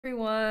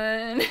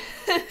Everyone.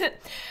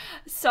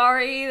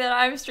 Sorry that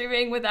I'm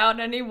streaming without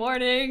any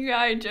warning.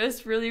 I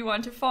just really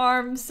want to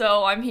farm,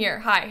 so I'm here.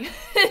 Hi.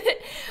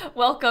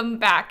 Welcome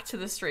back to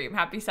the stream.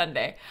 Happy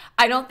Sunday.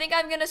 I don't think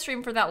I'm gonna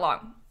stream for that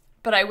long,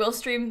 but I will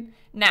stream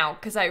now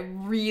because I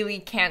really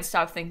can't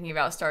stop thinking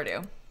about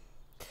Stardew.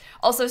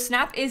 Also,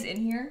 Snap is in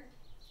here,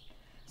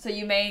 so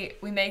we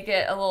may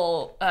get a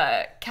little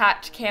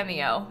cat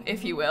cameo,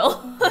 if you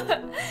will.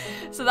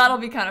 So that'll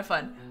be kind of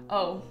fun.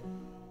 Oh.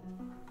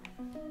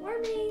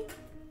 Wormy.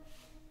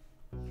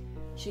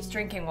 She's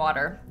drinking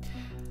water.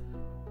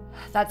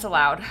 That's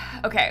allowed.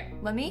 Okay,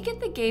 let me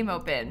get the game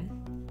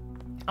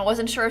open. I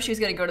wasn't sure if she was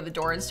gonna go to the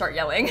door and start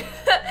yelling.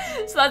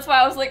 So that's why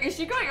I was like, is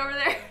she going over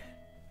there?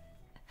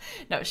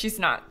 No, she's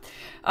not.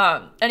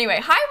 Anyway,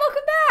 hi,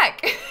 welcome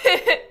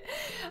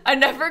back. I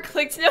never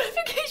clicked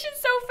notifications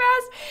so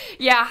fast.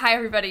 Yeah, hi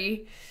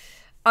everybody.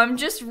 I'm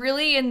just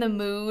really in the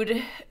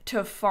mood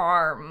to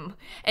farm.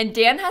 And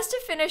Dan has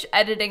to finish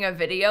editing a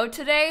video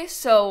today,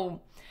 so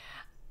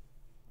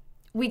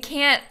we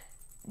can't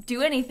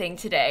do anything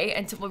today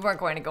until we weren't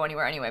going to go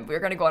anywhere anyway. We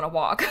were going to go on a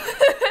walk.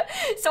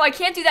 So I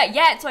can't do that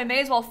yet, so I may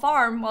as well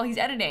farm while he's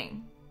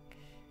editing.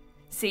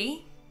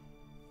 See?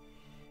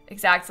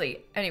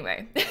 Exactly.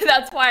 Anyway,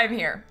 that's why I'm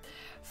here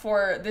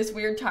for this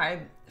weird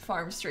time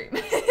farm stream.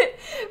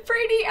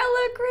 Brady,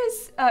 Ella,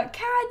 Chris,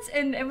 Cats,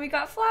 and we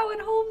got Flau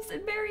and Holmes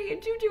and Barry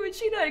and Juju and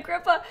Sheena and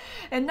Grandpa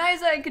and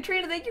Niza and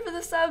Katrina, thank you for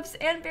the subs,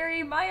 and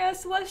Barry, Maya,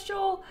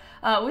 Celestial,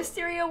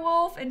 Wisteria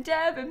Wolf and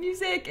Deb and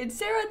Music and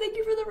Sarah, thank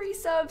you for the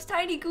resubs,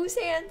 Tiny Goose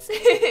Hands.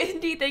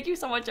 Indeed, thank you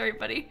so much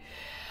everybody.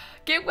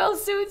 Get well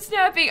soon,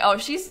 Snappy. Oh,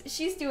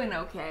 she's doing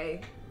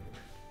okay.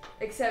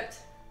 Except,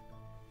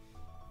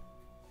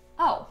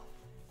 oh,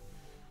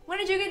 when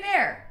did you get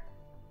there?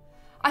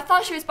 I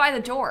thought she was by the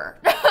door.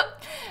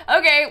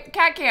 Okay,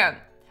 cat cam.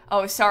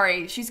 Oh,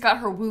 sorry. She's got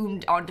her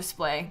wound on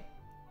display.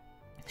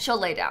 She'll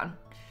lay down.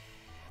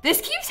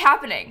 This keeps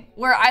happening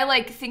where I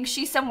like think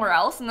she's somewhere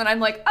else and then I'm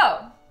like,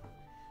 oh,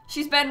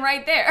 she's been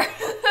right there.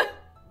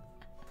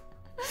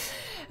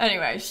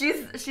 Anyway,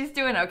 she's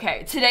doing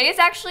okay. Today is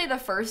actually the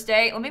first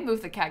day. Let me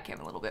move the cat cam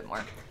a little bit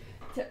more.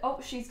 Oh,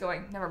 she's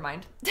going. Never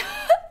mind.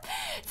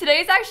 Today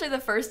is actually the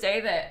first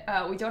day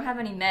that we don't have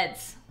any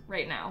meds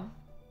right now.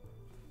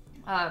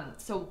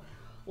 So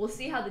we'll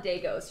see how the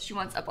day goes. She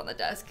wants up on the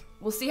desk.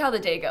 We'll see how the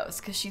day goes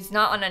because she's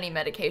not on any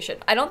medication.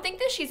 I don't think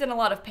that she's in a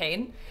lot of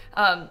pain.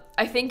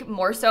 I think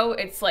more so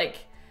it's like,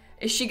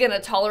 is she gonna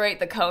tolerate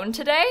the cone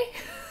today?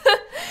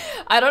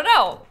 I don't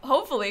know,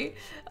 hopefully.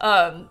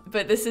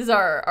 But this is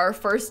our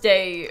first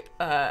day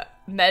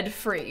med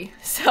free.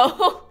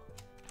 So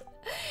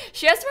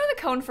she has to wear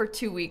the cone for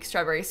 2 weeks,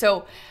 Strawberry.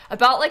 So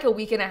about like a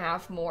week and a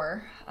half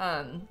more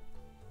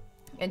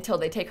until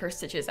they take her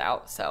stitches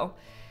out. So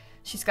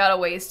she's got a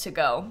ways to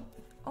go.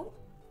 Oh,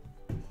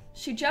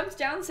 she jumped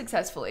down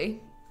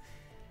successfully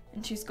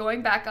and she's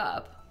going back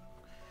up.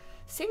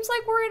 Seems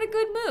like we're in a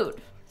good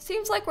mood.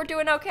 Seems like we're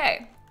doing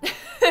okay.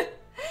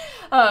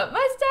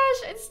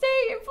 Mustache and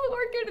Stay and Blue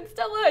Orchid and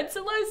Stella and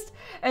Celeste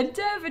and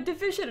Dev and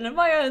Deficient and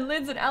Amaya and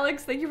Linz and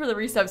Alex, thank you for the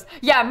resubs.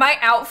 Yeah, my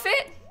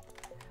outfit,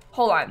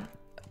 hold on.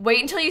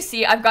 Wait until you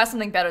see, I've got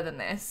something better than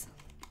this.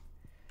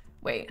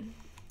 Wait,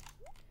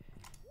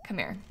 come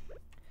here.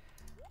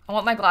 I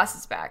want my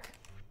glasses back.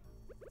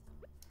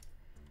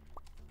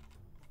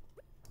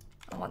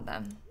 I want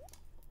them.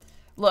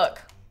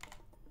 Look.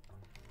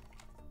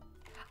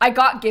 I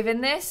got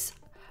given this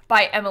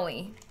by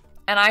Emily,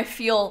 and I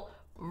feel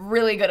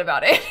really good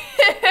about it.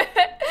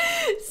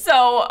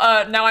 So,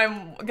 now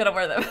I'm gonna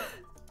wear them.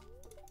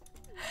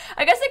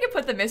 I guess I could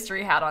put the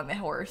mystery hat on the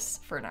horse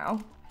for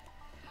now.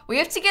 We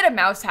have to get a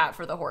mouse hat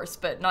for the horse,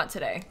 but not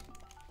today.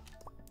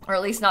 Or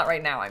at least not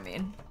right now, I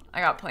mean. I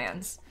got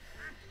plans.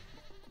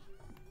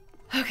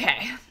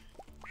 Okay.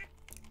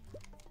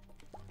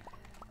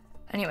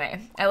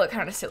 Anyway, I look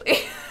kind of silly.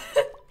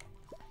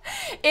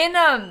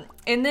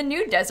 In the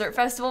new desert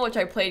festival, which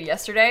I played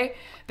yesterday,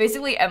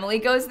 basically Emily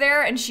goes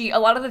there and a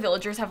lot of the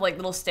villagers have like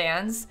little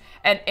stands,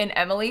 and in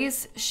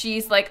Emily's,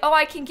 she's like, oh,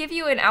 I can give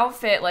you an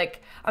outfit,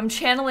 like I'm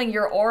channeling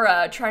your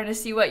aura, trying to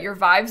see what your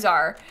vibes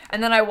are.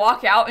 And then I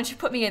walk out and she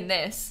put me in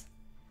this.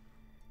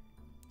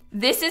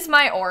 This is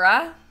my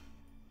aura.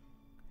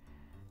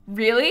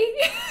 Really?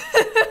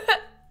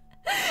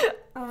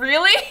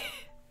 Really?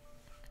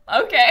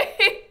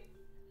 Okay.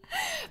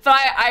 But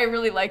I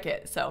really like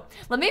it, so.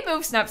 Let me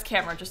move Snap's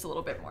camera just a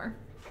little bit more.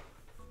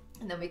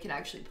 And then we can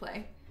actually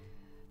play.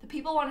 The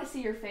people want to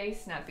see your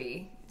face,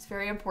 Snappy. It's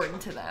very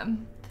important to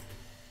them.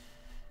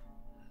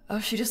 Oh,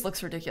 she just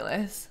looks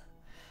ridiculous.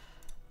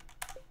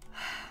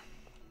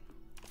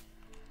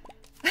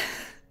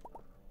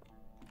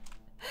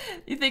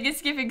 You think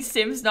it's giving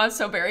Sims Not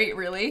So Berry?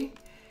 Really?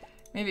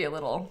 Maybe a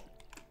little.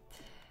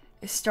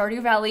 Is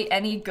Stardew Valley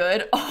any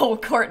good? Oh,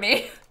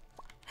 Courtney.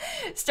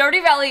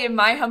 Stardew Valley, in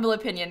my humble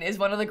opinion, is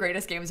one of the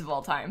greatest games of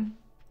all time.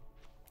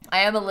 I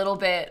am a little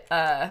bit,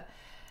 I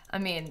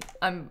mean,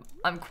 I'm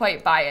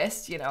quite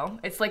biased, you know?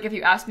 It's like if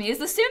you ask me, is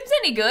The Sims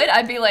any good?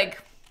 I'd be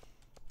like,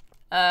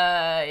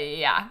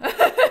 Yeah.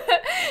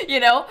 You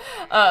know?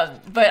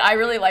 But I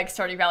really like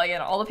Stardew Valley,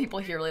 and all the people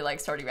here really like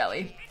Stardew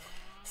Valley.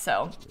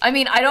 So, I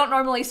mean, I don't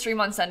normally stream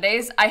on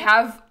Sundays.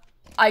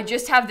 I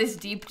just have this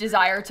deep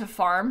desire to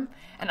farm,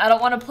 and I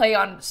don't want to play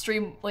on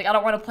stream, like, I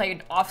don't want to play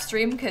off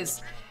stream,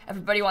 because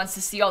everybody wants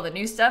to see all the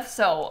new stuff,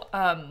 so,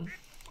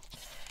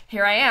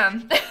 here I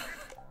am.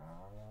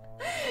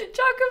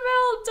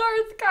 Chocomel,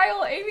 Darth,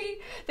 Kyle, Amy,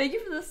 thank you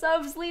for the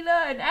subs.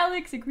 Lena and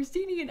Alex and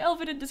Christine and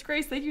Elvin and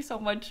Disgrace, thank you so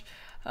much.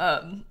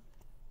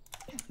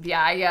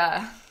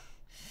 Yeah,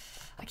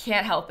 I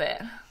can't help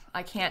it.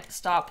 I can't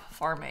stop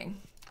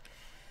farming.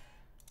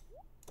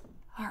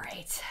 All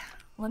right,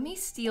 let me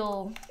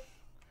steal.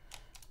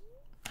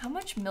 How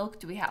much milk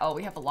do we have? Oh,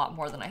 we have a lot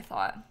more than I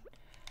thought.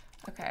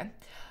 Okay,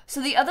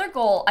 so the other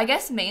goal, I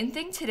guess main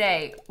thing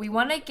today, we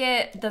want to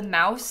get the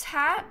mouse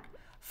hat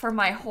for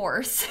my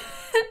horse.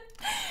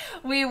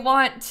 We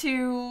want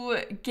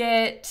to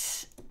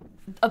get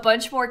a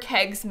bunch more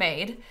kegs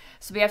made,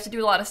 so we have to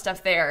do a lot of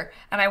stuff there,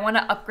 and I want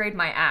to upgrade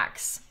my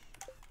axe.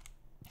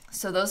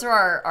 So those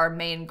are our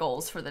main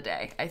goals for the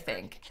day, I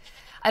think.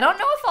 I don't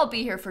know if I'll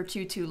be here for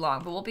too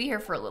long, but we'll be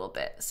here for a little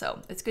bit,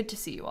 so it's good to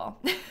see you all.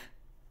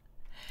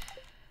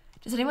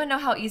 Does anyone know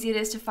how easy it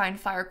is to find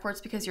fire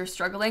quartz because you're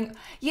struggling?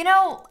 You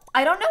know,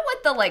 I don't know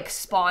what the like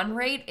spawn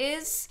rate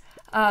is,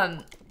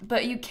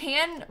 but you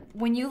can,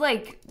 when you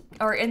like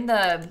are in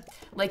the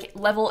like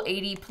level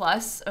 80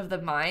 plus of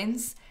the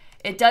mines,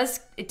 it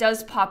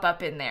does pop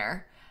up in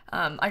there.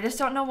 I just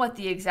don't know what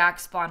the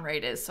exact spawn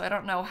rate is, so I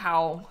don't know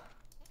how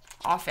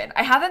often.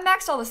 I haven't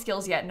maxed all the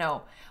skills yet,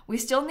 no. We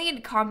still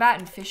need combat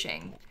and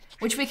fishing,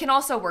 which we can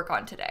also work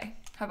on today.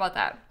 How about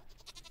that?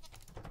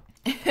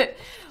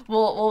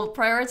 We'll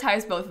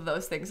prioritize both of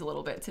those things a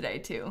little bit today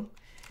too,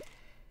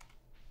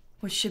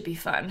 which should be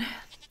fun.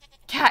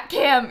 Cat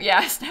cam,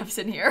 yeah, Snap's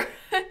in here.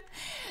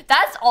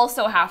 That's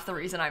also half the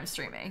reason I'm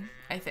streaming,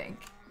 I think.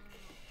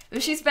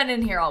 She's been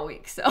in here all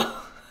week, so.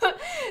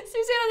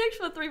 Susanna, thanks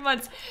for the 3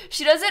 months.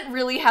 She doesn't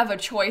really have a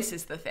choice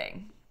is the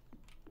thing.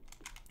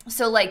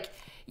 So like,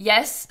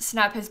 yes,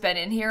 Snap has been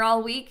in here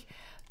all week,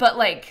 but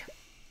like,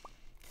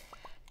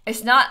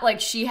 it's not like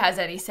she has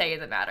any say in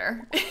the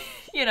matter,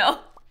 you know?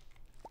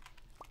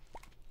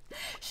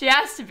 She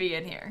has to be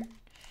in here.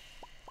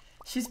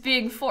 She's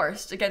being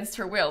forced against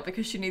her will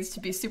because she needs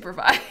to be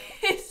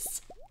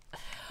supervised.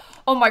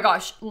 Oh my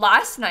gosh,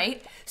 last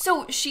night,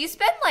 so she's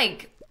been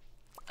like,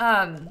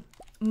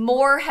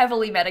 more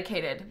heavily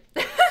medicated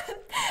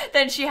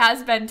than she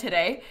has been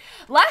today.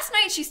 Last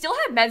night, she still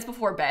had meds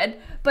before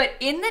bed, but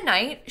in the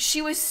night,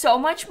 she was so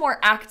much more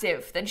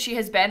active than she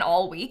has been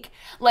all week.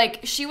 Like,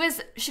 she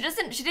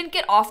didn't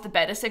get off the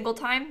bed a single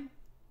time,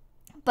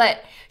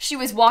 but she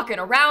was walking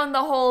around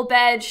the whole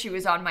bed. She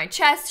was on my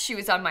chest. She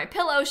was on my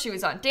pillow. She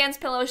was on Dan's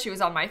pillow. She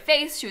was on my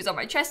face. She was on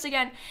my chest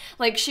again.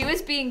 Like, she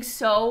was being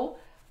so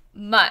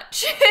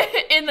much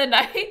in the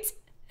night.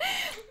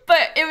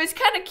 But it was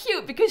kind of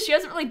cute because she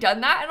hasn't really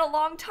done that in a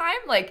long time.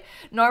 Like,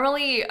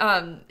 normally,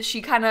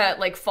 she kind of,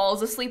 like,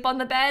 falls asleep on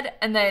the bed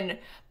and then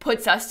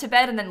puts us to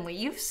bed and then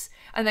leaves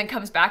and then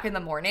comes back in the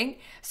morning.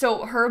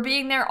 So her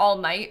being there all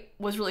night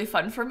was really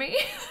fun for me.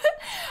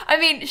 I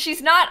mean,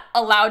 she's not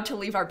allowed to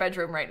leave our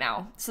bedroom right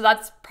now, so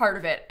that's part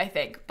of it, I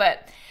think.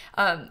 But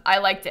I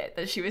liked it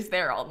that she was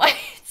there all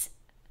night.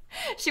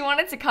 She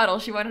wanted to cuddle.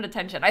 She wanted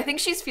attention. I think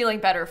she's feeling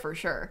better for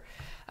sure.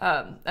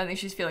 I think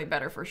she's feeling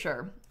better for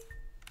sure.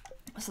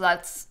 So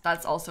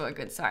that's also a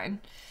good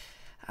sign.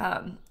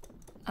 I'm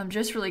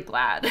just really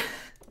glad.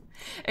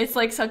 It's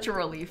like such a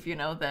relief, you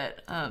know,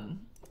 that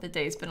the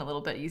day's been a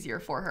little bit easier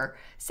for her.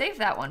 Save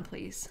that one,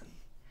 please.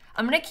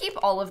 I'm gonna keep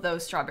all of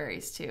those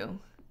strawberries too.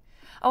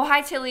 Oh,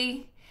 hi,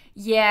 Tilly.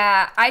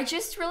 Yeah, I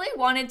just really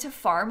wanted to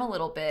farm a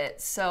little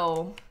bit,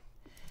 so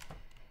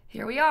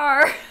here we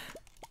are.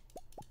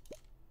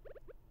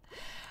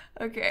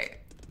 Okay.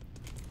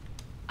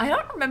 I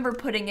don't remember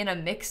putting in a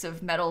mix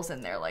of metals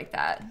in there like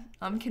that.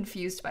 I'm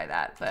confused by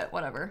that, but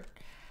whatever.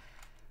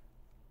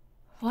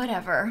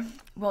 Whatever.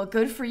 Well,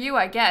 good for you,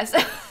 I guess.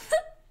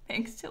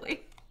 Thanks,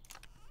 Tilly.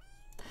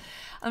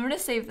 I'm gonna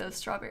save those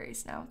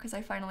strawberries now because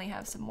I finally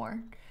have some more.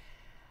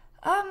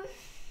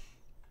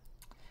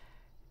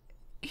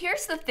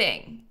 Here's the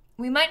thing.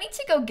 We might need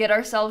to go get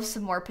ourselves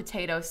some more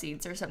potato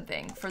seeds or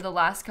something for the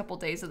last couple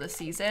days of the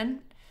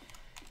season,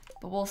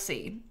 but we'll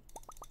see.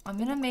 I'm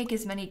gonna make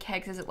as many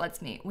kegs as it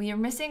lets me. We are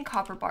missing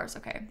copper bars,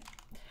 okay.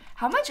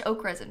 How much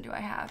oak resin do I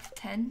have?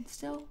 10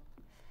 still?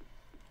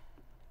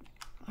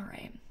 All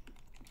right.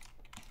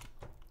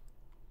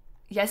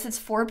 Yes, it's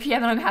 4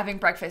 p.m. and I'm having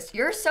breakfast.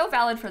 You're so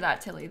valid for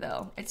that, Tilly,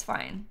 though. It's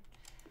fine.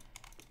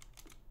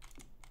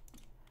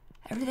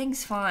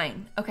 Everything's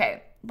fine.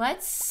 Okay,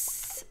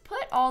 let's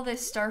put all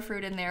this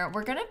starfruit in there.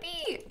 We're gonna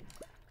be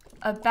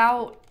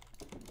about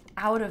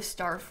out of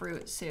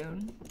starfruit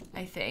soon,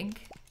 I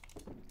think.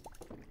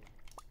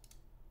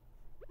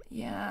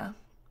 Yeah.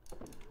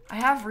 I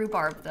have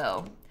rhubarb,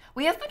 though.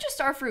 We have a bunch of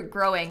starfruit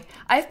growing.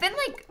 I've been,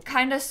 like,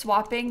 kind of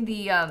swapping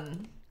the,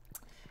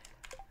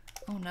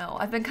 oh Oh no,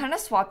 I've been kind of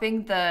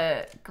swapping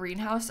the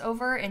greenhouse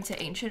over into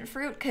ancient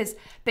fruit because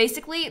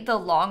basically the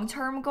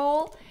long-term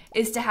goal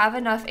is to have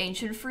enough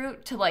ancient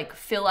fruit to like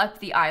fill up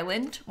the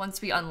island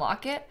once we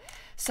unlock it.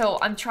 So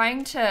I'm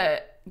trying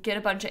to get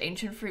a bunch of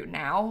ancient fruit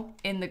now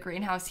in the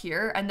greenhouse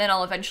here, and then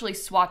I'll eventually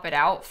swap it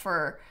out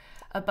for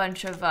a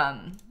bunch of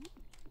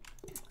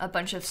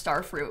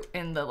star fruit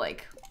in the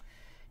like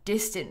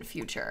distant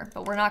future,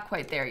 but we're not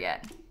quite there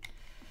yet.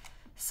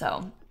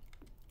 So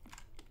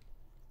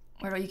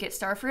where do you get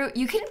star fruit?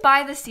 You can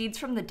buy the seeds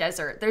from the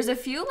desert. There's a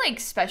few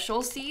like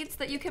special seeds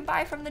that you can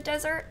buy from the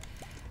desert.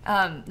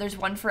 There's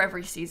one for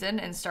every season,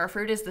 and star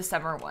fruit is the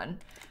summer one.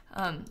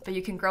 But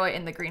you can grow it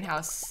in the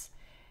greenhouse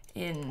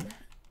in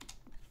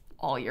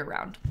all year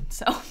round.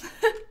 So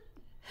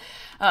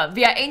but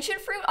yeah,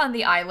 ancient fruit on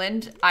the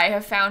island I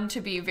have found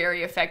to be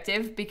very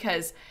effective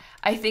because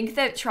I think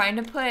that trying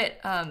to put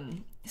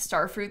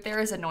star fruit there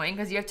is annoying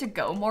because you have to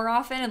go more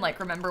often and like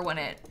remember when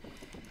it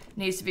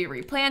needs to be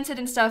replanted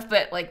and stuff,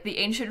 but like the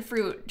ancient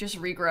fruit just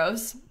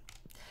regrows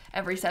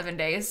every 7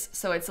 days,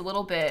 so it's a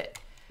little bit,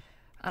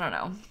 I don't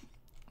know,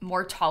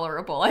 more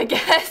tolerable, I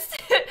guess.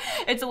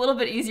 It's a little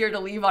bit easier to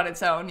leave on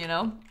its own, you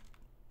know?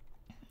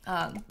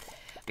 But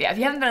yeah, if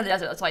you haven't been in the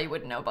desert, that's why you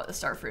wouldn't know about the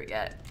star fruit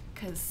yet,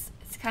 because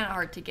it's kind of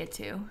hard to get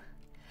to.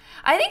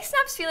 I think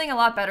Snap's feeling a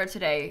lot better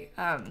today.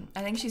 I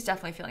think she's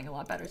definitely feeling a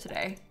lot better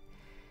today.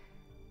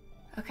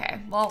 Okay,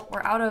 well,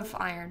 we're out of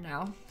iron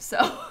now,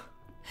 so...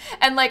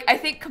 And like, I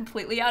think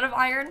completely out of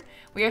iron.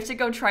 We have to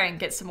go try and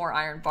get some more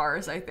iron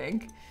bars, I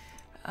think.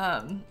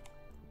 So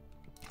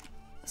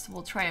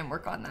we'll try and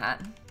work on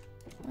that.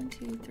 1,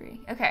 2,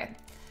 3. Okay.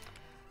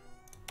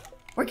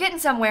 We're getting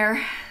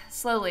somewhere,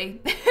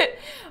 slowly.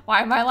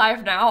 Why am I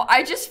live now?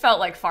 I just felt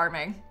like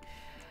farming.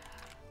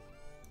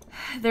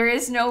 There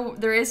is no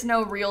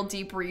real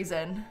deep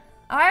reason.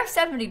 Oh, I have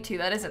 72,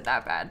 that isn't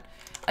that bad.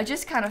 I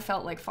just kind of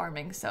felt like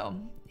farming, so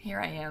here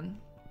I am.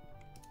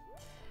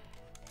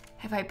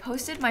 Have I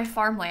posted my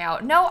farm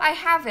layout? No, I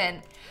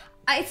haven't.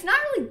 It's not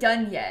really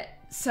done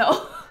yet,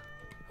 so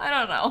I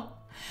don't know.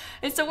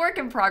 It's a work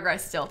in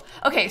progress still.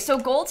 Okay, so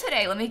goal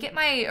today, let me get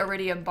my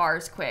iridium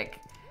bars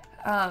quick.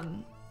 I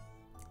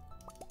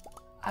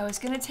was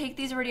gonna take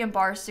these iridium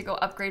bars to go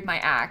upgrade my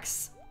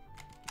axe.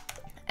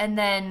 And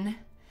then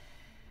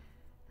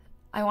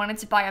I wanted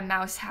to buy a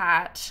mouse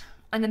hat.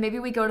 And then maybe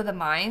we go to the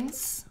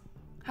mines.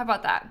 How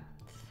about that?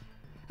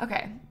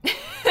 Okay,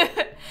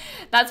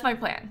 that's my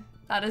plan.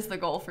 That is the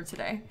goal for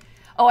today.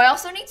 Oh, I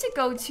also need to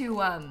go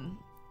to,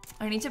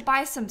 I need to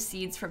buy some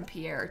seeds from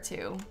Pierre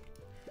too.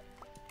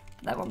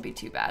 That won't be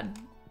too bad.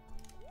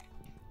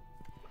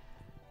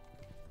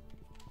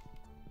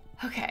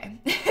 Okay.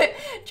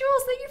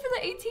 Jules, thank you for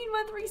the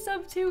 18-month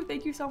resub too.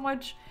 Thank you so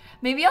much.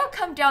 Maybe I'll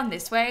come down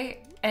this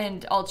way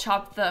and I'll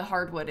chop the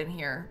hardwood in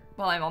here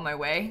while I'm on my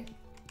way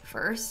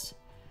first.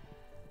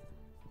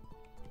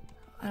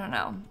 I don't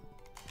know.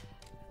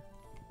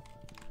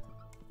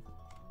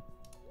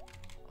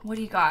 What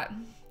do you got?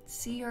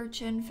 Sea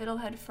urchin,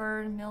 fiddlehead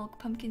fern, milk,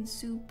 pumpkin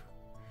soup,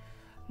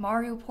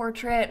 Mario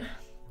portrait.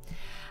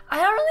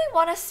 I don't really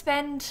want to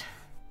spend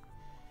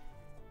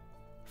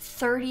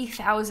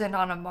 30,000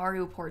 on a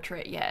Mario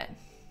portrait yet.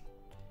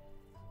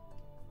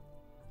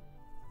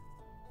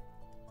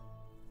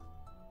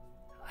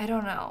 I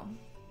don't know.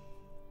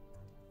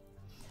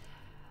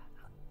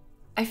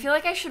 I feel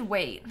like I should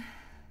wait.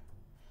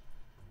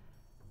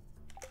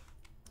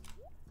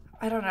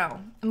 I don't know.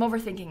 I'm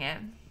overthinking it.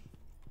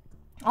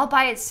 I'll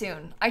buy it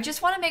soon. I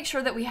just want to make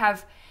sure that we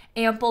have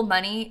ample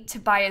money to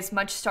buy as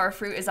much star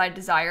fruit as I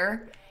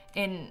desire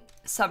in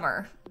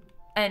summer.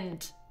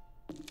 And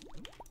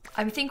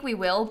I think we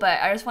will, but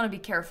I just want to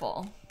be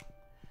careful.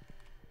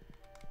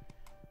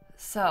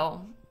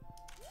 So,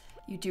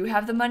 you do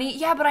have the money?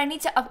 Yeah, but I need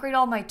to upgrade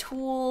all my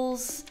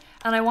tools.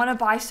 And I want to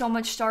buy so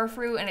much star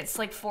fruit, and it's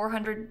like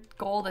 400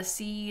 gold a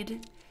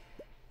seed.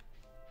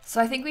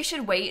 So I think we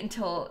should wait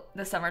until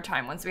the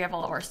summertime once we have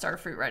all of our star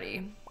fruit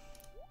ready.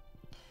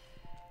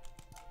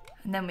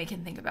 And then we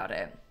can think about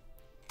it.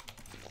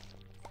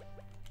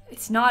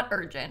 It's not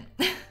urgent.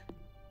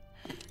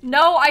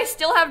 No, I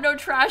still have no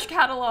trash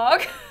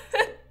catalog.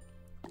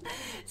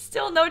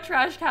 Still no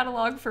trash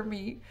catalog for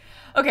me.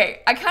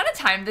 Okay, I kind of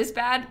timed this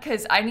bad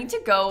because I need to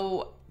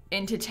go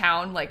into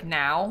town like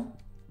now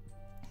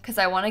because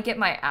I want to get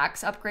my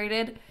axe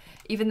upgraded,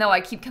 even though I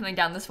keep coming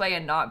down this way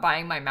and not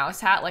buying my mouse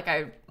hat like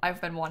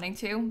I've been wanting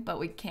to, but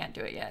we can't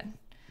do it yet.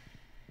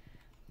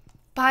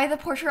 Buy the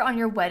portrait on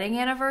your wedding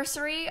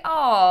anniversary?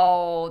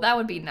 Oh, that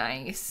would be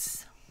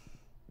nice.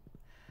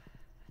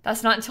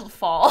 That's not until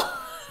fall.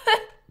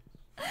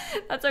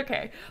 That's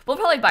okay. We'll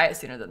probably buy it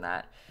sooner than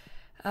that.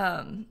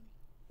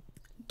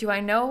 Do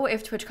I know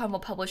if TwitchCon will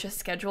publish a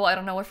schedule? I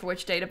don't know for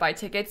which day to buy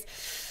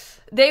tickets.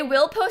 They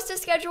will post a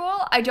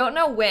schedule. I don't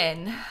know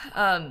when.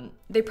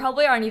 They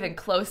probably aren't even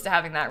close to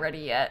having that ready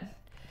yet.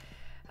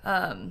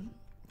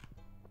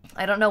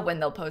 I don't know when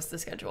they'll post the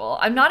schedule.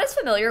 I'm not as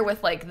familiar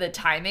with like the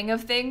timing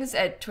of things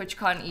at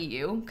TwitchCon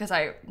EU because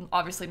I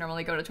obviously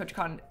normally go to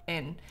TwitchCon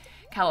in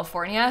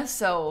California.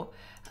 So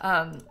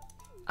I'm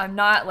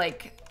not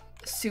like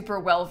super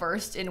well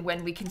versed in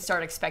when we can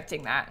start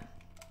expecting that,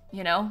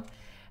 you know?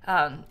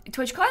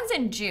 TwitchCon's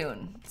in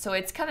June, so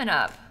it's coming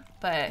up,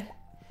 but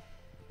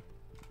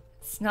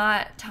it's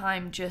not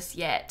time just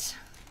yet.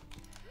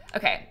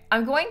 Okay,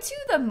 I'm going to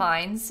the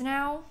mines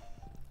now,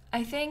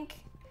 I think.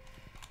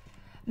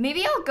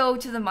 Maybe I'll go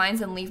to the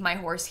mines and leave my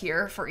horse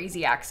here for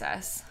easy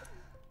access.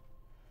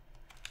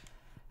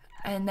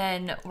 And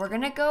then we're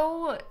gonna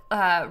go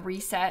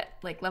reset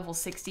like level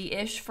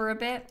 60-ish for a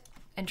bit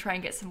and try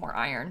and get some more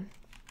iron.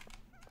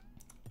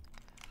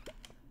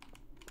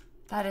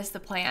 That is the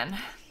plan.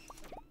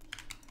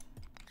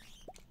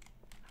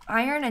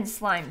 Iron and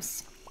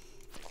slimes.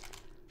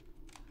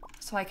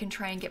 So I can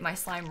try and get my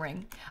slime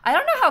ring. I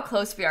don't know how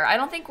close we are. I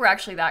don't think we're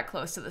actually that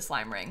close to the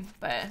slime ring,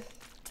 but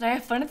did I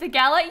have fun at the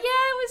gala? Yeah, it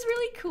was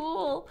really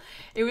cool.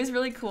 It was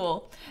really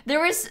cool.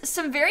 There was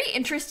some very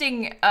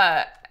interesting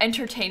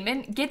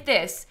entertainment. Get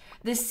this,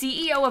 the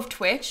CEO of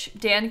Twitch,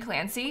 Dan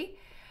Clancy,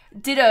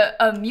 did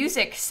a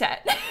music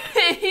set.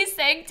 He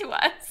sang to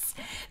us.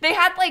 They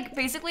had like,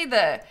 basically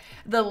the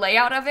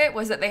layout of it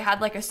was that they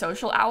had like a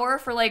social hour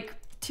for like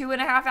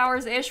 2.5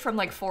 hours-ish from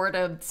like 4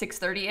 to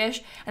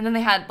 6:30-ish. And then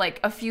they had like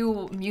a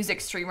few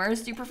music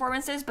streamers do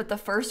performances. But the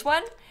first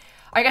one,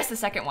 I guess the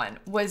second one,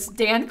 was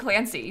Dan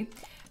Clancy,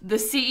 the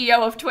CEO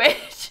of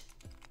Twitch.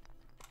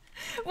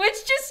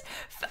 Which just,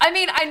 I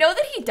mean, I know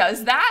that he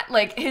does that.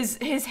 Like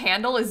his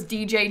handle is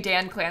DJ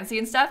Dan Clancy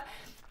and stuff.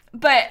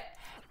 But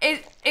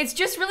it's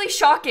just really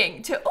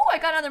shocking to, oh, I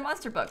got another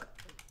monster book.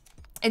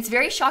 It's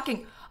very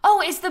shocking.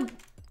 Oh, is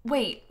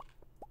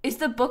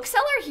the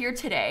bookseller here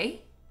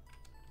today?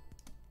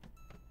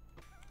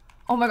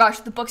 Oh my gosh,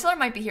 the bookseller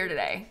might be here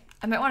today.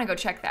 I might want to go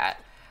check that.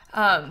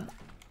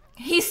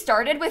 He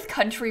started with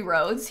Country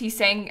Roads. He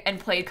sang and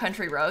played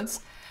Country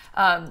Roads.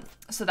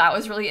 So that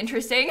was really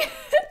interesting.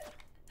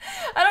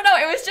 I don't know,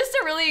 it was just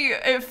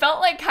it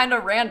felt like kind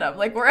of random.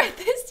 Like we're at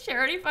this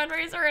charity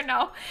fundraiser and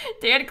now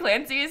Dan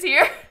Clancy is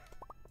here.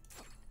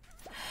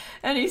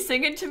 And he's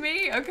singing to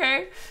me,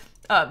 okay?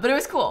 But it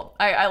was cool.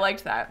 I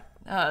liked that.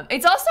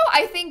 It's also,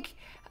 I think,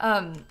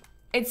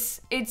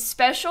 it's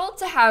special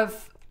to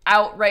have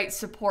outright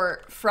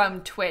support from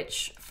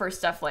Twitch for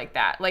stuff like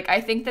that. Like I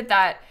think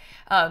that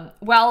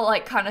while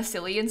like kind of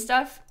silly and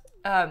stuff,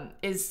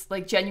 is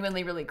like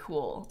genuinely really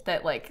cool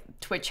that like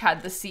Twitch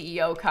had the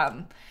CEO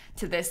come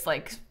to this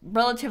like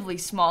relatively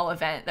small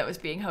event that was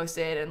being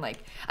hosted, and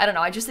like I don't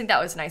know, I just think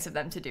that was nice of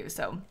them to do.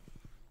 So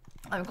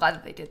I'm glad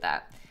that they did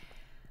that.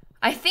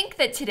 I think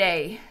that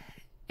today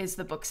is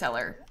the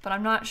bookseller, but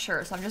I'm not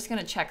sure, so I'm just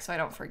gonna check so I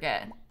don't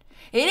forget.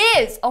 It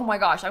is! Oh my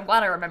gosh, I'm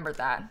glad I remembered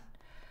that.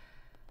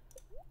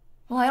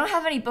 Well, I don't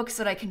have any books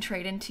that I can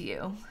trade into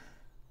you.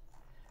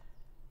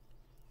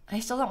 I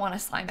still don't want a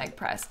slime egg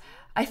press.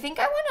 I think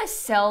I want to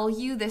sell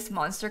you this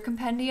monster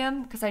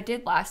compendium, because I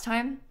did last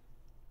time.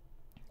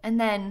 And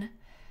then...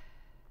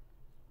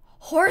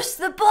 Horse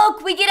the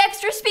book! We get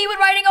extra speed when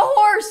riding a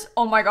horse!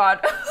 Oh my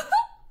god.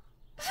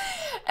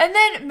 And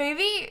then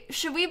maybe,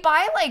 should we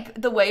buy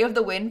like The Way of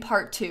the Wind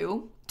Part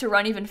 2 to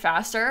run even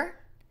faster?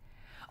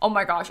 Oh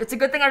my gosh, it's a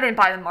good thing I didn't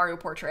buy the Mario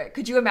portrait.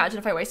 Could you imagine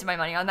if I wasted my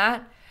money on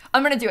that?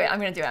 I'm gonna do it, I'm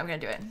gonna do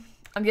it.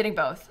 I'm getting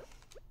both.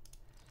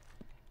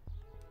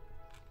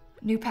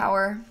 New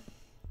power.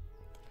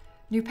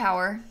 New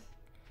power.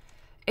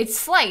 It's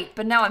slight,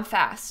 but now I'm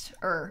fast.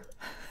 I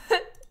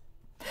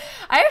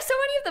have so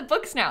many of the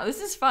books now.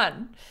 This is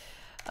fun.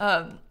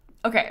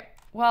 Okay,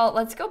 well,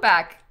 let's go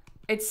back.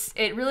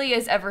 It really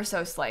is ever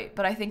so slight,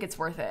 but I think it's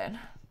worth it.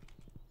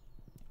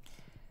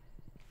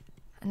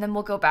 And then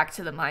we'll go back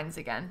to the mines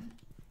again,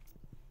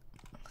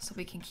 so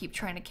we can keep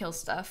trying to kill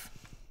stuff.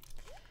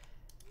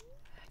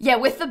 Yeah,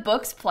 with the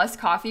books plus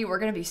coffee, we're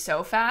gonna be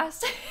so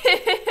fast.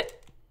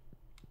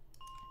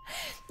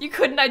 You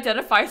couldn't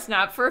identify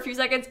Snap for a few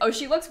seconds. Oh,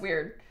 she looks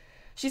weird.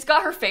 She's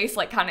got her face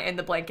like kind of in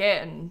the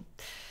blanket, and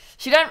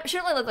she doesn't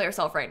really look like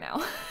herself right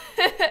now.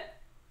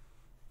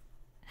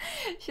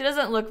 She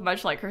doesn't look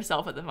much like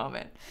herself at the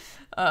moment.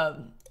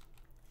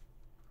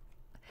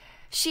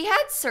 She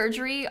had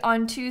surgery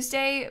on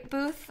Tuesday,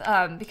 Booth,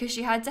 because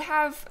she had to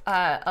have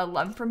a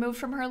lump removed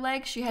from her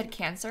leg. She had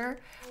cancer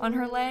on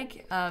her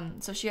leg,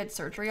 so she had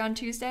surgery on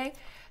Tuesday.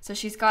 So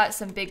she's got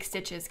some big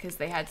stitches because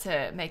they had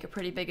to make a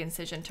pretty big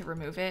incision to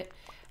remove it.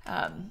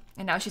 And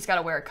now she's got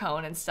to wear a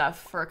cone and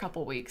stuff for a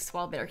couple weeks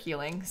while they're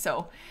healing.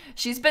 So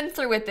she's been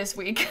through it this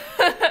week,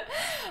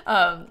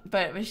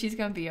 but she's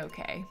gonna be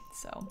okay.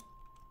 So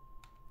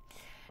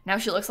now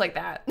she looks like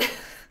that.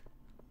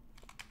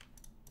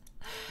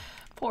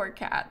 Poor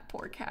cat,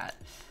 poor cat.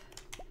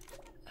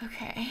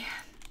 Okay.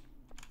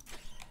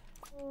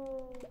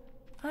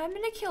 I'm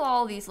gonna kill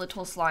all these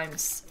little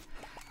slimes.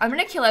 I'm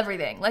gonna kill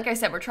everything. Like I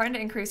said, we're trying to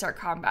increase our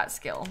combat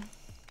skill.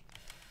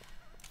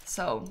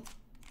 So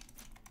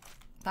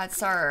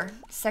that's our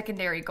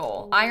secondary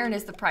goal. Iron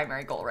is the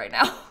primary goal right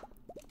now.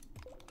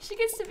 She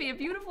gets to be a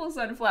beautiful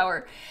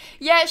sunflower.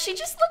 Yeah, she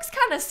just looks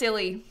kind of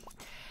silly.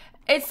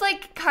 It's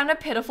like kind of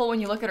pitiful when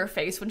you look at her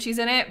face when she's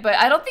in it, but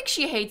I don't think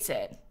she hates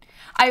it.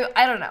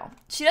 I don't know.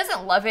 She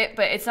doesn't love it,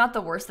 but it's not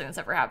the worst thing that's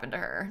ever happened to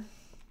her.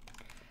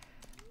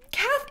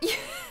 Kath,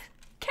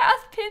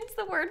 Kath pins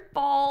the word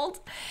bald.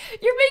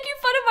 You're making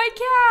fun of my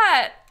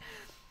cat.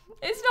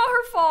 It's not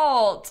her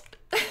fault.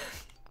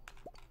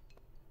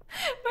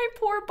 My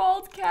poor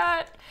bald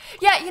cat.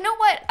 Yeah, you know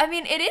what? I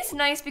mean, it is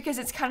nice because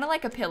it's kind of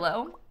like a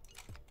pillow.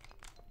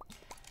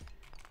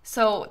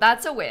 So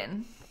that's a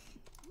win.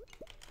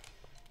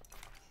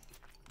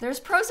 There's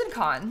pros and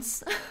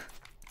cons.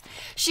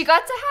 She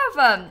got to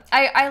have,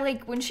 I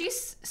like, when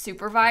she's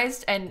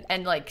supervised and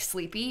like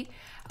sleepy,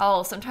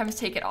 I'll sometimes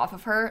take it off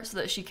of her so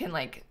that she can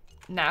like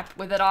nap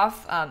with it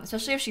off,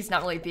 especially if she's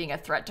not really being a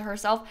threat to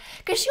herself,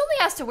 because she only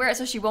has to wear it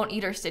so she won't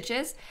eat her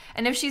stitches,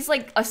 and if she's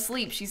like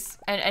asleep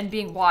and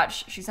being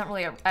watched, she's not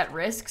really at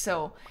risk.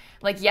 So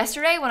like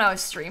yesterday when I was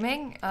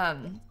streaming,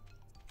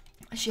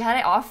 she had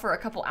it off for a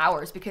couple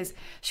hours because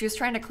she was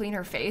trying to clean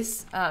her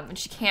face, and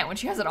she can't when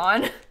she has it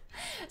on.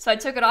 So I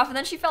took it off and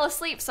then she fell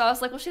asleep, so I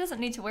was like, well, she doesn't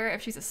need to wear it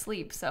if she's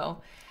asleep.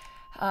 So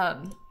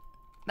that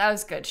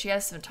was good. She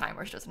has some time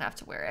where she doesn't have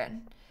to wear it.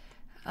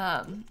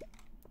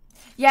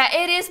 Yeah,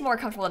 it is more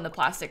comfortable than the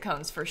plastic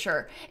cones for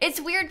sure.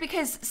 It's weird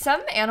because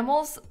some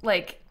animals,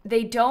 like,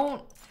 they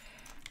don't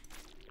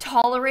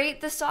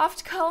tolerate the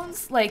soft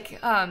cones. Like,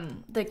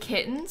 the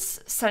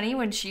kittens, Sunny,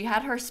 when she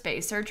had her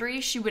space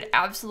surgery, she would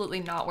absolutely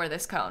not wear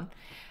this cone.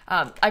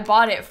 I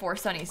bought it for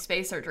Sunny's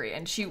space surgery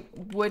and she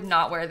would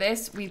not wear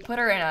this. We put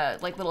her in a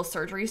like little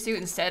surgery suit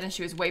instead and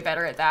she was way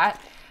better at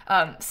that.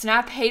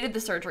 Snap hated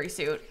the surgery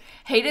suit,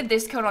 hated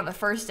this cone on the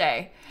first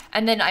day.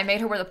 And then I made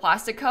her wear the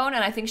plastic cone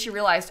and I think she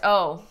realized,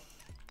 oh,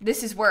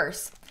 this is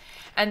worse.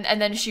 And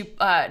then she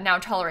now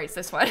tolerates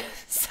this one.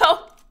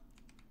 So,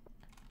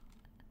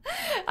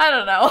 I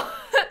don't know.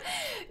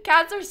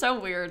 Cats are so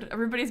weird.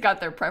 Everybody's got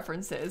their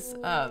preferences.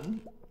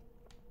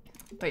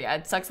 But yeah,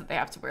 it sucks that they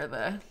have to wear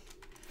the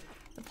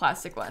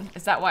plastic one.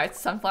 Is that why it's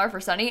sunflower for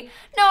Sunny?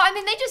 No, I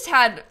mean, they just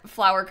had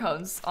flower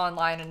cones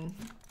online and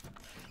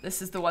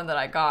this is the one that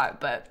I got,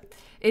 but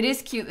it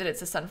is cute that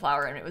it's a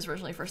sunflower and it was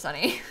originally for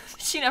Sunny.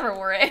 She never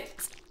wore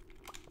it.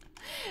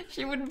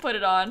 She wouldn't put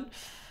it on.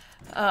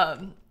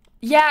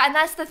 Yeah, and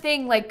that's the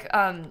thing, like,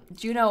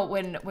 Juno,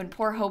 when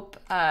poor Hope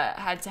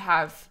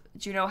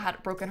Juno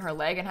had broken her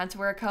leg and had to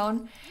wear a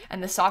cone,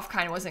 and the soft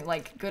kind wasn't,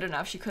 like, good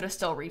enough. She could have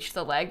still reached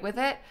the leg with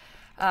it.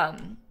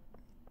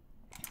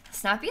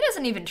 Snappy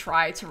doesn't even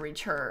try to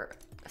reach her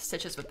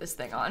stitches with this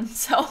thing on,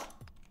 so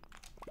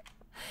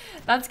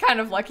that's kind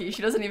of lucky.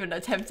 She doesn't even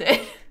attempt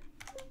it.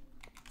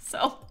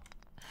 So,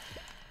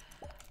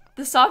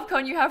 the soft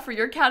cone you have for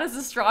your cat is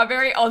a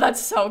strawberry? Oh,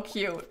 that's so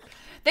cute.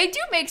 They do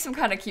make some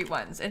kind of cute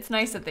ones. It's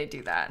nice that they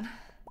do that.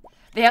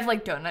 They have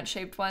like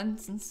donut-shaped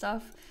ones and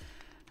stuff.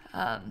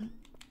 But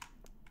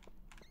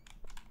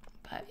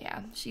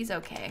yeah, she's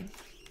okay.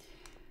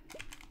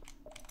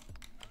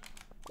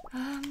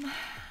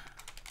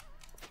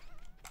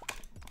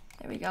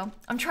 There we go.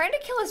 I'm trying to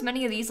kill as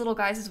many of these little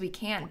guys as we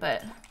can,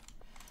 but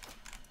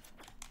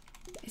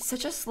it's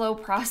such a slow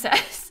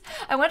process.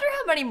 I wonder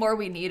how many more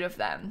we need of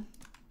them.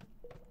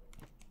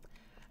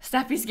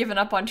 Snappy's given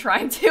up on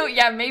trying to.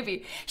 Yeah,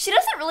 maybe. She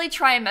doesn't really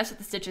try and mess with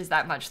the stitches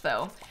that much,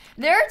 though.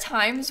 There are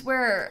times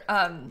where,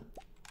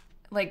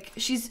 like,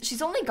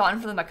 she's only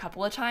gone for them a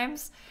couple of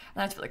times,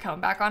 and that's really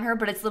coming back on her,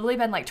 but it's literally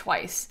been, like,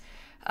 twice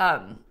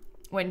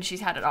when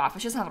she's had it off.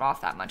 She doesn't have it off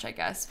that much, I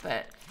guess,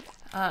 but,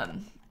 I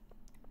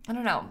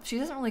don't know. She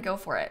doesn't really go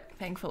for it,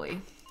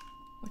 thankfully,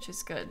 which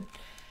is good.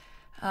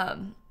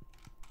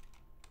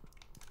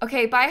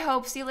 Okay, bye,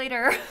 Hope. See you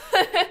later.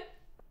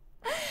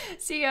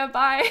 See ya.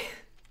 Bye.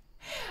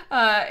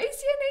 ACN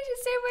Nation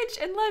Sandwich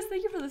and Les,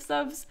 thank you for the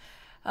subs.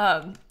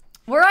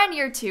 We're on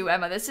year 2,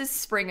 Emma. This is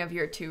spring of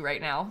year 2 right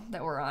now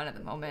that we're on at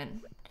the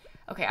moment.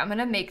 Okay, I'm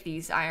gonna make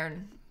these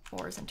iron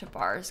ores into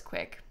bars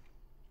quick.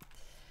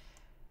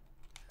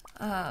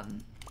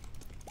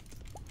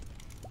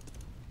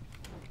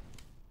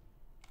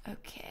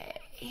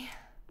 Okay.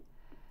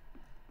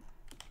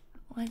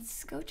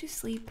 Let's go to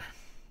sleep.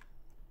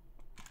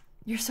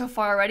 You're so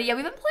far already. Yeah,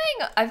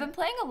 I've been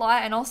playing a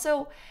lot, and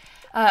also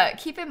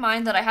keep in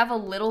mind that I have a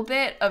little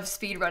bit of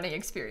speedrunning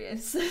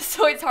experience.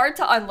 So it's hard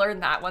to unlearn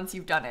that once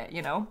you've done it,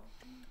 you know?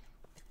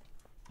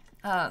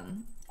 Are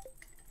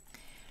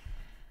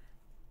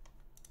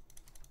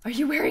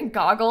you wearing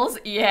goggles?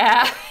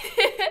 Yeah.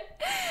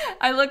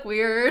 I look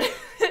weird. Nev,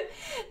 thank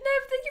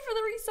you for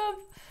the resub.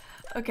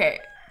 Okay,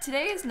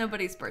 today is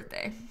nobody's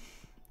birthday.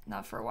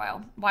 Not for a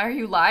while. Why are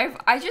you live?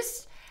 I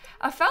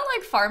felt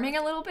like farming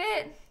a little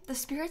bit. The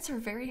spirits are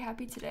very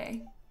happy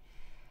today.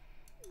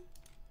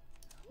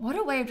 What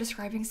a way of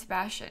describing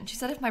Sebastian. She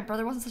said if my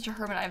brother wasn't such a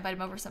hermit, I'd invite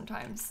him over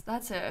sometimes.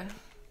 That's a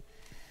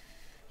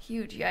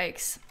huge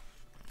yikes.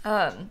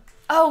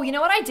 Oh, you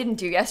know what I didn't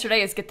do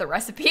yesterday is get the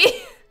recipe.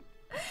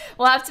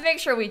 We'll have to make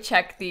sure we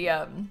check the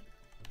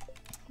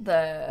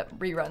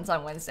reruns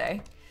on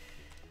Wednesday.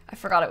 I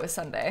forgot it was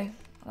Sunday.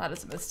 That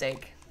is a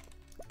mistake.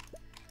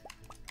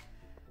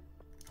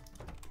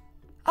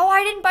 Oh,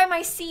 I didn't buy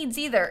my seeds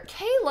either.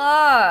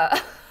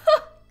 Kayla!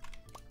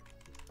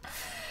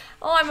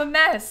 Oh, I'm a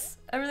mess.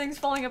 Everything's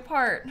falling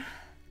apart.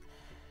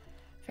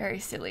 Very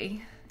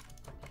silly.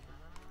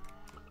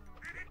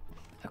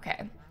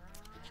 Okay.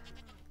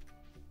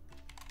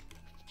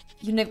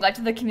 You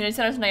neglected the community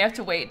center, so now you have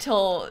to wait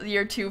till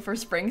year 2 for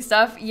spring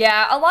stuff.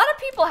 Yeah, a lot of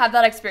people have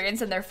that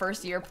experience in their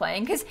first year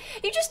playing because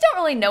you just don't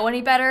really know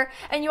any better,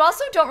 and you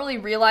also don't really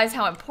realize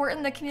how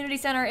important the community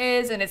center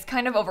is, and it's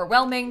kind of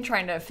overwhelming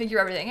trying to figure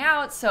everything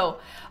out. So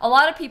a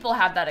lot of people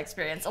have that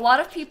experience. A lot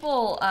of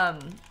people,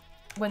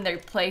 when they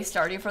play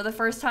Stardew for the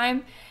first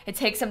time, it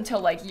takes them till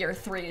like year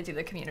 3 to do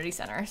the community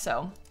center.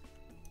 So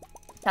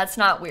that's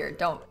not weird.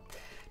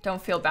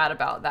 Don't feel bad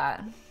about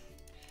that.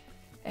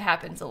 It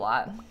happens a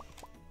lot.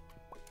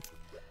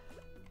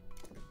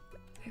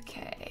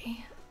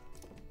 Okay.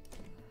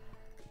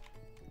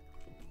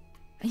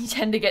 You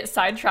tend to get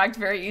sidetracked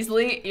very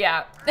easily.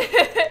 Yeah.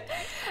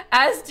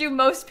 As do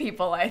most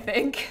people, I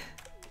think.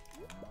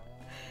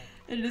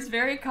 It is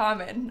very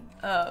common.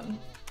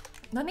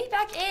 Let me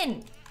back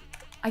in.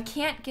 I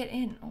can't get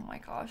in. Oh my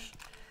gosh.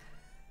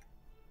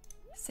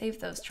 Save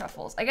those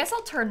truffles. I guess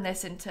I'll turn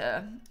this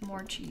into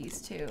more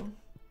cheese too.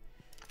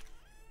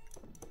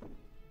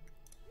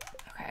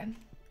 Okay.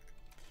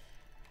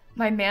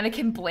 My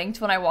mannequin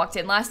blinked when I walked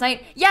in last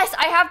night. Yes,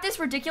 I have this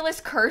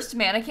ridiculous cursed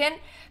mannequin.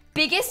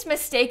 Biggest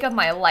mistake of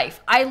my life.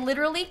 I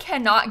literally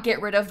cannot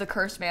get rid of the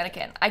cursed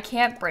mannequin. I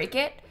can't break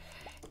it.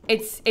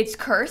 It's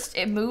cursed.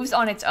 It moves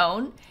on its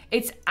own.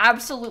 It's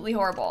absolutely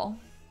horrible.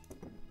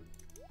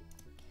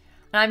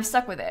 And I'm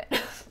stuck with it.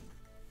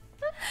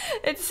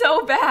 It's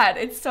so bad.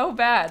 It's so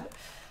bad.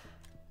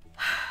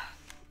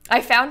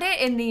 I found it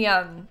in the,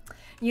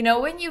 you know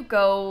when you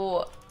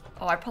go...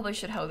 Oh, I probably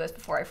should hoe this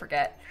before I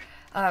forget.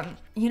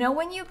 You know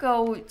when you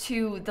go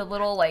to the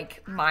little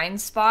like mine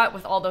spot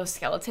with all those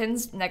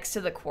skeletons next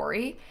to the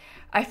quarry?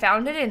 I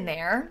found it in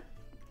there,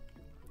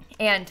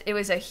 and it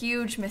was a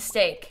huge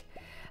mistake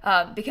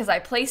because I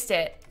placed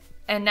it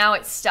and now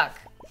it's stuck.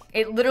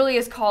 It literally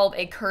is called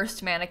a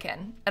cursed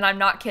mannequin, and I'm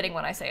not kidding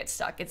when I say it's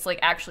stuck. It's like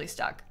actually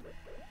stuck.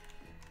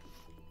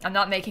 I'm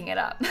not making it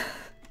up.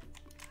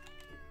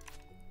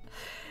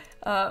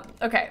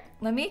 Okay,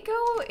 let me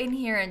go in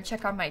here and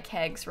check on my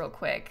kegs real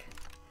quick.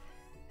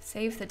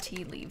 Save the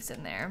tea leaves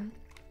in there.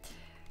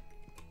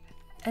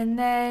 And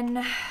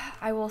then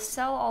I will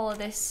sell all of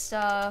this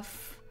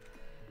stuff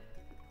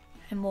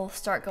and we'll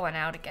start going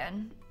out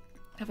again.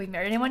 Have we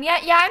married anyone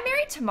yet? Yeah, I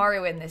married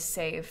Tamaru in this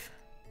save.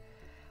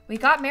 We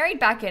got married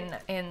back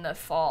in the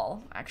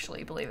fall,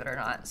 actually, believe it or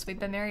not. So we've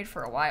been married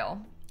for a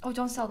while. Oh,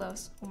 don't sell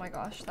those. Oh my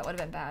gosh, that would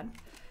have been bad.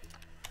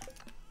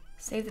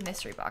 Save the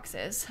mystery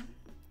boxes.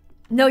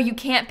 No, you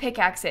can't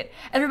pickaxe it.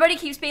 Everybody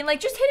keeps being like,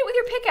 just hit it with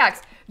your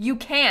pickaxe. You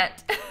can't.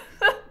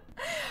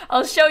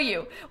 I'll show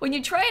you. When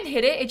you try and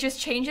hit it, it just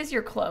changes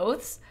your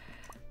clothes.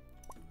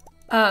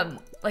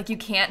 Like you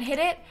can't hit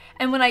it.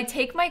 And when I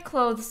take my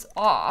clothes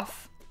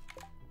off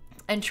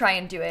and try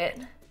and do it,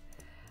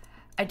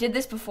 I did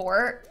this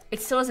before,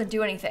 it still doesn't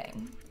do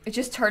anything. It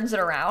just turns it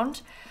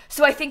around.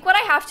 So I think what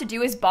I have to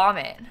do is bomb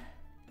it.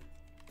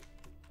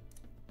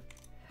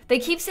 They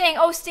keep saying,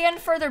 oh, stand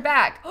further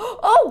back.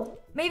 Oh,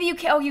 maybe you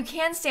can, oh, you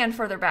can stand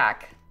further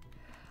back.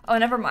 Oh,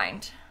 never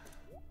mind.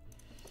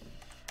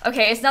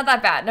 Okay, it's not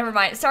that bad. Never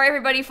mind. Sorry,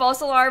 everybody.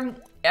 False alarm.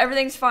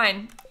 Everything's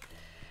fine.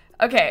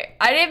 Okay,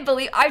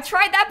 I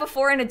tried that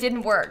before and it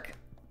didn't work.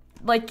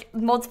 Like,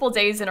 multiple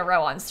days in a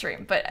row on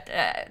stream. But,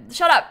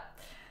 shut up.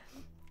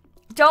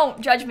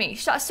 Don't judge me.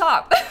 Stop.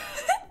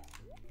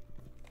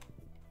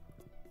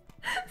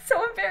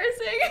 So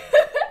embarrassing.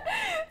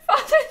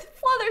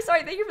 Father,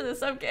 sorry, thank you for the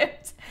sub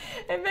gift.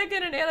 And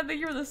Megan and Anna, thank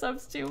you for the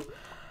subs too.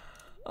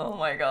 Oh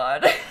my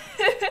god.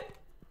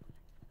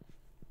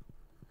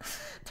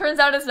 Turns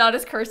out it's not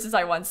as cursed as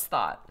I once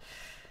thought.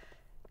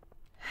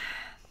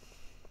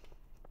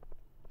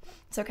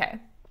 It's okay.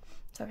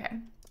 It's okay.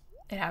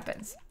 It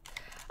happens.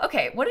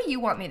 Okay, what do you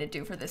want me to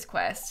do for this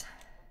quest?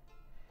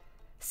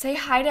 Say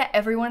hi to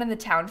everyone in the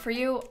town for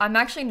you? I'm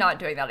actually not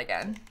doing that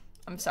again.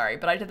 I'm sorry,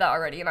 but I did that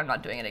already and I'm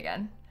not doing it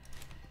again.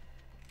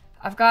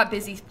 I've got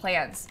busy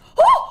plans.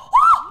 Oh!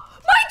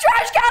 My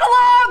trash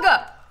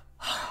catalog!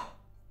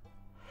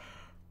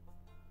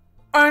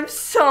 I'm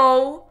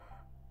so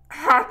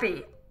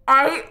happy.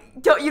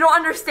 You don't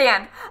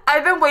understand.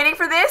 I've been waiting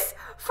for this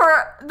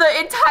for the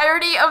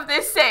entirety of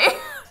this save.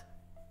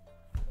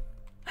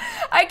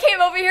 I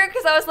came over here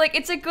because I was like,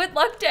 it's a good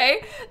luck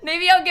day.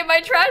 Maybe I'll get my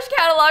trash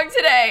catalog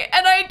today.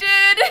 And I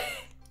did.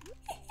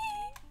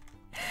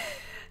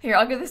 Here,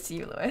 I'll give this to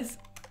you, Lewis.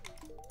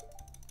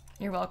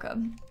 You're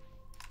welcome.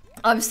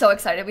 I'm so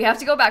excited. We have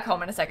to go back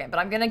home in a second, but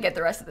I'm gonna get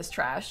the rest of this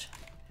trash.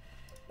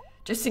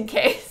 Just in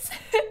case.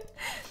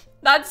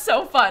 That's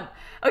so fun.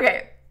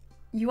 Okay.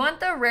 You want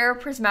the rare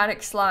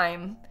prismatic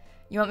slime.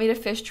 You want me to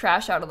fish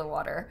trash out of the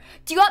water.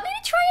 Do you want me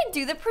to try and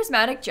do the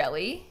prismatic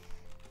jelly?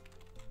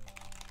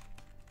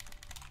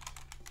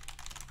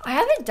 I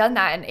haven't done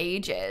that in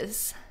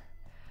ages.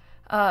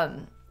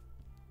 But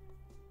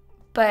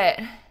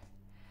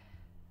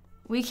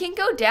we can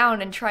go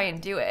down and try and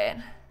do it.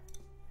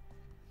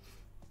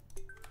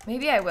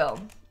 Maybe I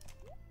will.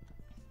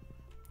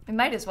 I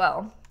might as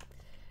well.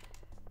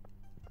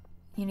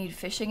 You need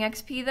fishing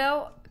XP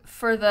though?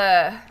 For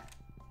the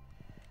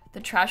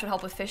trash would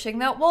help with fishing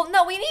though? Well,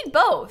 no, we need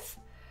both.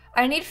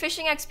 I need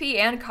fishing XP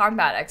and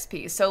combat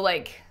XP, so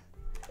like,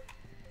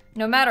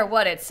 no matter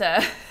what, it's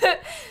a,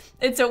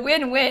 it's a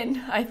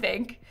win-win, I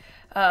think.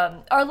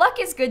 Our luck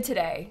is good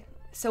today,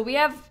 so we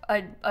have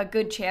a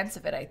good chance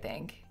of it, I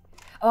think.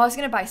 Oh, I was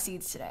gonna buy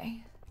seeds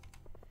today.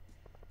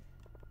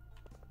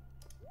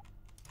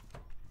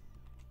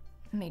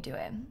 Let me do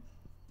it.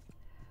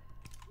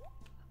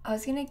 I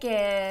was gonna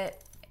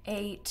get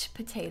 8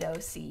 potato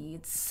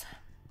seeds,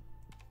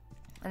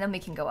 and then we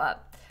can go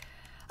up.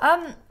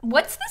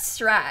 What's the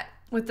strat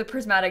with the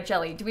prismatic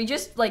jelly? Do we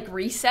just like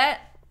reset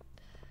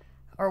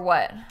or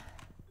what?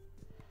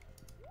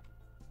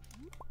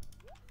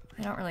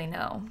 I don't really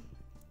know.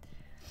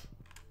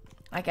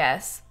 I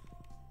guess.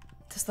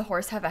 Does the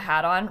horse have a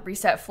hat on?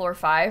 Reset floor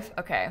 5?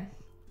 Okay.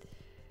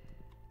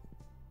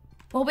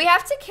 Well, we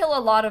have to kill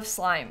a lot of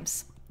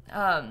slimes.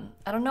 I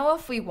don't know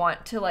if we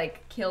want to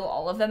like kill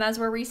all of them as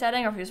we're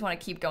resetting or if we just want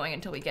to keep going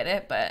until we get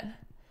it, but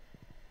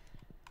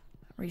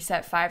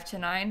reset 5 to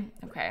 9.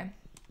 Okay.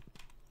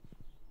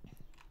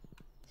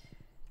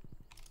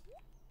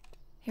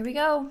 Here we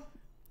go.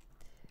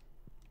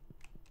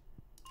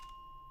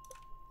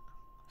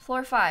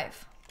 Floor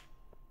 5.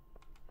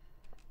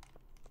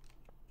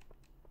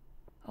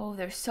 Oh,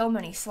 there's so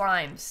many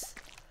slimes.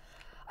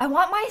 I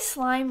want my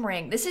slime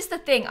ring. This is the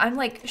thing. I'm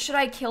like, should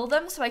I kill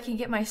them so I can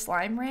get my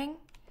slime ring?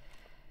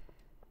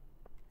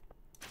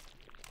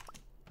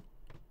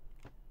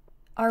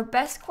 Our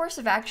best course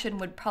of action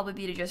would probably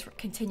be to just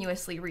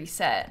continuously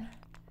reset.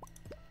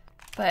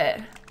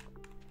 But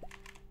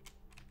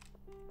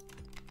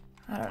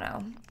I don't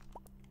know.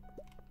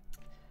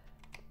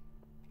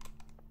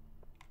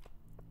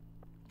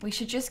 We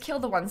should just kill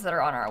the ones that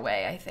are on our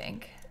way, I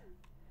think.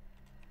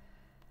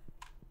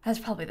 That's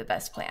probably the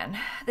best plan.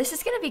 This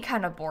is gonna be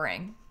kind of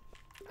boring,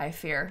 I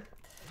fear.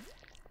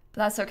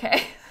 But that's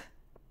okay.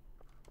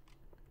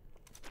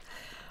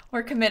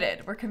 We're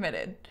committed, we're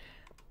committed.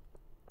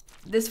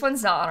 This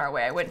one's not on our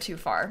way, I went too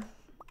far.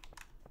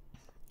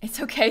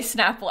 It's okay,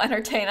 Snap will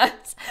entertain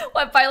us.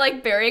 What, by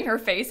like burying her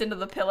face into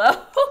the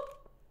pillow?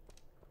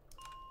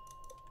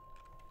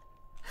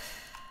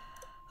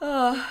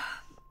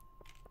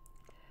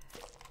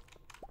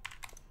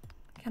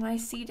 Can I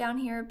see down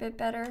here a bit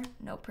better?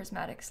 No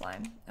prismatic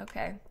slime.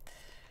 Okay.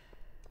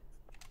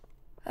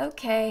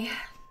 Okay.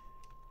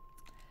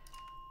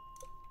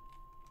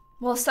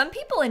 Well, some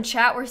people in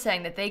chat were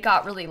saying that they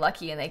got really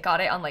lucky and they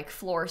got it on like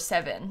floor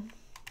 7,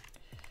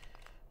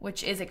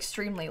 which is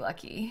extremely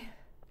lucky.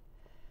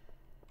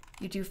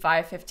 You do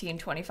 5, 15,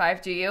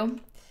 25, do you?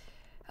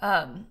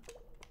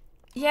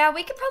 Yeah,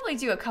 we could probably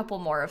do a couple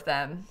more of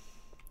them.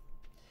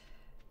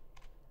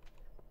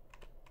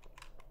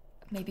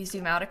 Maybe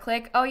zoom out a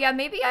click. Oh yeah,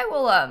 maybe I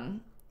will,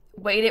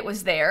 wait, it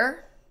was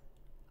there.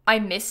 I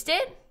missed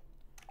it.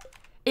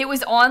 It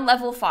was on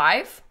level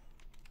 5.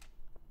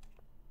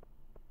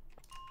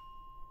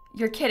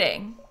 You're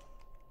kidding.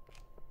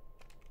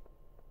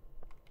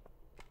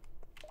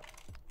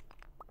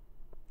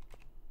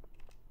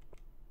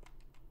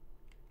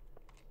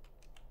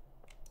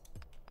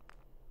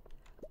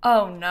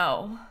 Oh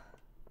no.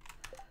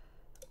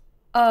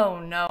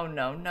 Oh no,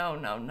 no, no,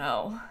 no,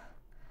 no.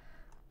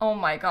 Oh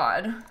my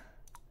god.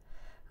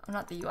 I'm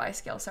not the UI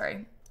scale,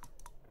 sorry.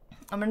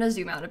 I'm gonna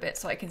zoom out a bit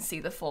so I can see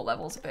the full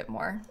levels a bit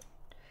more.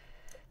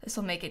 This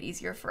will make it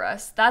easier for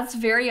us. That's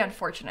very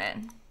unfortunate.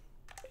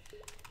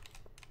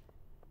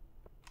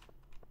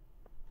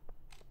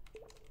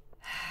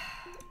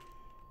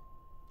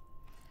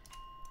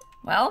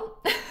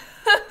 Well,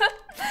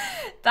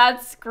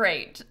 that's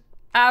great.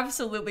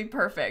 Absolutely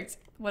perfect.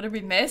 What did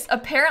we miss?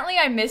 Apparently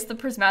I missed the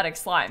prismatic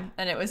slime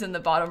and it was in the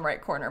bottom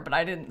right corner, but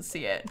I didn't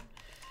see it.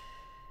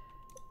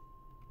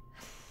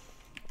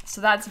 So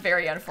that's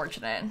very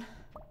unfortunate.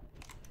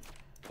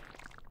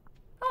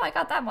 Oh, I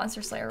got that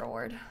Monster Slayer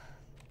reward.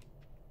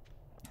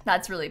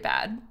 That's really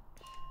bad.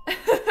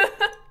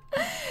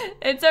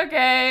 It's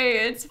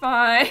okay, it's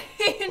fine.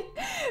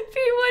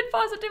 P-Wood,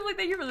 positively,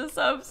 thank you for the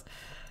subs.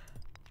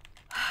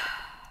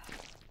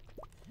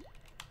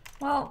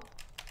 Well,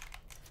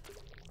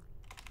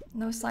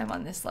 no slime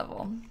on this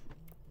level.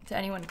 Did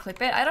anyone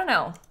clip it? I don't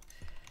know.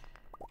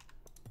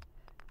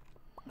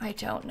 I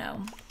don't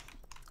know.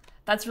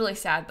 That's really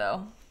sad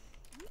though.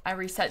 I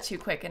reset too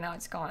quick and now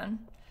it's gone.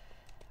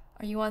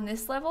 Are you on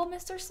this level,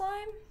 Mr.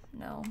 Slime?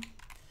 No.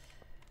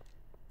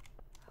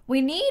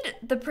 We need,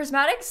 the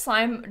prismatic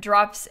slime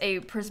drops a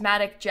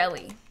prismatic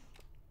jelly,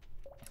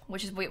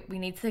 which is what we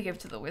need to give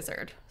to the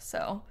wizard,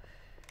 so.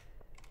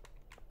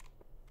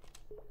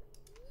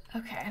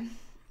 Okay.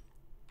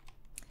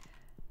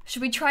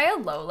 Should we try a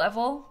low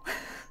level?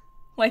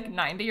 Like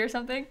 90 or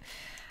something?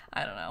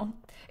 I don't know.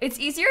 It's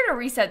easier to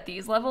reset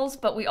these levels,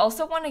 but we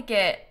also want to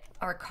get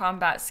our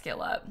combat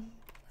skill up.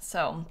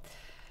 So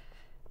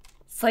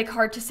it's like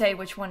hard to say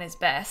which one is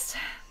best.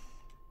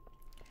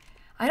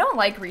 I don't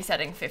like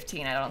resetting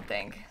 15, I don't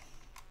think.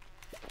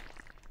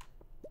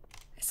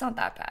 It's not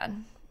that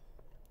bad.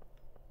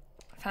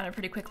 I found it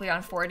pretty quickly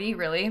on 40,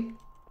 really.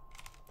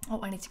 Oh,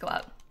 I need to go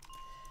up.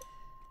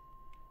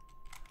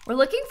 We're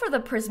looking for the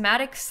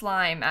prismatic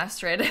slime,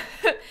 Astrid.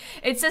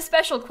 It's a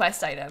special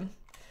quest item.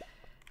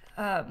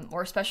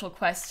 Or special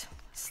quest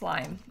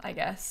slime, I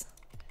guess.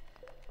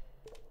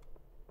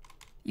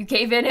 You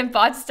cave in and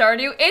bought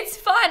Stardew? It's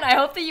fun! I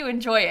hope that you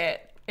enjoy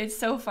it. It's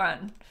so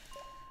fun.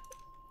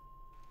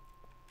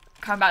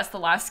 Combat's the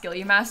last skill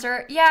you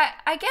master? Yeah,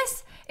 I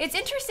guess it's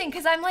interesting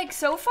because I'm like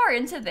so far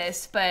into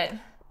this, but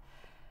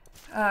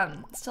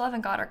still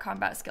haven't got our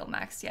combat skill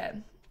maxed yet.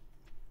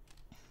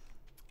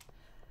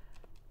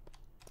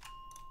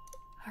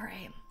 All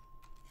right.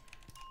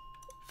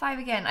 5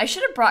 again. I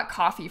should have brought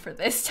coffee for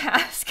this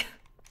task.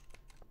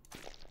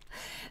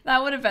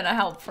 That would have been a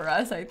help for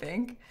us, I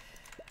think.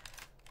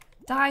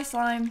 Die,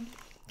 slime.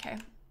 Okay.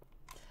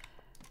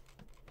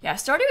 Yeah,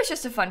 Stardew is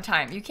just a fun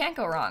time. You can't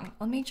go wrong.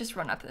 Let me just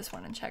run up this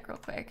one and check real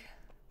quick.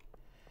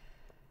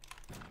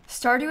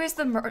 Stardew is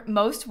the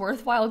most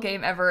worthwhile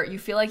game ever. You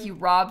feel like you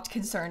robbed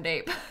Concerned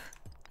Ape.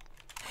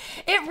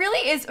 It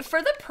really is.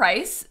 For the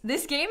price,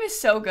 this game is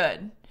so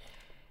good.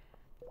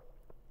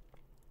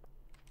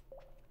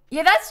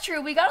 Yeah, that's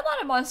true. We got a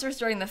lot of monsters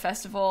during the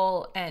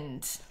festival,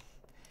 and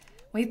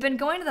we've been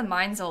going to the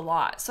mines a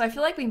lot. So I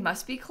feel like we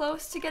must be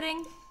close to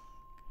getting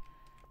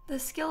the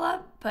skill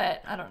up,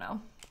 but I don't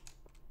know.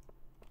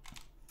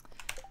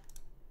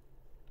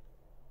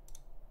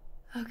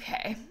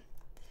 Okay.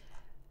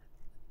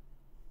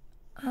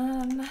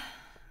 I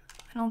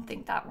don't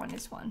think that one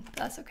is one, but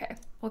that's okay.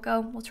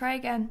 We'll try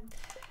again.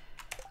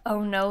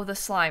 Oh no, the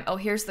slime. Oh,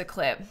 here's the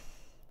clip.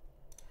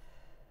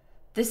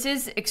 This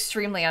is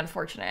extremely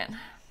unfortunate.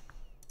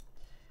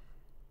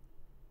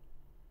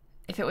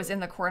 If it was in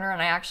the corner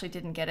and I actually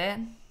didn't get it.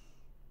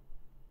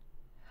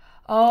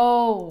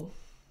 Oh.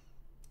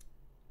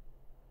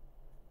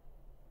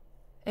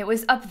 It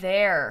was up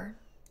there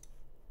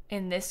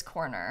in this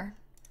corner.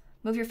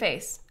 Move your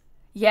face.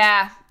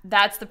 Yeah,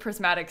 that's the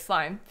prismatic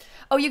slime.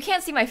 Oh, you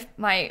can't see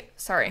my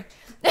sorry.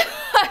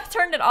 I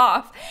turned it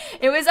off.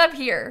 It was up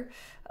here.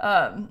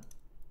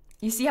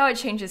 You see how it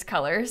changes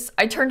colors?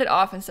 I turned it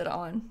off instead of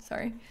on,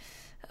 sorry.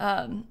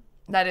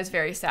 That is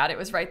very sad. It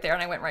was right there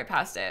and I went right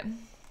past it.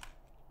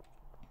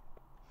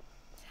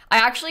 I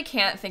actually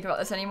can't think about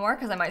this anymore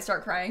because I might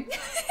start crying.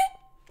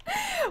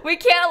 We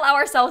can't allow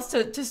ourselves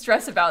to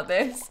stress about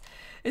this.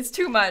 It's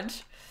too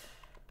much.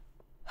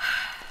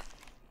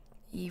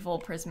 Evil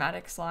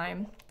prismatic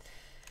slime.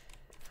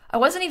 I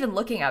wasn't even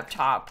looking up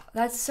top.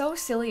 That's so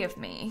silly of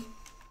me.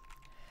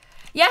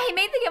 Yeah, he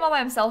made the game all by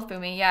himself,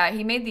 Boomy. Yeah,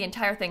 he made the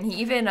entire thing.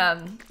 He even,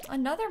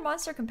 another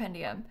monster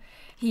compendium.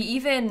 He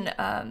even,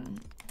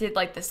 did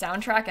like the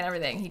soundtrack and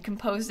everything. He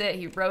composed it,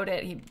 he wrote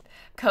it, he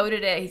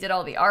coded it, he did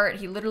all the art.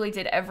 He literally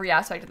did every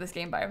aspect of this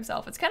game by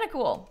himself. It's kind of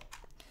cool.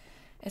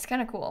 It's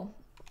kind of cool.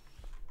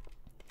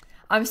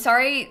 I'm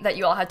sorry that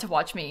you all had to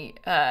watch me,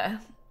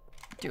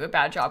 do a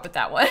bad job with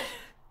that one.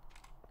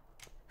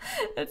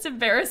 It's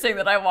embarrassing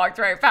that I walked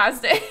right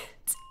past it.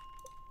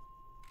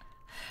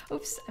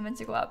 Oops, I meant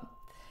to go up.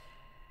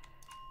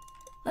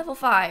 Level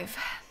 5.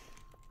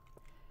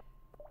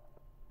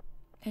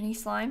 Any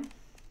slime?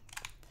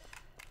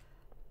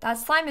 That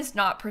slime is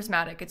not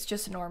prismatic, it's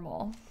just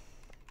normal.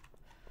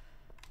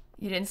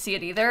 You didn't see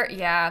it either?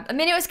 Yeah. I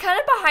mean, it was kind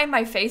of behind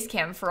my face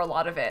cam for a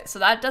lot of it, so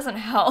that doesn't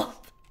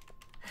help.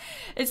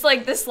 It's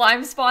like the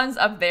slime spawns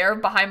up there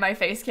behind my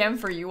face cam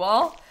for you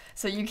all,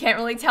 so you can't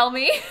really tell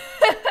me.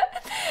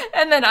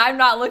 And then I'm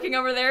not looking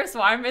over there,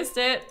 so I missed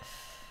it.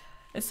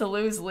 It's a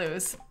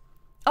lose-lose.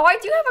 Oh, I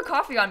do have a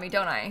coffee on me,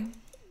 don't I?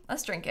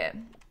 Let's drink it.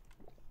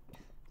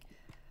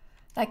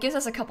 That gives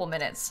us a couple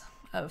minutes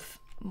of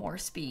more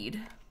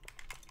speed.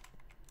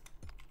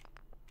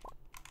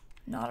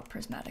 Not a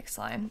prismatic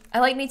slime. I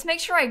like need to make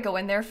sure I go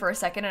in there for a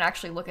second and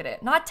actually look at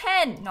it. Not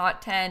 10,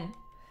 not 10.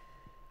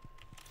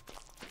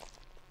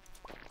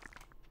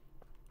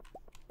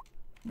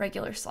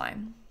 Regular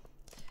slime.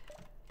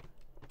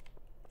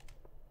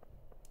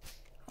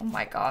 Oh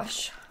my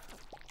gosh.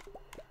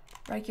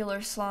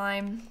 Regular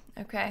slime.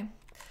 Okay.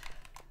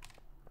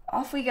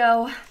 Off we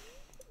go.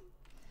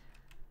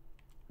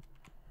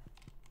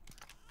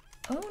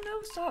 Oh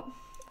no, stop.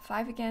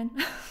 5 again.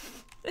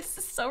 This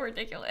is so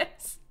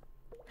ridiculous.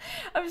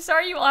 I'm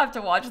sorry you all have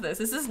to watch this.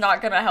 This is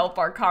not gonna help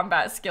our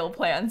combat skill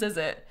plans, is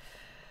it?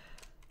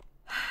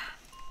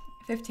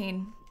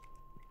 15.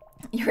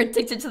 You're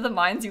addicted to the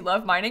mines, you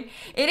love mining.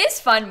 It is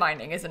fun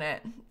mining, isn't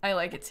it? I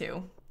like it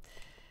too.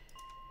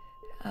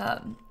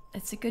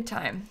 It's a good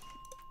time.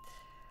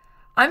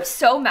 I'm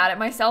so mad at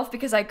myself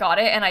because I got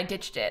it and I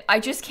ditched it. I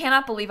just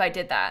cannot believe I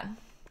did that.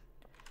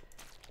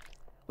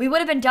 We would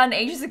have been done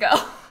ages ago.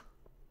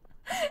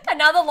 And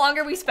now the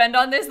longer we spend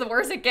on this, the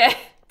worse it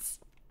gets.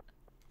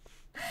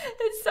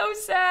 It's so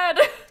sad.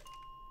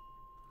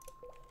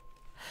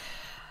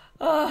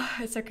 Oh,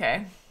 it's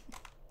okay.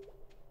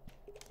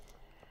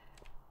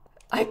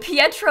 I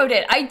Pietro'd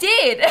it. I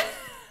did.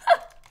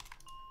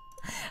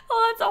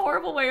 Oh, that's a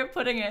horrible way of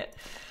putting it.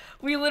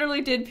 We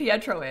literally did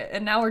Pietro it,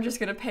 and now we're just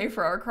gonna pay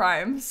for our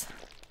crimes.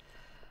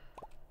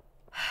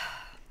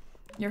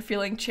 You're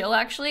feeling chill,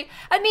 actually?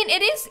 I mean,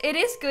 it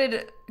is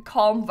good,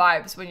 calm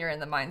vibes when you're in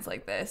the mines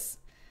like this.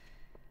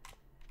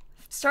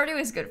 Stardew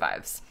is good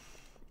vibes.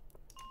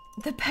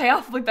 The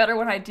payoff will be better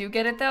when I do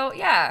get it though.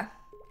 Yeah.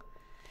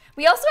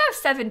 We also have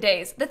 7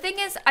 days. The thing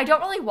is, I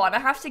don't really want to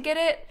have to get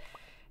it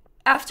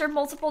after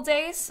multiple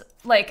days.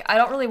 Like, I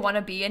don't really want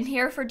to be in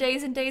here for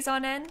days and days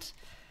on end.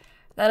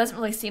 That doesn't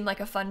really seem like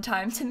a fun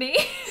time to me.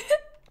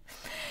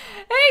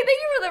 Hey, thank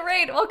you for the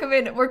raid. Welcome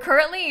in. We're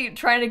currently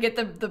trying to get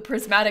the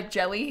prismatic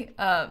jelly.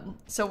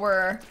 So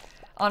we're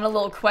on a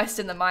little quest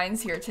in the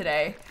mines here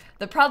today.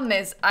 The problem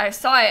is I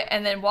saw it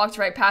and then walked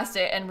right past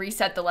it and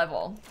reset the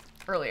level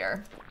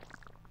earlier.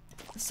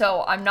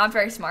 So I'm not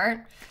very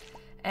smart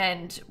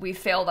and we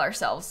failed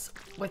ourselves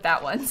with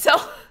that one. So,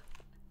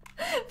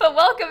 but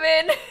welcome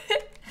in.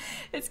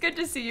 It's good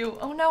to see you.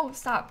 Oh no,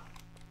 stop.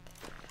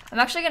 I'm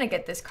actually gonna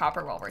get this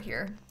copper while we're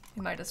here.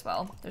 We might as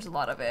well. There's a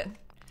lot of it.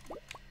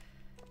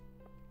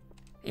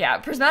 Yeah,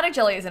 prismatic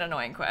jelly is an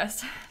annoying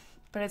quest,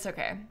 but it's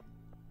okay.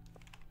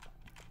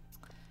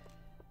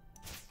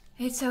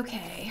 It's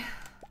okay.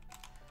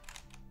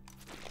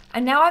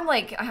 And now I'm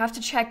like, I have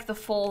to check the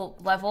full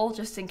level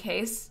just in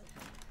case,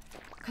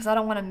 because I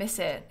don't want to miss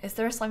it. Is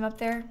there a slime up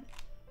there?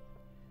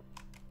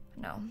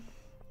 No.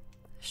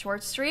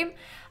 Short stream?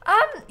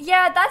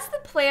 Yeah, that's the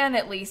plan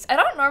at least. I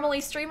don't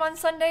normally stream on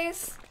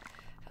Sundays,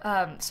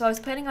 so I was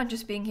planning on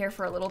just being here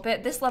for a little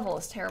bit. This level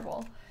is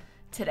terrible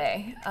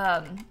today.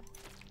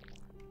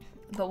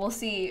 But we'll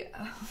see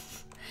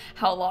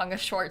how long a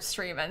short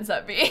stream ends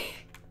up being.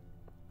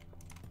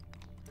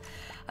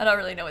 I don't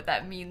really know what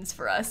that means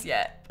for us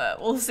yet,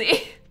 but we'll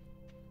see.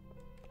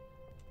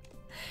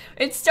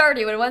 It's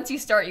Stardew, and once you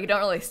start, you don't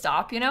really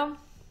stop, you know?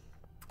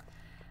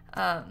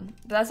 But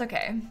that's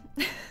okay.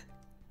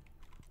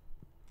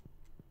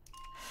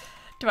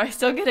 Do I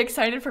still get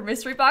excited for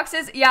mystery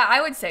boxes? Yeah,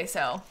 I would say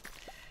so.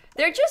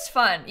 They're just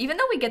fun. Even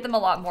though we get them a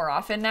lot more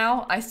often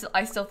now, I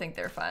still think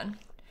they're fun.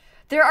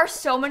 There are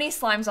so many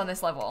slimes on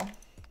this level.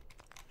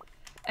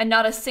 And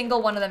not a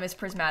single one of them is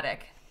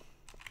prismatic.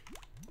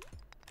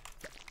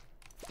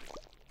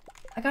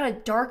 I got a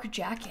dark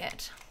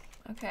jacket.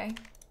 Okay.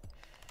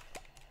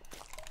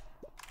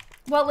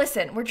 Well,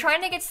 listen, we're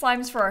trying to get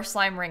slimes for our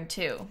slime ring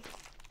too.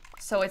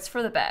 So it's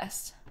for the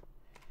best.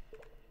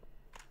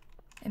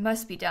 It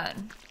must be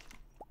done.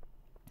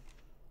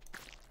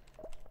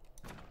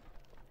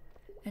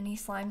 Any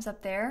slimes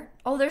up there?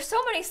 Oh, there's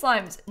so many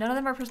slimes. None of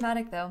them are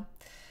prismatic though.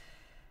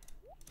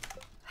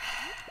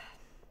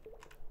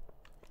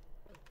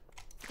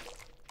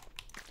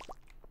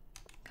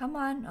 Come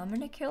on, I'm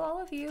gonna kill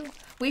all of you.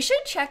 We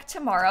should check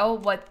tomorrow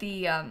what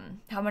the,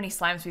 how many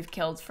slimes we've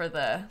killed for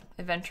the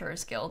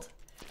Adventurers Guild.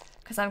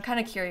 Because I'm kind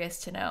of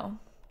curious to know.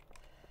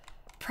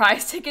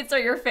 Prize tickets are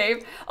your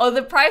fave? Oh,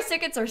 the prize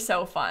tickets are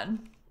so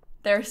fun.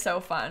 They're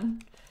so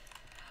fun.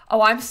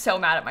 Oh, I'm so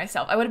mad at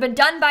myself. I would have been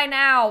done by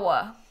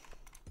now.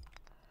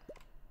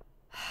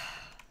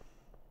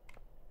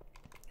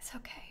 It's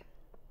okay.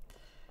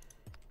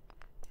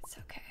 It's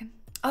okay.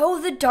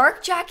 Oh, the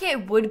dark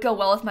jacket would go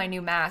well with my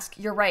new mask.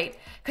 You're right.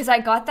 Because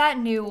I got that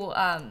new,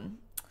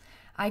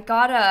 I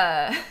got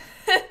a,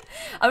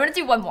 I'm going to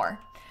do one more.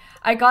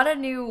 I got a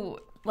new,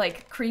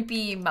 like,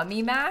 creepy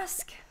mummy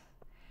mask.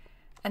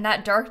 And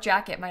that dark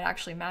jacket might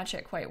actually match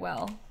it quite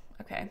well.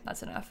 Okay,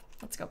 that's enough.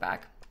 Let's go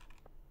back.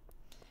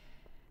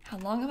 How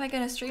long am I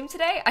going to stream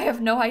today? I have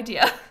no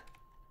idea.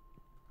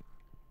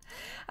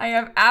 I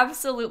have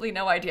absolutely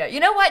no idea.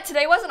 You know what?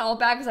 Today wasn't all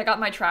bad because I got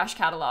my trash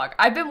catalog.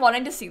 I've been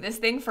wanting to see this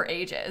thing for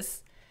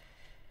ages.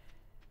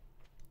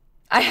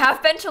 I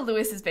have been to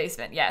Lewis's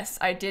basement. Yes,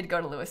 I did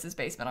go to Lewis's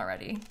basement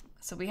already.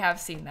 So we have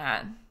seen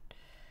that.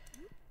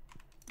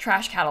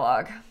 Trash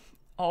catalog.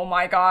 Oh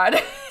my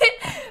god.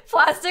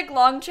 Plastic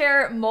lawn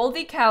chair,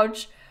 moldy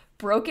couch,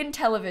 broken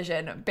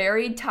television,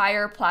 buried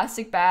tire,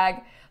 plastic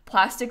bag,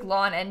 plastic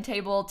lawn end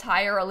table,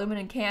 tire,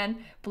 aluminum can,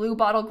 blue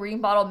bottle, green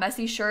bottle,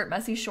 messy shirt,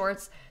 messy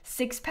shorts,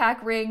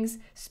 6-pack rings,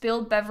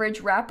 spilled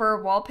beverage, wrapper,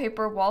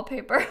 wallpaper,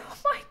 wallpaper. Oh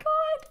my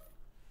god.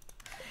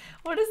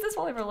 What does this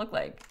wallpaper look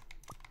like?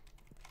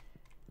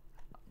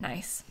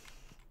 Nice.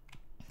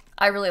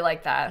 I really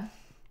like that.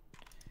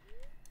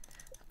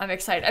 I'm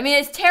excited. I mean,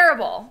 it's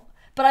terrible,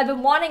 but I've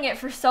been wanting it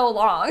for so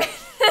long.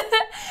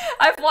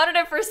 I've wanted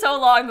it for so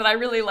long that I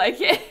really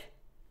like it.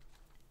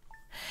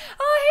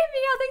 Oh, hey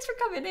Mia, thanks for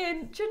coming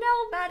in.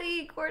 Janelle,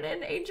 Maddie,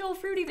 Gordon, Angel,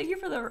 Fruity, thank you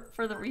for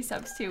the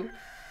resubs too.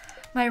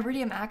 My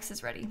iridium axe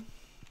is ready.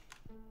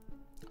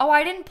 Oh,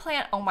 I didn't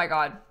plant, oh my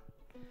god.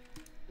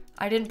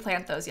 I didn't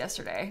plant those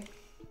yesterday.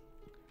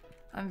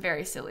 I'm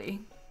very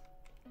silly.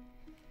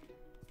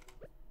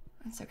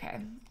 That's okay.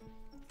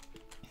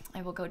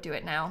 I will go do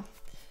it now.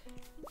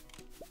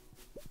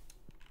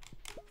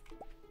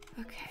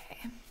 Okay.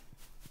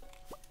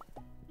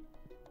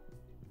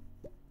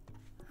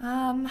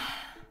 I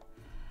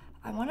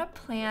want to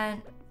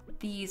plant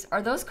these.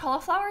 Are those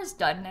cauliflowers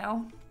done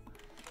now?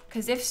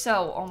 Because if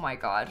so, oh my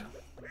god.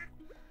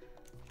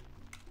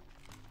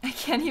 I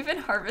can't even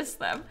harvest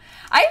them.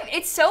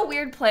 It's so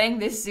weird playing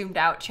this zoomed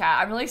out, chat.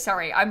 I'm really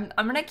sorry. I'm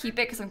gonna keep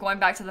it because I'm going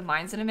back to the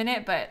mines in a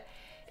minute, but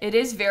it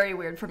is very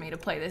weird for me to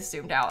play this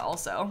zoomed out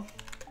also.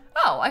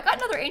 Oh, I got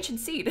another ancient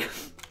seed.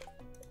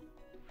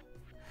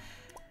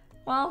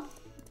 Well,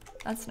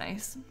 that's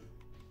nice.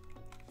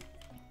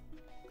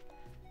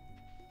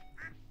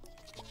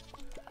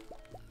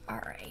 All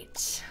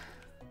right.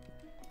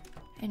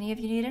 Any of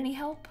you need any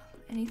help?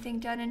 Anything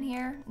done in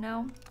here?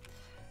 No?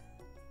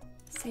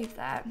 Save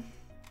that.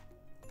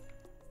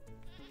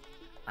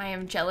 I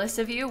am jealous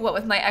of you. What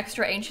with my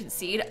extra ancient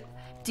seed?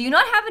 Do you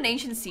not have an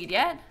ancient seed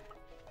yet?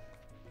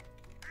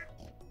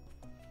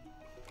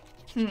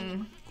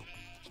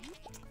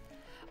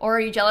 Or are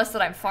you jealous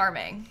that I'm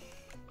farming?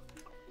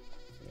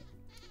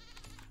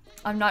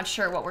 I'm not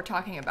sure what we're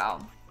talking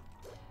about.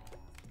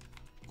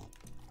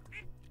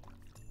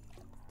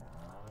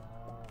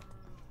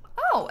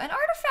 Oh, an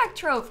artifact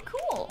trove.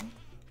 Cool.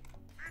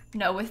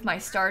 No, with my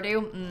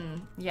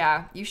stardew?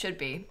 Yeah, you should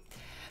be.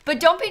 But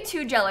don't be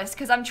too jealous,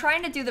 because I'm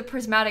trying to do the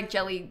prismatic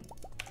jelly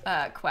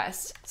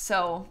quest,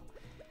 so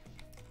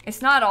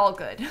it's not all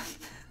good.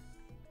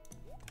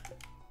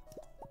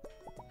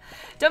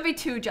 Don't be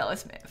too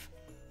jealous, Miv.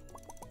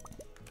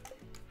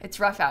 It's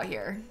rough out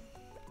here.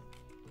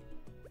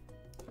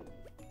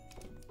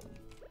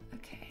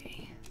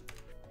 Okay.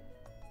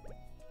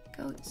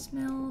 Goat's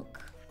milk.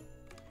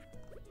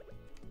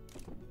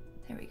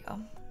 There we go.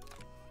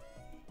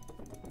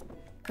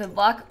 Good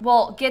luck.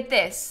 Well, get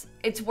this.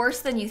 It's worse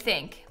than you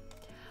think.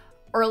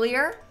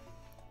 Earlier,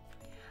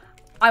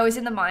 I was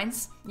in the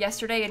mines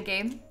yesterday in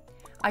game.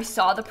 I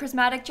saw the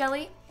prismatic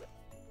jelly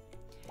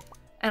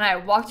and I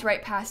walked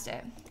right past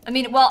it. I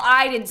mean, well,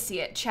 I didn't see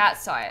it. Chat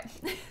saw it.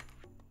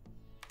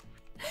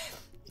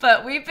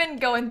 But we've been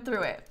going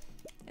through it.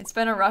 It's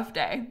been a rough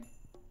day.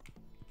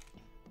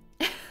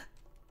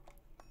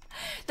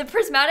 The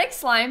prismatic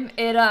slime,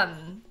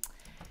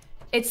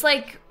 it's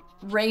like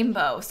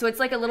rainbow. So it's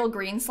like a little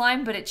green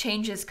slime, but it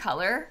changes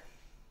color.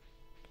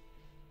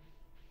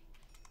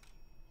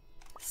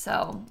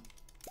 So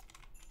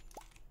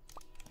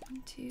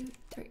 1, 2,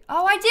 3.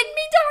 Oh, I didn't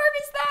mean to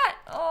harvest that.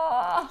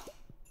 Oh,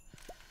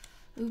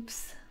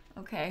 oops.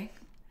 Okay.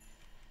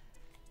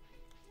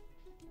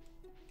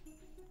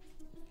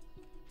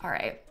 All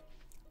right.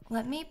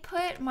 Let me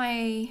put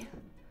my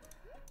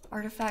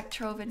artifact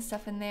trove and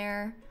stuff in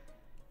there.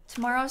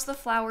 Tomorrow's the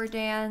flower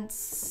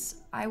dance.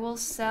 I will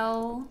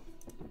sell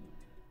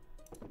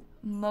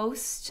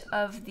most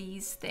of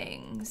these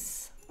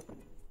things.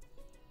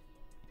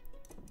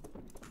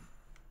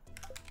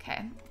 Okay,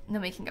 and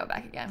then we can go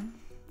back again.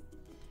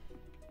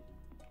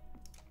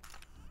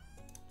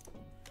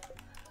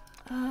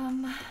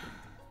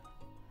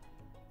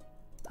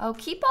 I'll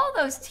keep all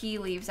those tea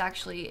leaves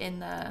actually in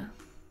the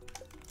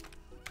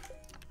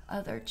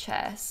other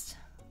chest.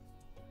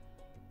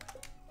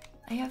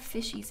 I have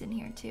fishies in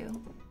here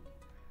too.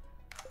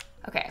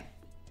 Okay,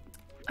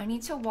 I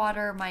need to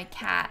water my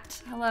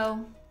cat.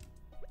 Hello.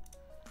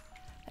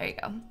 There you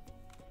go.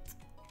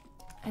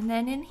 And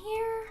then in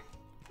here,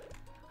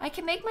 I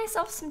can make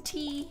myself some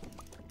tea.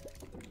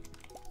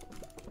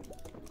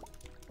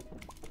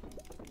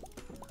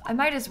 I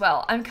might as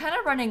well. I'm kind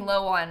of running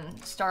low on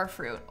star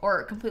fruit,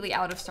 or completely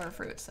out of star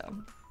fruit, so.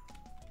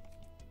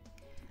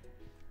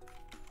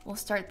 We'll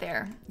start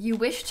there. You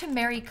wish to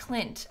marry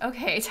Clint.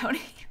 Okay,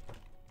 Tony.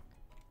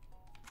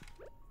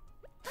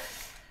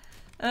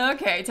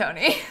 Okay,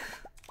 Tony.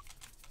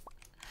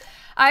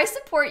 I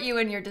support you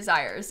in your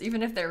desires,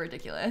 even if they're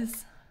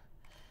ridiculous.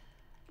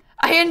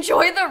 I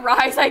enjoy the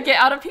rise I get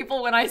out of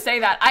people when I say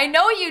that. I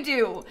know you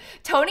do.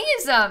 Tony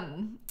is,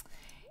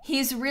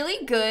 he's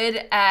really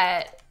good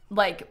at,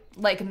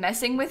 like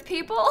messing with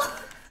people.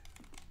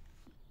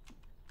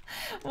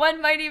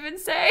 One might even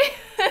say.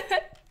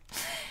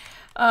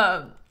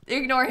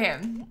 Ignore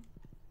him.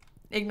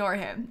 Ignore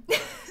him.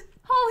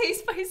 Holy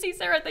spicy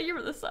Sarah, thank you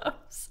for the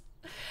subs.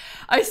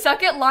 I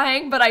suck at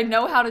lying, but I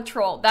know how to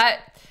troll.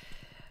 That,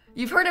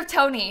 you've heard of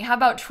Tony. How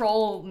about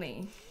troll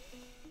me?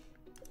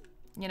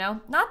 You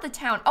know? Not the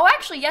town. Oh,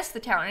 actually, yes, the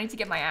town. I need to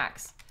get my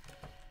axe.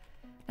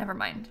 Never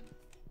mind.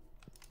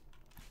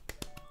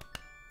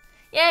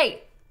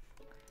 Yay!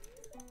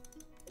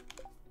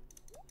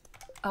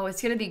 Oh,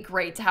 it's gonna be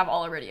great to have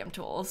all iridium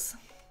tools.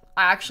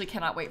 I actually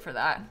cannot wait for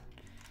that.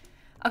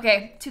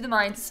 Okay, to the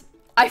mines.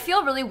 I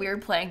feel really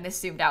weird playing this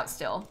zoomed out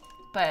still,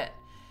 but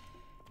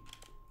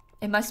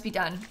it must be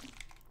done.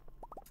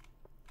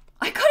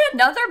 I got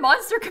another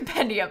monster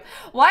compendium.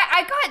 Why?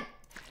 I got,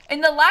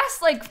 in the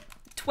last like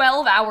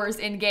 12 hours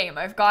in game,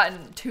 I've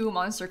gotten 2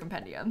 monster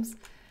compendiums.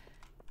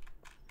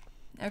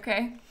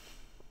 Okay.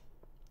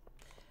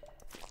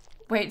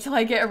 Wait till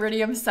I get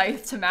iridium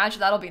scythe to match.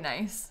 That'll be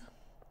nice.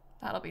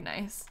 That'll be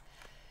nice.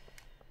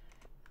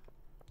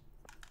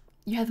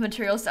 You have the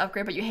materials to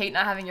upgrade, but you hate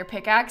not having your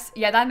pickaxe?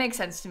 Yeah, that makes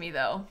sense to me,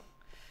 though.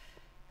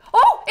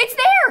 Oh, it's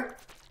there!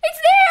 It's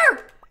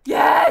there!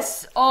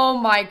 Yes! Oh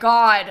my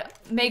god.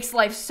 Makes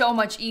life so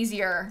much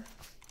easier.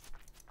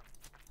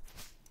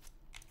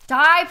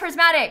 Die,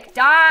 Prismatic!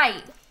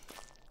 Die!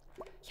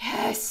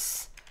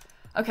 Yes!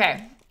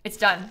 Okay, it's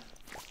done.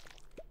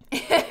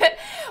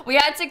 We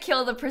had to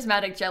kill the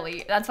prismatic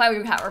jelly. That's why we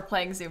were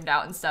playing zoomed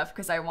out and stuff,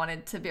 because I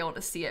wanted to be able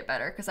to see it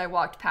better, because I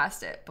walked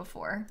past it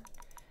before.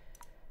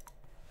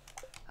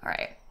 All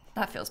right,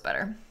 that feels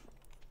better.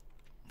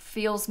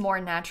 Feels more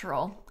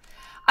natural.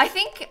 I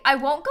think I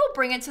won't go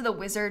bring it to the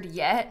wizard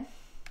yet.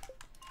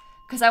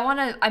 Because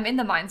I'm in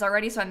the mines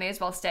already, so I may as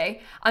well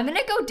stay. I'm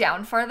gonna go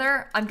down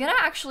farther. I'm gonna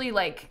actually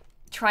like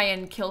try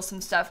and kill some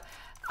stuff.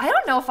 I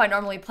don't know if I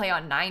normally play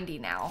on 90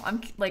 now.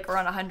 I'm like, or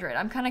on 100.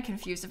 I'm kind of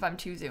confused if I'm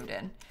too zoomed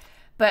in.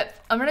 But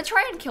I'm gonna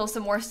try and kill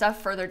some more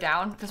stuff further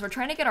down because we're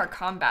trying to get our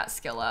combat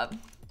skill up.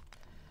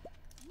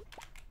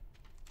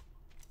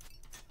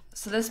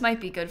 So this might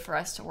be good for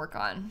us to work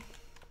on.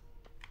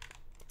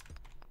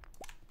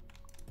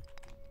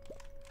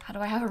 How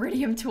do I have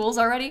iridium tools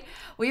already?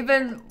 We've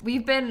been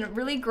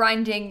really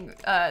grinding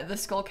the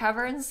skull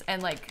caverns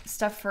and like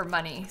stuff for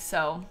money,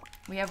 so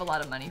we have a lot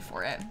of money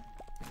for it.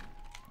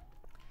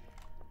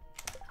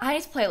 I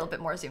need to play a little bit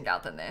more zoomed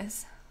out than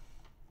this.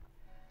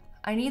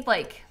 I need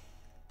like,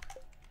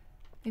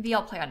 maybe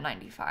I'll play on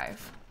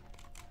 95.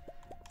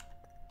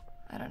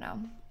 I don't know.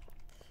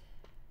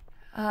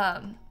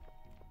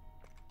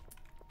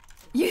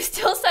 You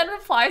still send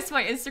replies to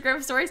my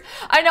Instagram stories?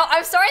 I know,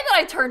 I'm sorry that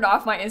I turned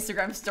off my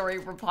Instagram story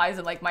replies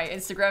and like my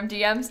Instagram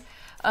DMs.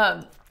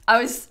 I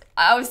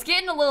was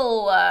getting a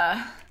little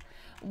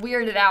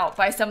weirded out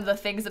by some of the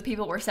things that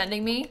people were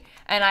sending me.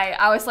 And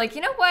I was like,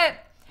 you know what?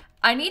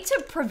 I need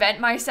to prevent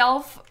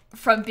myself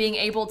from being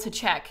able to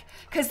check.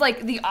 Cause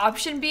like the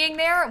option being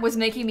there was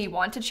making me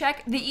want to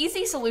check. The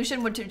easy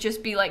solution would to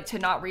just be like to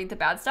not read the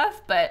bad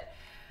stuff. But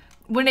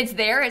when it's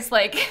there, it's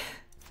like,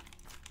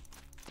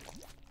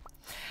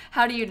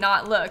 how do you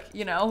not look,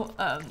 you know?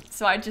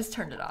 So I just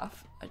turned it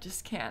off. I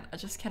just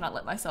cannot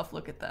let myself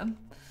look at them.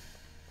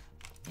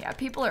 Yeah,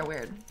 people are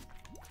weird.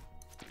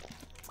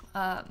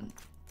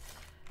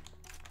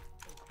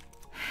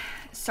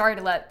 Sorry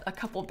to let a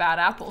couple bad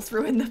apples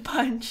ruin the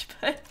punch,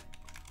 but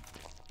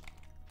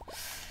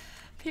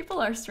people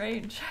are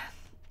strange.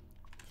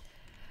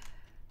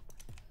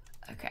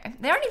 Okay,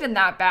 they aren't even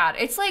that bad.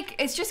 It's like,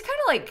 it's just kind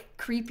of like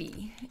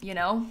creepy, you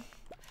know?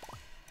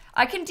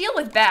 I can deal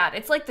with bad.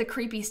 It's like the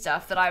creepy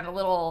stuff that I'm a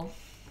little,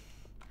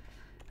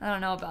 I don't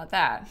know about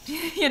that,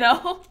 you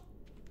know?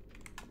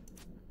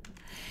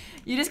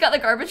 You just got the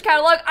garbage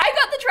catalog? I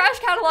got the trash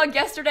catalog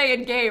yesterday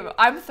in game.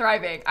 I'm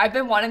thriving. I've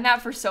been wanting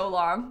that for so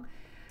long.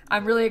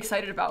 I'm really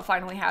excited about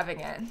finally having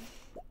it.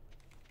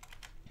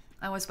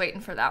 I was waiting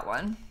for that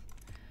one.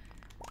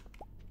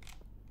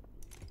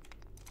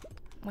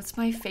 What's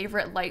my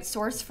favorite light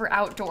source for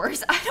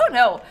outdoors? I don't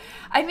know.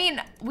 I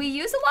mean, we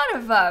use a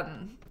lot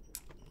of,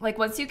 like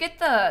once you get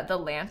the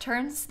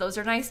lanterns, those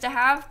are nice to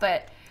have,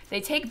 but they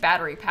take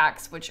battery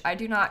packs, which I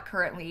do not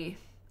currently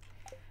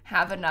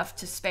have enough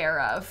to spare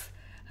of.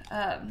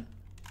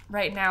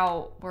 Right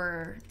now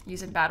we're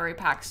using battery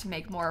packs to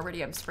make more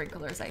iridium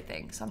sprinklers, I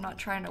think. So I'm not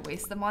trying to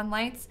waste them on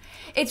lights.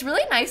 It's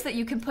really nice that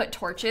you can put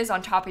torches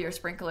on top of your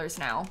sprinklers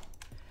now.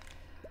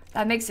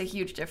 That makes a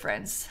huge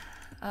difference.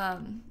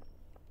 Cater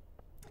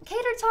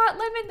Tot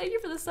Lemon, thank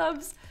you for the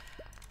subs.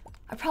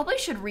 I probably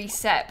should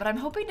reset, but I'm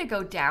hoping to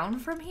go down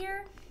from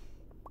here.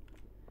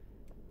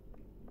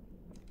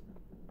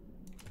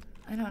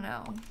 I don't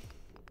know.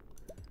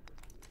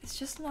 It's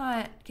just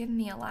not giving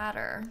me a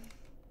ladder.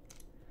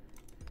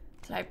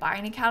 Did I buy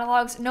any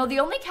catalogs? No, the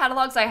only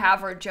catalogs I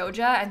have are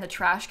Joja and the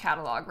trash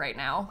catalog right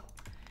now.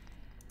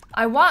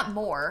 I want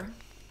more.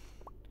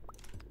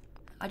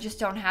 I just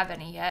don't have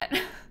any yet.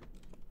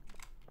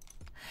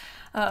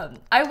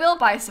 I will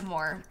buy some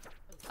more.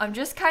 I'm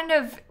just kind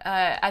of,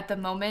 at the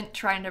moment,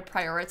 trying to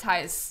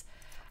prioritize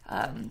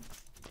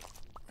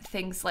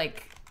things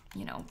like,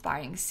 you know,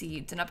 buying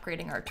seeds and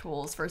upgrading our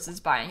tools versus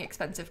buying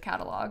expensive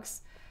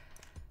catalogs.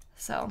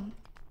 So,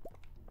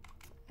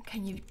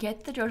 can you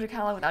get the Joja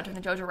catalog without doing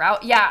the Joja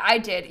route? Yeah, I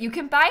did. You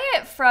can buy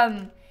it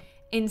from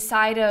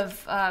inside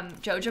of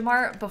Joja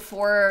Mart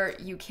before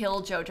you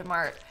kill Joja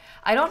Mart.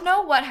 I don't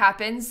know what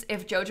happens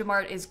if Joja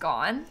Mart is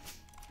gone.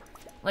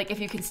 Like, if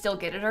you can still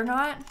get it or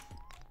not.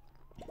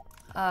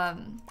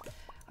 I'm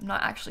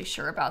not actually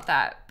sure about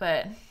that,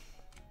 but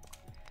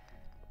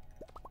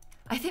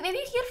I think maybe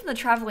you can get it from the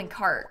traveling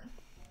cart.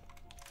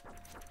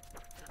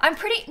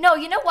 No,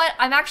 you know what?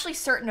 I'm actually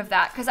certain of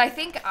that because I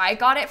think I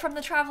got it from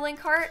the traveling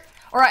cart,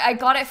 or I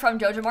got it from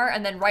Joja Mart,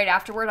 and then right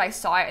afterward I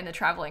saw it in the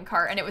traveling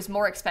cart, and it was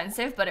more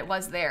expensive, but it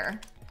was there.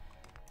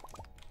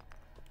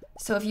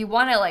 So if you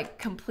want to like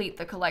complete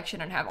the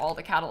collection and have all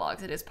the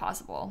catalogs, it is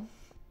possible.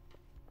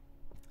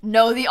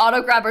 No, the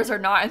auto grabbers are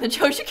not in the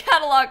Joja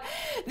catalog.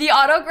 The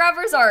auto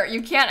grabbers are,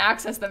 you can't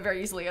access them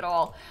very easily at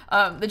all.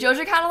 The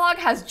Joja catalog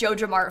has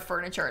Joja Mart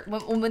furniture.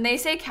 When they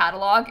say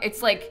catalog,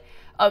 it's like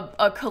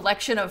a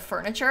collection of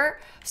furniture.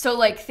 So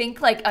like think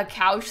like a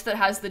couch that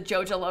has the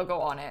Joja logo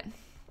on it.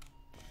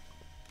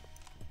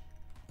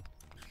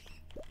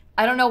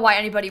 I don't know why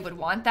anybody would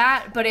want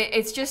that, but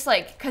it's just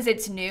like, because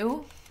it's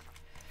new,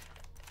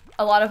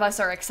 a lot of us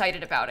are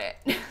excited about it.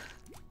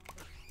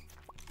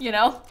 You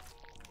know?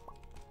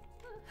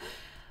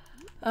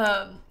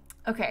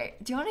 Okay,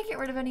 do you want to get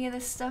rid of any of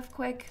this stuff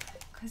quick?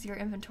 Because your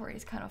inventory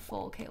is kind of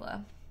full,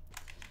 Kayla.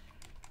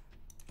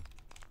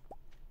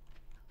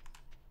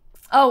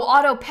 Oh,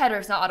 auto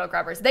petters, not auto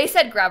grabbers. They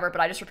said grabber,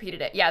 but I just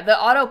repeated it. Yeah, the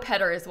auto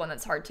petter is the one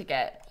that's hard to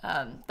get.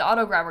 The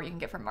auto grabber you can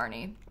get from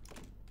Marnie.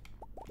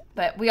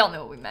 But we all know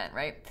what we meant,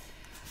 right?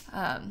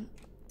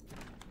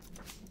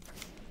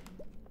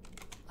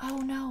 Oh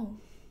no.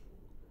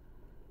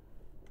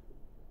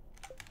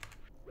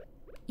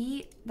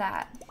 Eat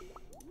that.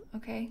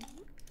 Okay.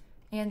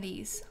 And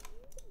these.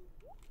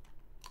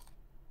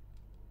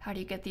 How do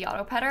you get the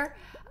auto petter?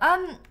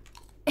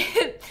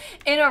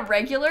 In a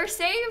regular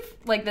save,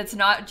 like that's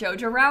not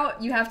Joja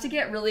route, you have to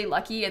get really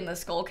lucky in the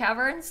skull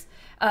caverns.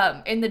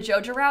 In the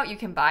Joja route, you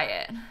can buy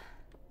it.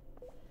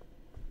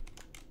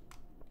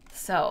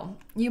 So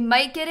you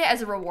might get it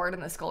as a reward in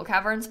the skull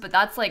caverns, but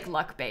that's like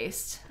luck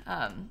based.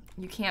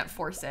 You can't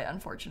force it,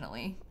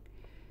 unfortunately.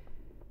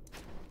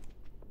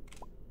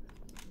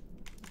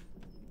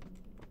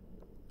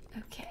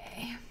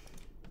 Okay.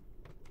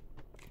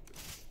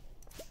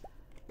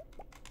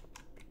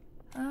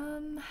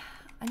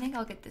 I think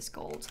I'll get this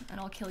gold and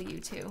I'll kill you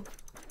too.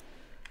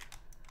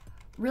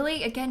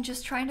 Really, again,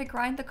 just trying to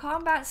grind the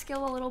combat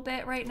skill a little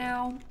bit right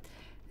now.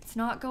 It's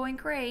not going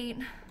great.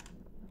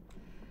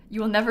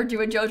 You will never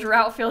do a Joja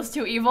route, feels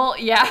too evil.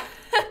 Yeah.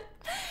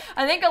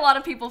 I think a lot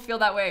of people feel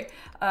that way.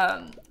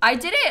 I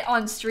did it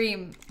on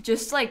stream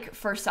just like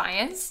for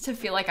science to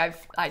feel like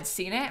I'd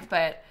seen it,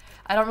 but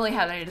I don't really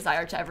have any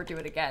desire to ever do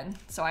it again.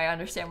 So I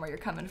understand where you're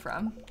coming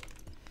from.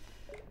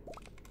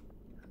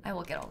 I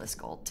will get all this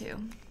gold too.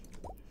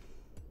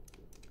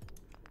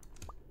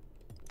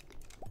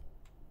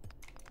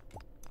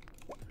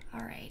 All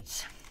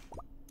right.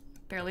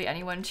 Barely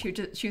anyone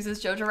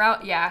chooses Joja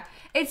route. Yeah,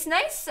 it's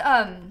nice.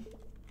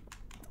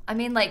 I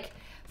mean, like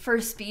for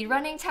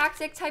speedrunning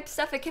tactic type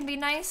stuff, it can be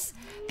nice.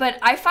 But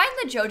I find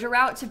the Joja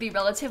route to be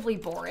relatively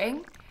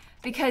boring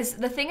because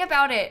the thing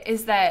about it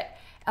is that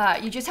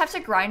you just have to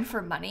grind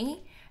for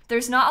money.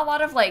 There's not a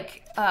lot of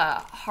like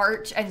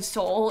heart and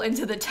soul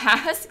into the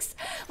tasks.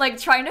 Like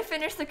trying to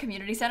finish the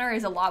community center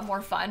is a lot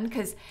more fun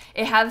because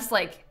it has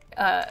like,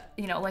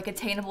 you know, like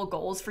attainable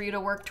goals for you to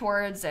work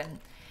towards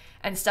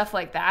and stuff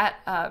like that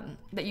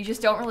that you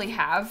just don't really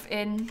have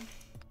in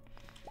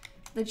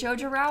the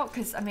Joja route.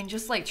 Because I mean,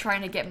 just like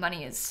trying to get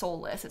money is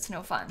soulless. It's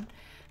no fun.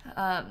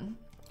 And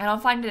I'll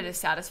find it as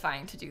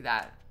satisfying to do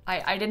that.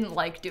 I didn't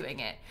like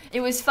doing it. It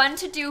was fun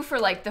to do for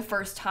like the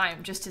first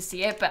time just to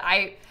see it, but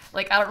I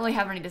don't really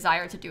have any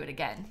desire to do it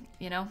again,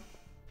 you know?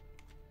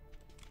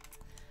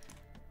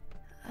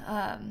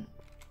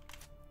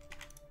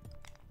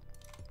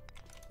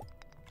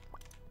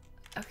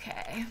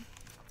 Okay.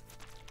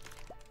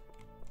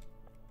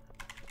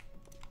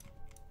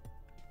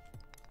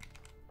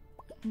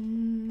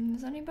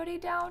 Is anybody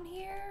down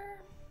here?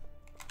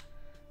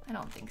 I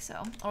don't think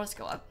so. I'll just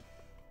go up.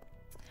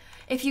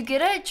 If you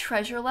get a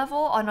treasure level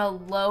on a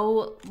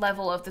low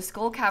level of the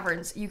skull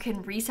caverns, you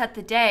can reset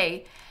the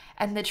day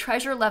and the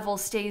treasure level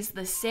stays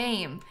the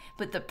same,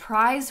 but the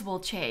prize will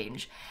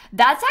change.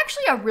 That's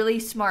actually a really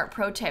smart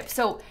pro tip.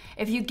 So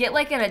if you get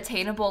like an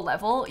attainable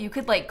level, you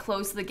could like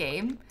close the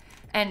game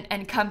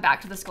and come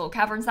back to the skull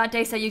caverns that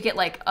day. So you get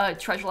like a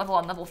treasure level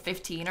on level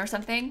 15 or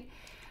something,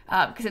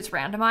 because it's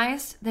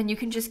randomized. Then you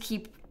can just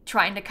keep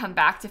trying to come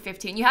back to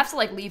 15. You have to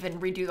like leave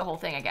and redo the whole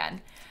thing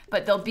again.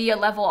 But there'll be a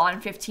level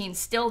on 15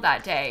 still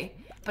that day,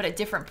 but a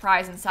different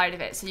prize inside of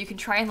it. So you can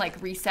try and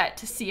like reset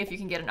to see if you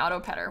can get an auto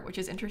petter, which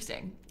is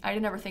interesting. I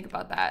didn't ever think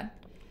about that.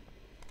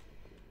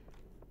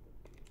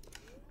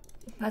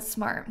 That's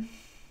smart.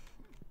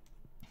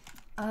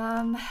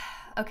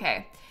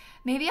 Okay.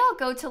 Maybe I'll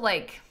go to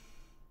like,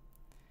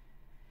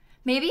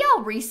 maybe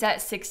I'll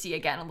reset 60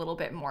 again a little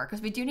bit more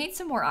because we do need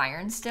some more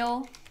iron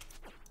still.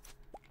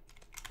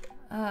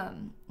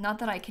 Not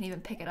that I can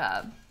even pick it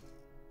up.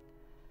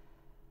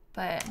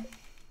 But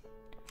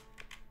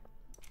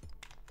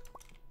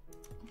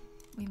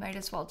we might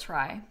as well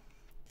try.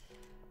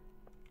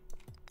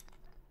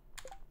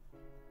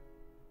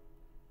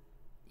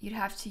 You'd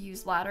have to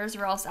use ladders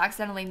or else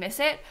accidentally miss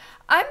it.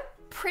 I'm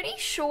pretty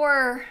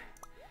sure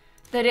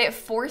that it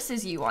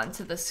forces you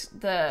onto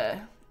the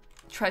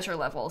treasure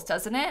levels,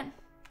 doesn't it?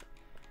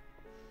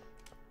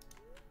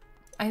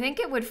 I think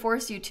it would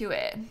force you to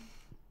it.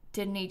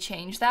 Didn't he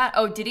change that?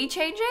 Oh, did he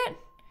change it?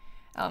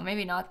 Oh,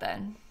 maybe not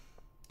then.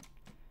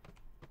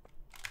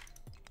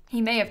 He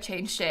may have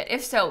changed it.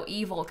 If so,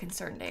 evil,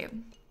 Concerned Dave.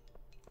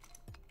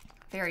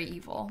 Very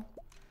evil.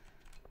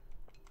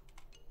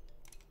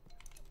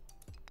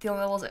 The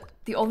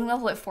only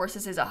level it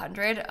forces is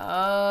 100.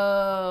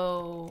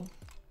 Oh.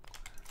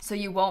 So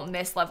you won't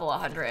miss level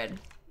 100,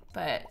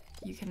 but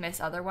you can miss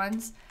other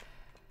ones.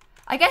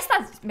 I guess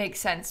that makes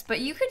sense,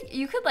 but you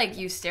could like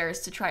use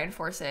stairs to try and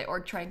force it or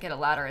try and get a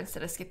ladder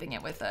instead of skipping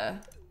it with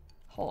a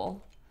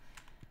hole.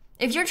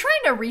 If you're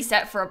trying to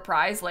reset for a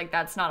prize, like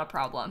that's not a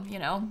problem, you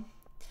know?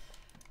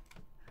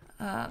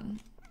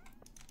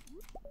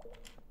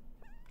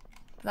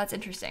 That's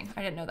interesting.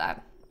 I didn't know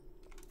that.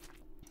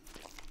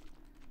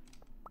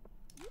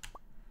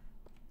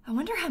 I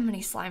wonder how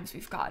many slimes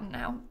we've gotten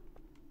now.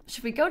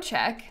 Should we go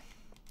check?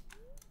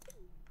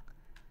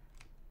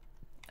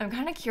 I'm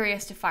kind of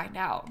curious to find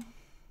out.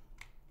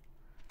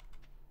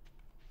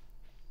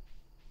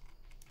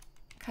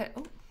 cut.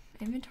 Oh,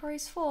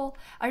 inventory's full.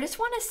 I just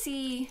want to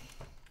see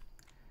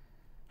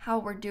how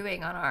we're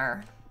doing on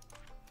our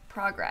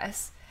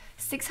progress.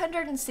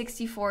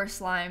 664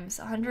 slimes,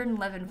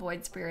 111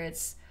 void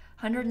spirits,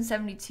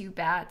 172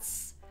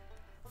 bats,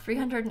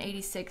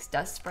 386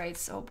 dust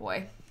sprites. Oh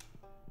boy.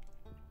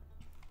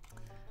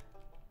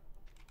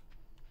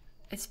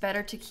 It's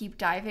better to keep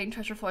diving.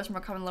 Treasure floors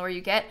more common the lower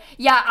you get.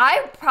 Yeah,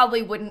 I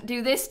probably wouldn't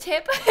do this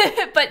tip,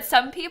 but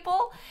some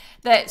people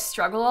that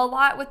struggle a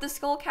lot with the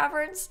skull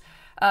caverns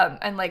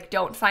and like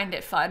don't find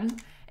it fun,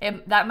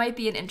 that might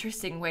be an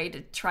interesting way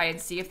to try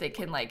and see if they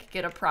can like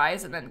get a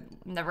prize and then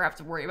never have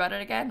to worry about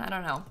it again. I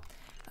don't know.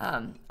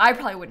 I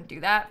probably wouldn't do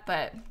that,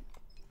 but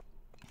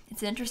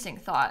it's an interesting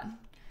thought.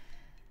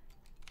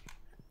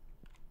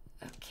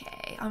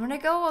 Okay, I'm gonna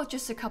go with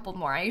just a couple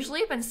more. I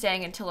usually have been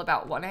staying until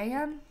about 1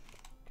 a.m.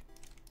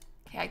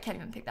 Okay, I can't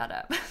even pick that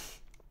up.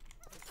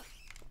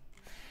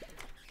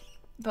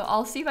 But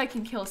I'll see if I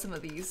can kill some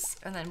of these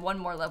and then one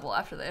more level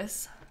after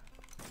this.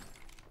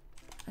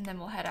 And then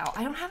we'll head out.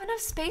 I don't have enough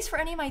space for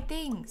any of my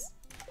things.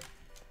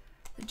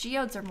 The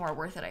geodes are more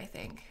worth it, I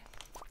think.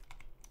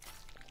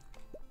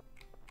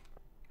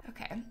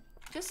 Okay,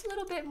 just a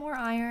little bit more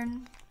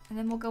iron and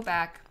then we'll go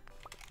back.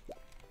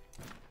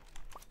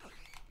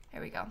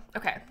 There we go.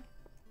 Okay.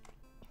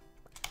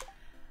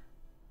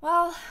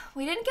 Well,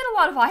 we didn't get a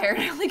lot of iron.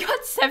 I only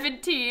got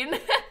 17.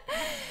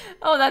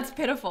 Oh, that's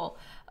pitiful.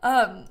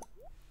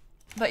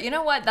 But you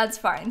know what? That's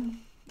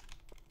fine.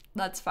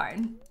 That's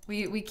fine.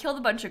 We killed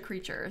a bunch of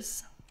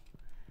creatures.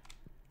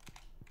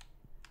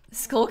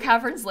 Skull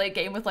Caverns late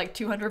game with like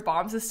 200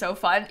 bombs is so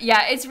fun.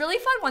 Yeah, it's really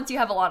fun once you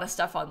have a lot of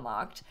stuff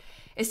unlocked.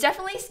 It's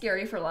definitely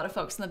scary for a lot of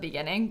folks in the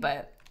beginning,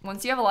 but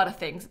once you have a lot of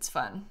things, it's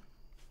fun.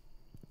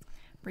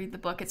 Read the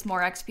book, it's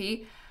more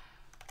XP.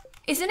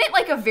 Isn't it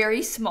like a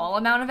very small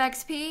amount of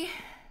XP?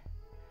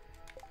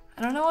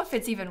 I don't know if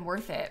it's even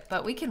worth it,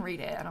 but we can read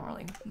it. I don't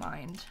really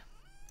mind.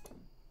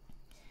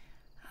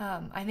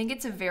 I think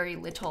it's a very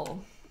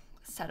little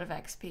set of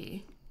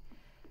XP.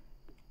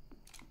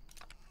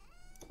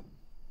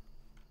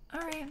 All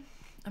right,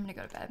 I'm gonna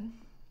go to bed.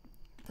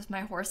 Does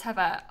my horse have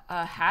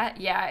a hat?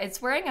 Yeah,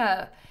 it's wearing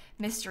a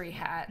mystery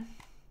hat,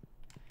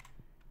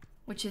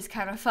 which is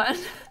kind of fun.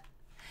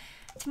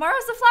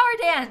 Tomorrow's the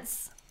flower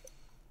dance.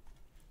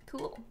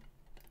 Cool.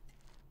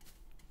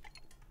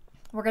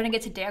 We're gonna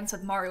get to dance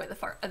with Maru at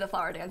the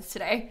flower dance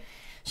today.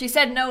 She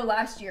said no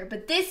last year,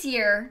 but this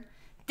year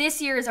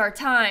is our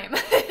time.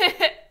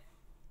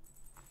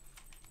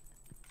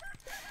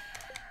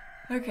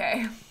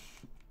 Okay.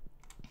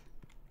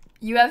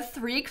 You have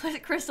 3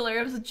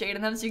 crystallariums with jade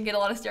in them so you can get a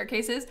lot of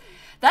staircases.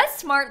 That's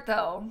smart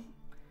though.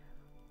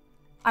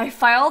 I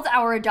filed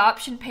our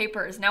adoption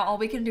papers. Now all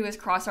we can do is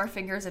cross our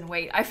fingers and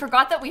wait. I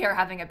forgot that we are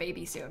having a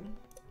baby soon.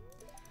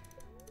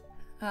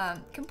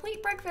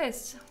 Complete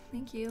breakfast.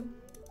 Thank you.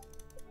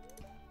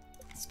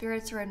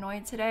 Spirits are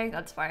annoyed today.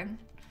 That's fine.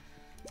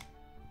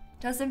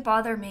 Doesn't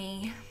bother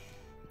me.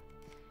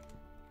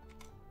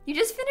 You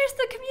just finished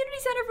the community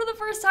center for the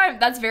first time.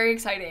 That's very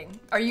exciting.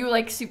 Are you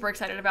like super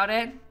excited about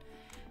it?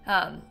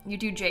 You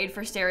do jade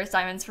for stairs,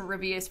 diamonds for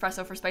ruby,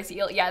 espresso for spicy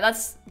eel. Yeah,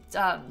 that's,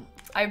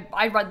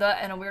 I read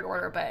that in a weird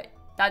order, but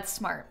that's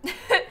smart.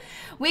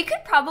 We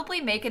could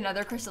probably make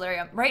another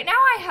crystallarium. Right now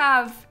I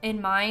have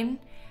in mine,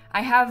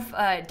 I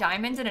have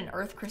diamonds and an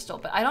earth crystal,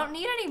 but I don't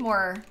need any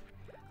more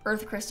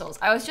earth crystals.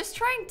 I was just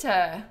trying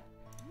to,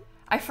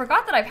 I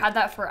forgot that I've had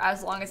that for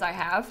as long as I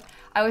have.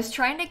 I was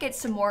trying to get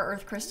some more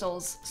earth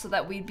crystals so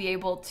that we'd be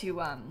able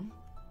to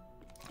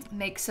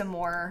make some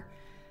more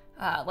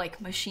like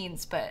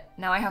machines, but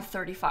now I have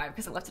 35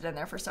 because I left it in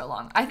there for so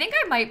long. I think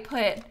I might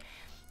put,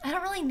 I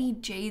don't really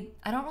need jade.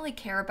 I don't really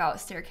care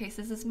about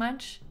staircases as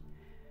much.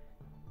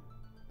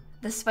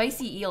 The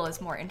spicy eel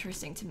is more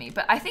interesting to me,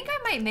 but I think I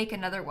might make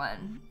another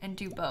one and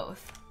do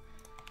both.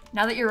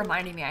 Now that you're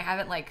reminding me, I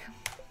haven't like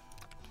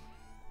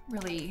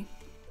really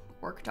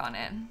worked on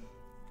it.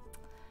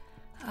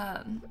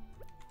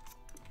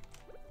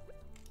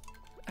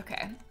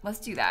 Okay, let's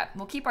do that.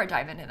 We'll keep our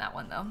diamond in that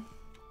one though.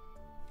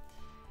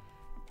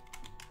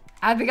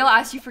 Abigail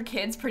asked you for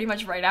kids pretty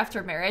much right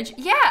after marriage.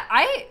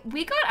 Yeah,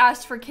 we got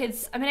asked for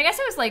kids. I mean, I guess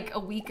it was like a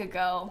week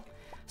ago,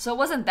 so it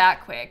wasn't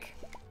that quick,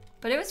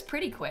 but it was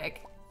pretty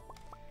quick.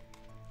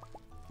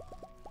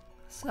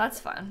 So that's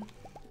fun.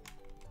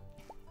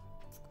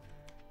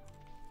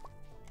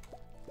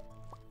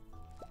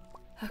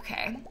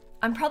 Okay,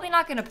 I'm probably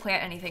not gonna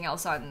plant anything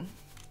else on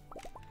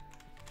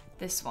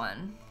this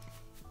one.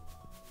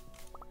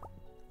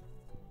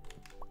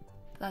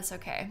 That's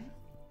okay.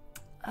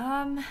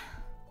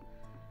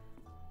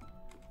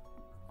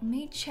 Let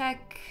me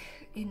check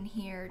in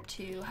here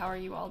too. How are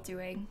you all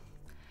doing?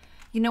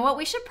 You know what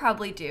we should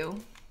probably do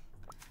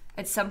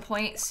at some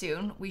point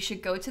soon? We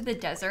should go to the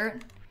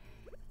desert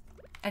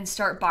and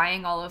start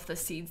buying all of the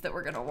seeds that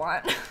we're gonna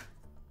want.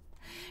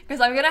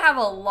 Because I'm gonna have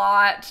a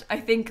lot, I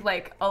think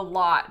like a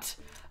lot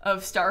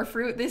of star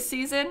fruit this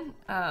season.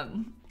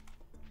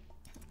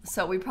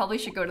 So we probably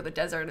should go to the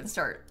desert and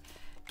start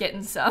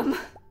getting some.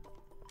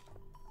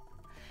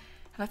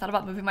 Have I thought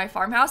about moving my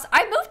farmhouse?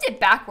 I moved it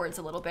backwards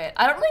a little bit.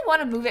 I don't really want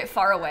to move it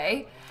far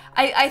away.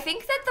 I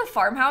think that the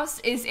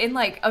farmhouse is in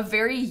like a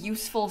very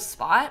useful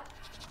spot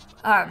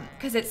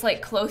because it's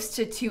like close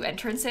to 2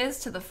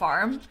 entrances to the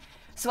farm.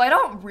 So I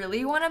don't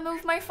really want to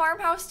move my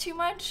farmhouse too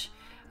much,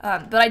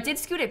 but I did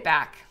scoot it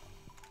back,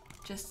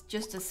 just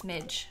a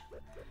smidge.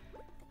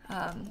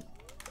 Add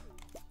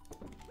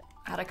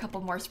a couple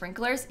more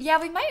sprinklers.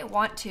 Yeah, we might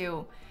want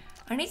to.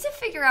 I need to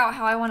figure out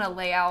how I want to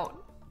lay out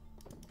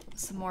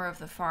some more of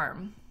the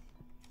farm.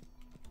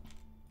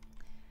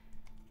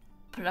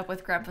 Put it up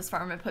with Grandpa's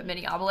farm and put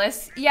mini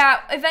obelisks. Yeah,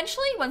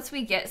 eventually once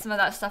we get some of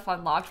that stuff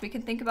unlocked, we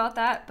can think about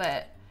that,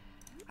 but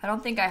I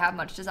don't think I have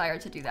much desire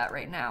to do that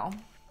right now.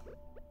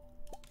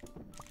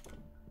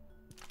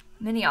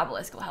 Mini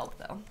obelisk will help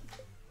though.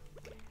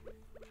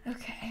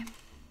 Okay.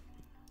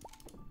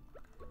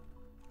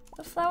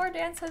 The flower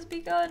dance has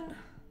begun.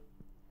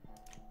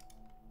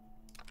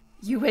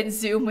 You win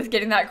Zoom with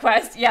getting that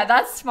quest. Yeah,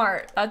 that's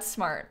smart. That's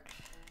smart.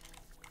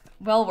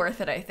 Well worth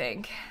it, I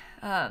think.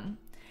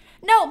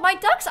 No, my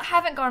ducks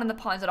haven't gone in the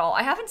ponds at all.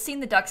 I haven't seen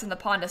the ducks in the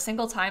pond a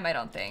single time, I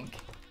don't think.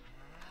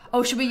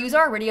 Oh, should we use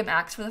our iridium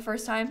axe for the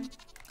first time?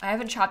 I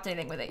haven't chopped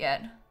anything with it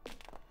yet.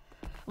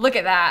 Look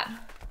at that.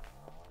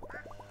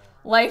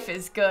 Life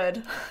is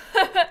good.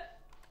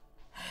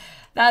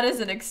 That is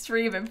an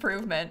extreme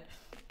improvement.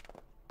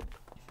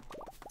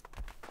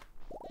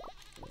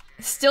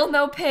 Still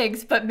no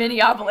pigs, but mini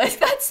obelisk.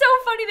 That's so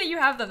funny that you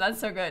have them. That's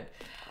so good.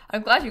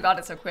 I'm glad you got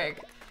it so quick.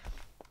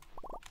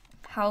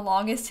 How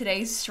long is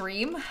today's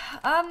stream?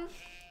 I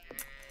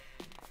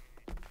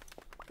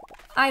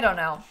don't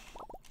know.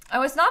 I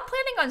was not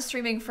planning on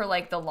streaming for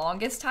like the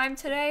longest time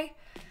today.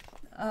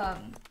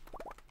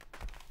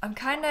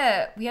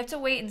 We have to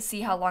wait and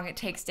see how long it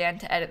takes Dan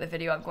to edit the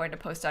video I'm going to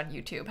post on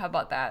YouTube. How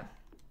about that?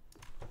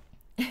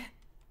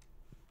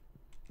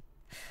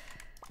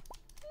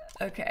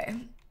 Okay.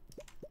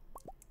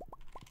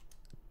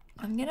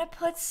 I'm gonna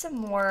put some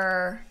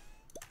more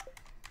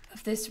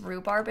of this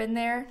rhubarb in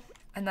there,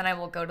 and then I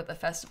will go to the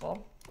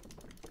festival.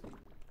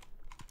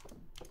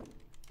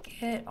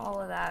 Get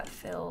all of that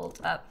filled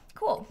up.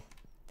 Cool.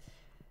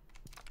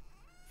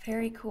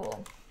 Very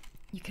cool.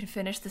 You can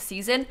finish the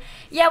season?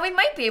 Yeah, we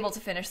might be able to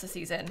finish the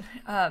season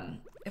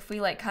if we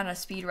like kind of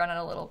speed run it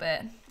a little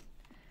bit.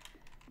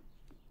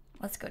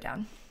 Let's go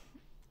down.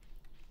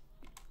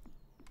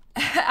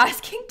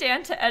 Asking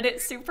Dan to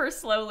edit super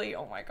slowly.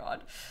 Oh my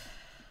god.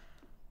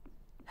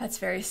 That's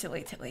very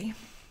silly, Tilly.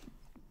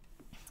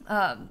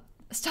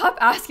 Stop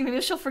asking. Maybe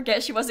she'll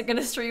forget she wasn't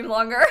gonna stream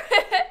longer.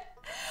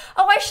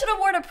 Oh, I should have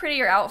worn a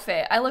prettier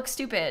outfit. I look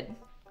stupid.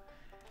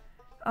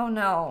 Oh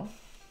no.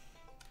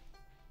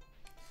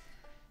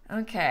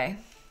 Okay.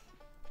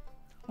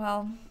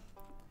 Well.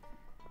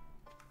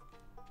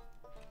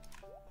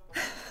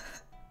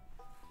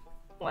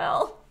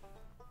 Well.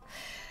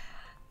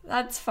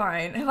 That's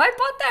fine. Have I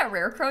bought that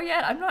rare crow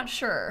yet? I'm not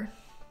sure.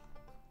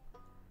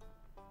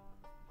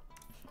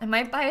 I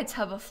might buy a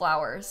tub of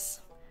flowers.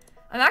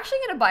 I'm actually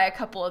gonna buy a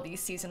couple of these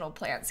seasonal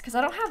plants because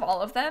I don't have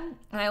all of them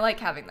and I like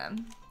having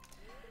them.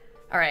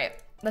 All right,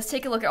 let's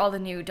take a look at all the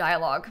new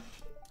dialogue.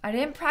 I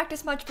didn't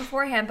practice much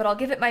beforehand, but I'll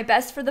give it my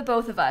best for the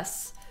both of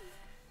us.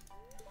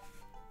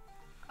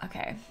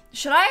 Okay,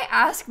 should I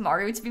ask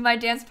Maru to be my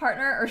dance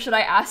partner or should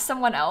I ask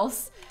someone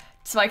else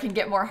so I can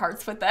get more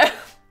hearts with them?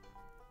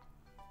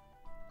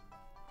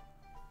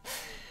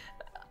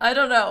 I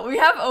don't know. We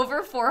have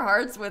over 4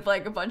 hearts with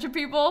like a bunch of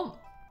people.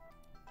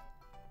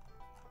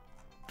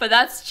 But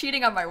that's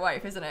cheating on my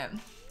wife, isn't it?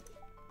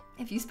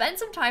 If you spend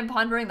some time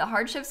pondering the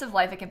hardships of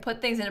life, it can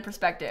put things into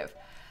perspective.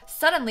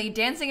 Suddenly,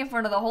 dancing in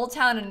front of the whole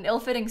town in an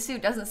ill-fitting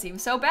suit doesn't seem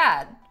so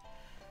bad.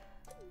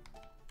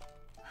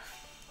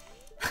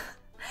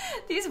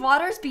 These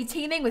waters be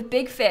teeming with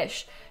big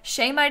fish.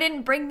 Shame I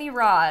didn't bring me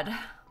rod.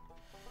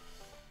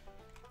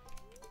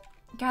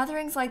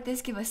 Gatherings like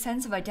this give a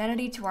sense of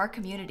identity to our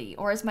community,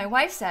 or as my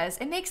wife says,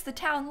 it makes the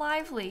town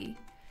lively.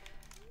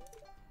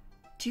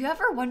 Do you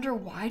ever wonder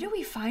why do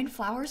we find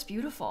flowers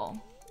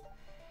beautiful?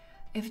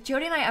 If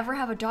Jody and I ever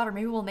have a daughter,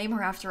 maybe we'll name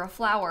her after a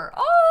flower.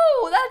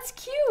 Oh, that's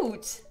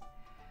cute.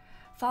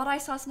 Thought I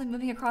saw something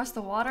moving across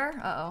the water?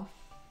 Uh-oh.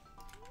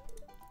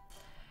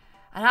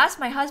 I'd asked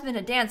my husband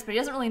to dance, but he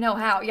doesn't really know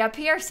how. Yeah,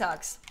 Pierre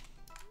sucks.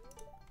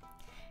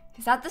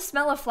 Is that the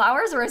smell of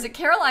flowers or is it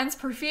Caroline's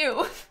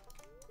perfume?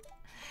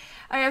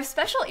 I have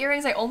special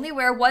earrings I only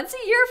wear once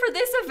a year for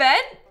this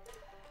event.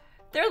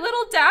 They're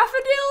little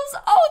daffodils?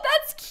 Oh,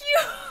 that's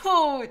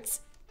cute!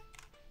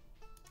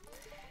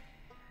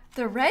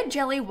 The red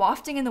jelly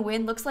wafting in the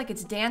wind looks like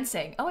it's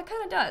dancing. Oh, it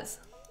kind of does.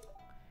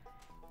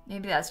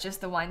 Maybe that's just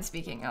the wine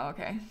speaking. Oh,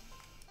 okay.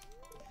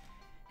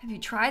 Have you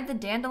tried the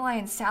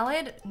dandelion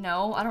salad?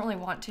 No, I don't really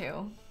want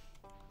to.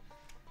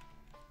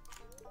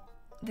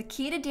 The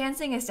key to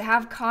dancing is to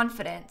have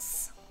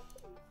confidence.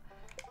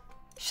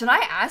 Should I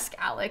ask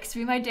Alex to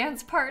be my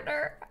dance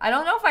partner? I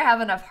don't know if I have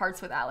enough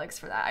hearts with Alex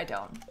for that. I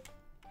don't.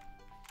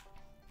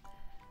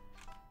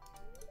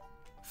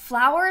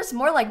 Flowers?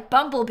 More like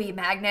bumblebee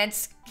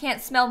magnets. Can't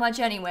smell much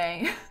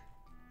anyway.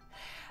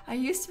 I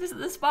used to visit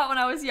this spot when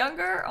I was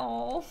younger.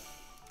 Oh.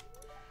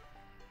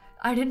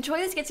 I'd enjoy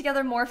this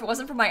get-together more if it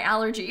wasn't for my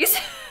allergies.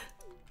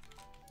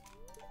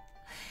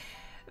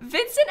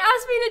 Vincent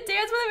asked me to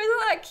dance with him. Isn't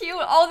that cute?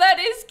 Oh, that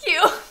is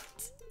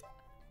cute.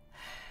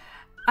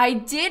 I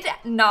did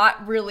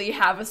not really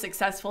have a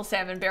successful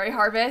salmonberry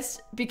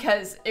harvest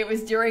because it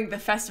was during the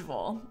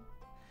festival.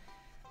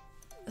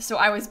 So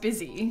I was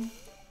busy.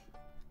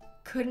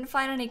 Couldn't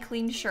find any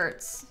clean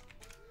shirts.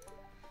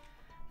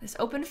 This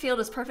open field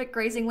is perfect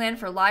grazing land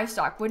for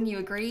livestock, wouldn't you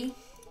agree?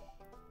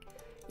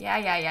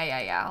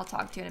 Yeah. I'll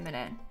talk to you in a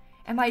minute.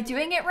 Am I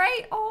doing it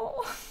right?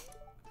 Oh.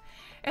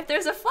 If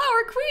there's a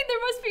flower queen, there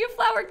must be a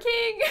flower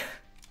king.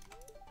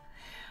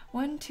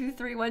 1, 2,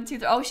 3, 1, 2,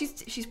 3. Oh,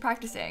 she's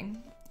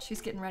practicing. She's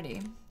getting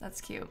ready.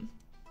 That's cute.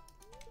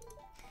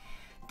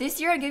 This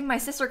year, I'm giving my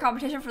sister a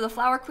competition for the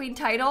flower queen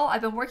title.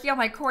 I've been working on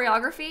my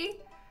choreography.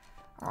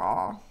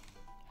 Oh.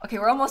 Okay,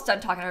 we're almost done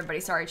talking to everybody.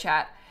 Sorry,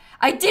 chat.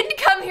 I didn't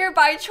come here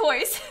by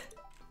choice.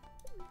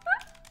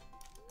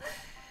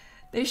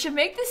 They should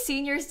make the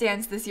seniors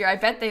dance this year. I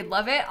bet they'd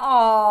love it.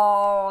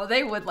 Oh,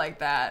 they would like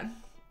that.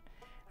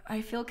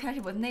 I feel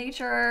connected with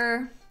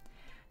nature.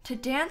 To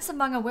dance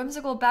among a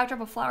whimsical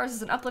backdrop of flowers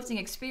is an uplifting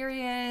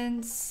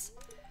experience.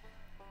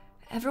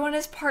 Everyone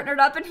is partnered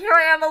up and here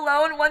I am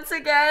alone once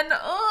again.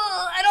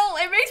 Oh,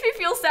 it makes me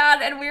feel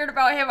sad and weird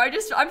about him.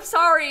 I'm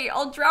sorry.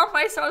 I'll drown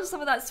myself in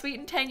some of that sweet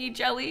and tangy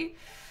jelly.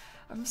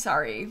 I'm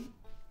sorry.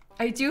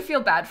 I do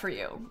feel bad for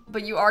you,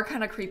 but you are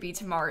kind of creepy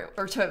to Maru,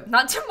 or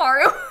not to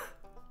Maru.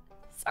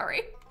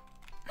 Sorry.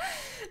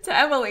 To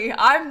Emily.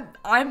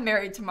 I'm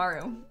married to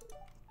Maru.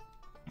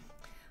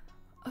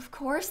 Of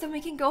course, then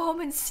we can go home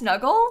and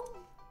snuggle?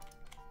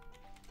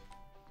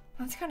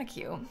 That's kind of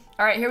cute. All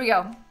right, here we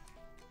go.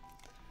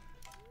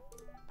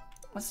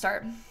 Let's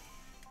start.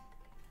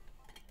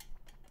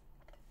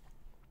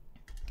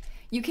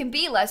 You can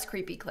be less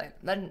creepy, Clint.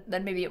 Then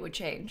maybe it would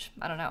change.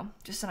 I don't know.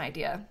 Just an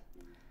idea.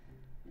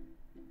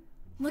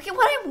 Look at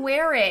what I'm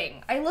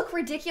wearing. I look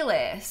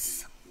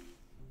ridiculous.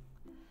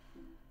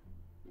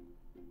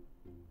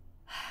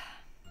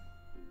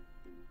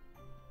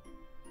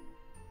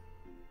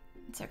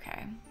 It's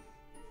okay.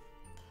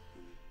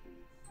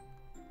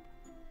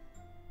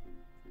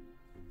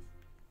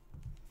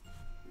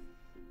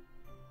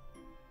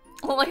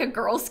 I look like a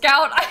Girl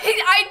Scout.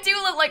 I do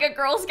look like a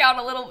Girl Scout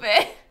a little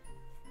bit.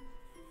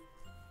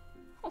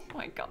 Oh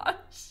my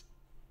gosh.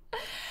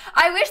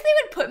 I wish they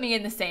would put me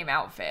in the same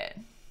outfit.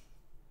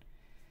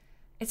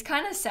 It's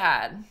kind of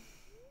sad.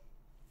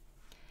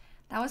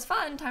 That was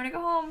fun. Time to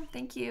go home.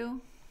 Thank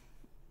you.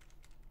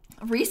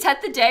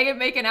 Reset the day and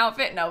make an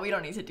outfit? No, we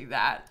don't need to do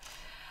that.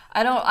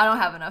 I don't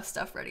have enough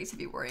stuff ready to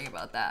be worrying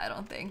about that, I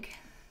don't think.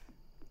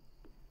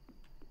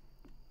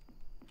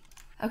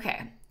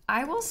 Okay.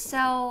 I will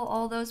sell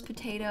all those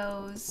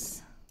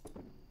potatoes.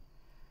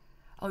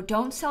 Oh,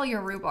 don't sell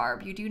your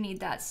rhubarb. You do need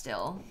that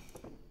still.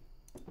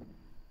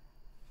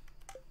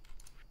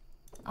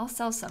 I'll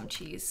sell some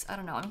cheese. I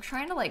don't know. I'm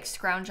trying to like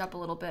scrounge up a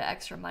little bit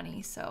extra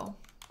money, so.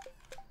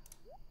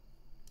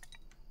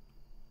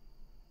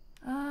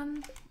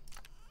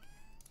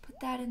 Put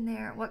that in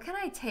there. What can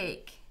I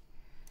take?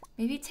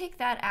 Maybe take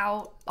that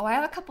out. Oh, I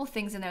have a couple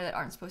things in there that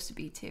aren't supposed to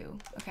be too.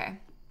 Okay.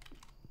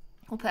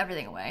 We'll put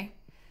everything away.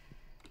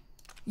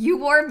 You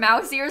wore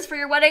mouse ears for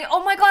your wedding?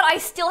 Oh my god, I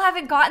still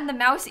haven't gotten the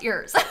mouse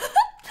ears.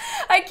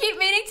 I keep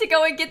meaning to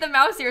go and get the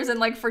mouse ears and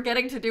like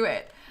forgetting to do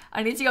it.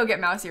 I need to go get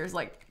mouse ears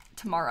like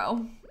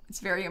tomorrow. It's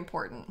very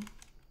important.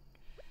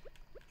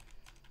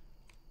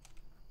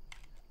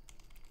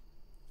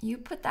 You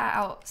put that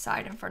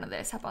outside in front of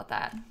this. How about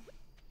that?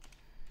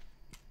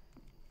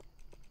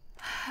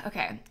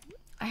 Okay.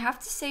 I have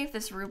to save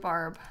this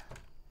rhubarb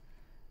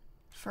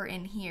for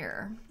in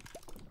here.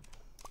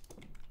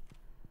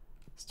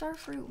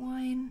 Starfruit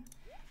wine.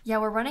 Yeah,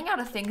 we're running out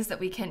of things that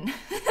we can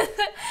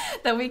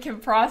that we can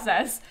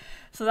process.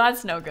 So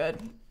that's no good.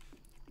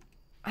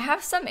 I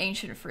have some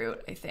ancient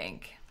fruit, I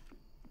think.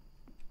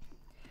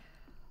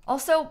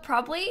 Also,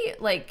 probably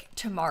like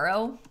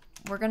tomorrow,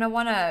 we're gonna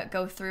wanna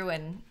go through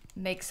and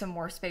make some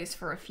more space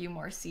for a few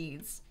more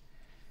seeds.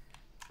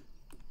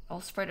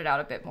 I'll spread it out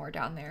a bit more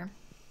down there.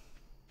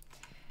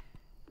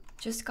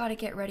 Just gotta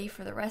get ready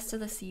for the rest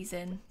of the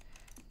season.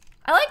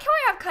 I like how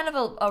I have kind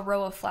of a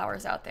row of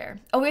flowers out there.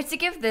 Oh, we have to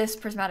give this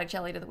prismatic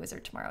jelly to the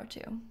wizard tomorrow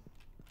too.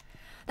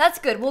 That's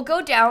good. We'll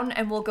go down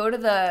and we'll go to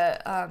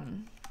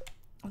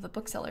the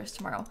booksellers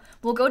tomorrow.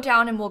 We'll go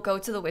down and we'll go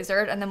to the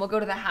wizard and then we'll go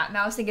to the hat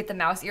mouse and get the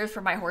mouse ears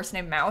for my horse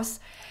named Mouse.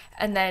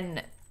 And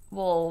then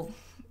we'll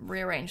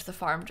rearrange the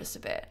farm just a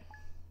bit.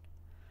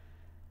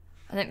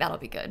 I think that'll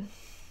be good.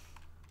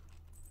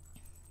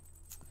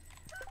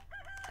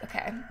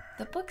 Okay,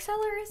 the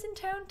bookseller is in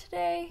town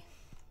today.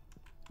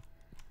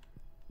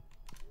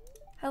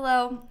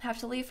 Hello, have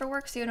to leave for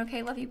work soon.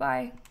 Okay, love you,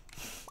 bye.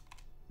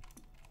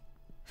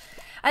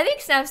 I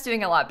think Snap's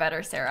doing a lot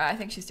better, Sarah. I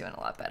think she's doing a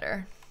lot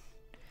better.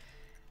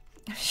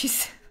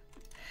 She's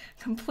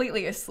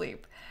completely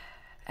asleep.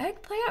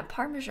 Eggplant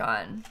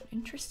Parmesan,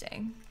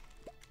 interesting.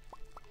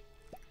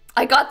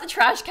 I got the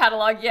trash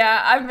catalog,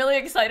 yeah, I'm really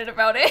excited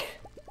about it.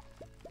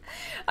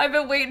 I've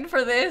been waiting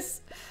for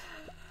this.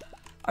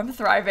 I'm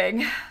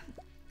thriving.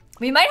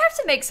 We might have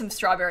to make some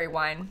strawberry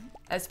wine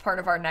as part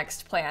of our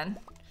next plan.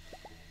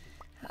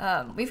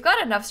 We've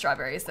got enough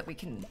strawberries that we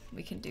can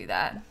do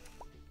that.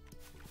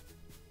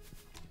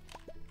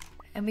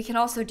 And we can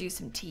also do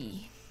some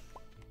tea,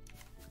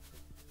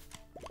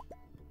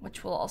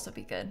 which will also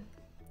be good.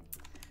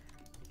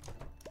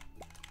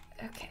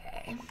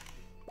 Okay.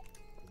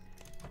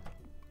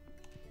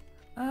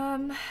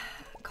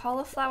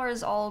 Cauliflower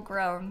is all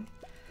grown,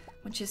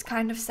 which is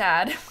kind of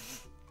sad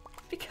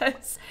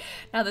because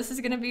now this is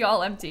gonna be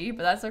all empty,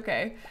 but that's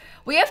okay.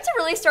 We have to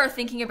really start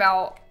thinking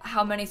about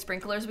how many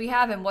sprinklers we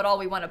have and what all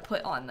we want to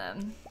put on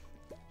them.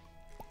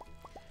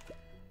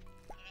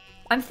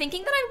 I'm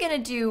thinking that I'm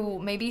gonna do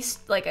maybe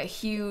like a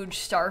huge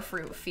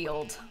starfruit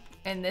field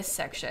in this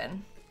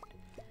section.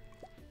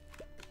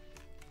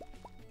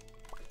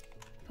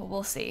 But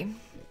we'll see.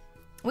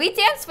 We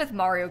danced with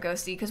Mario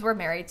Ghosty because we're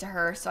married to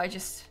her, so I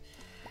just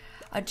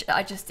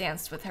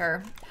danced with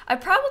her. I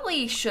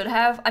probably should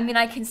have. I mean,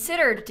 I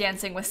considered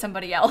dancing with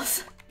somebody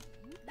else.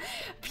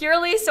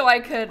 Purely so I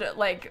could,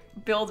 like,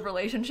 build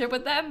relationship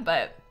with them,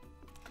 but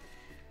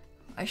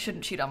I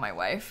shouldn't cheat on my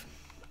wife.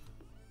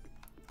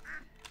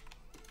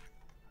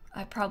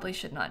 I probably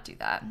should not do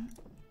that.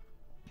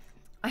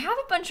 I have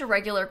a bunch of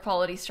regular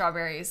quality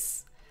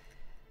strawberries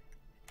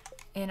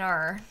in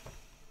our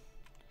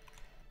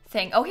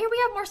thing. Oh, here we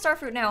have more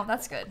starfruit now.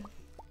 That's good.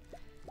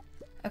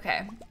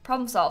 Okay,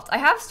 problem solved. I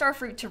have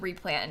starfruit to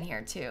replant in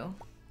here too.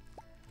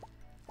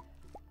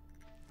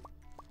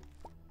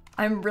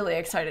 I'm really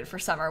excited for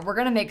summer. We're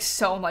gonna make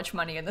so much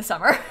money in the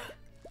summer.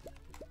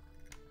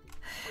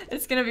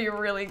 It's gonna be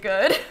really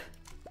good.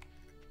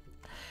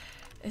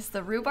 Is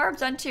the rhubarb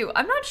done too?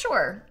 I'm not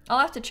sure. I'll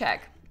have to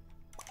check.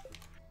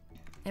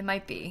 It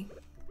might be.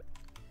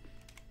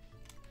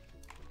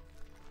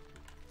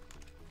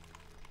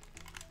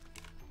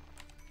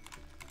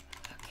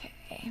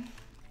 Okay.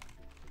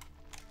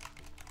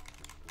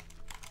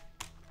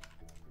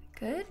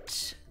 Good.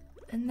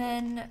 And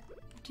then,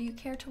 do you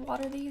care to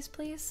water these,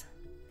 please?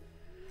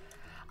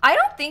 I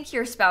don't think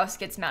your spouse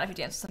gets mad if you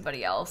dance with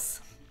somebody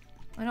else.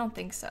 I don't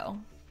think so.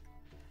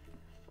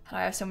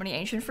 I have so many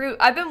ancient fruit.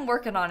 I've been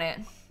working on it.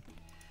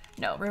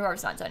 No,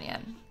 rhubarb's not done yet.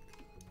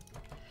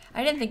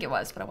 I didn't think it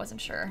was, but I wasn't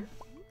sure.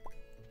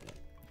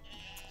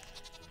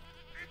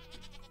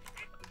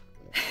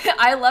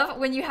 I love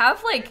when you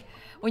have like,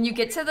 when you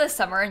get to the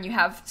summer and you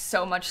have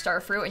so much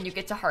starfruit and you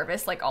get to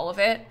harvest like all of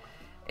it,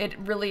 it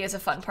really is a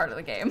fun part of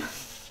the game.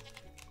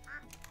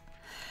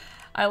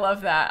 I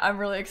love that. I'm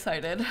really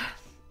excited.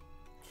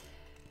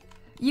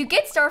 You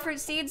get starfruit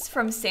seeds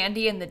from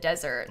Sandy in the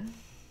desert.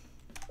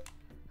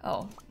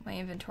 Oh, my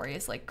inventory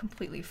is like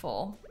completely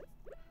full.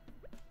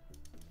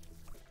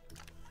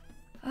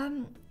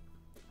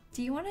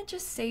 Do you want to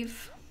just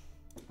save?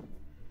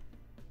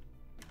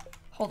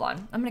 Hold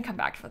on, I'm gonna come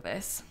back for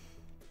this.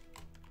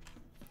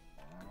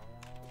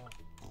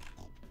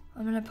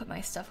 I'm gonna put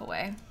my stuff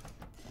away.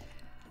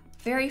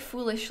 Very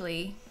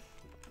foolishly,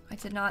 I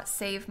did not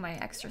save my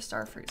extra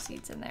starfruit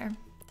seeds in there.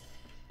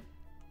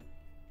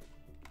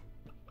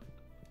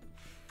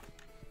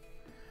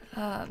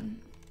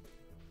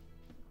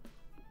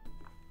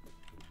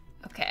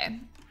 Okay.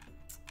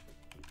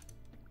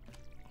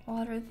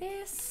 Water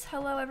this.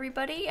 Hello,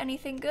 everybody.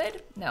 Anything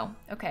good? No.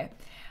 Okay.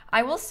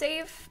 I will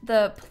save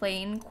the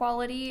plain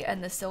quality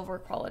and the silver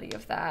quality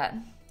of that.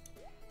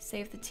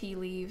 Save the tea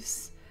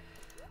leaves.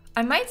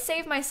 I might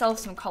save myself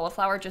some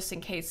cauliflower just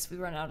in case we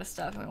run out of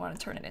stuff and we want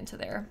to turn it into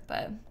there,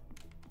 but...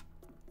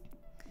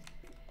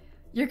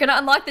 You're gonna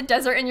unlock the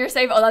desert in your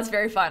save? Oh, that's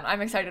very fun.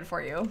 I'm excited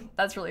for you.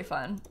 That's really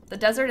fun. The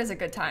desert is a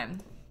good time.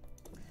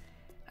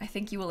 I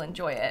think you will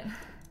enjoy it.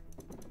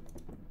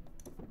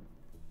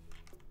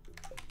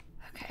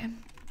 Okay.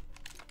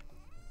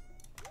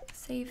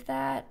 Save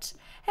that.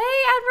 Hey,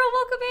 Admiral,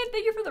 welcome in.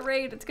 Thank you for the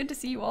raid. It's good to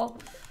see you all.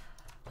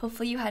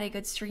 Hopefully you had a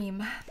good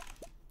stream.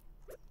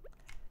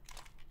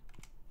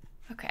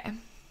 Okay.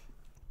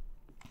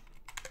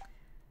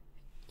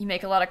 You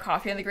make a lot of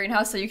coffee in the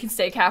greenhouse so you can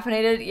stay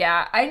caffeinated?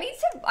 Yeah,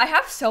 I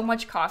have so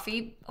much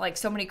coffee, like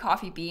so many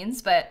coffee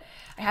beans, but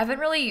I haven't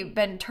really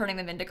been turning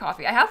them into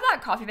coffee. I have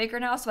that coffee maker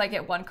now, so I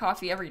get one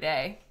coffee every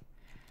day.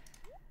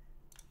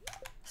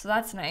 So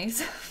that's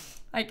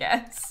nice, I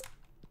guess.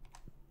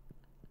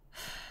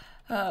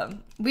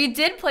 We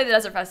did play the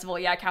Desert Festival.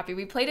 Yeah, Cappy,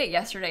 we played it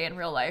yesterday in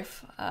real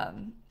life.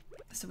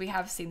 So we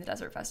have seen the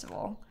Desert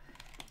Festival.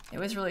 It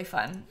was really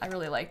fun. I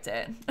really liked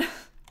it.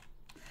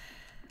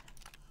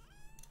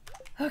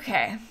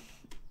 Okay.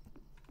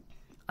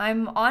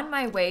 I'm on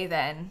my way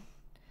then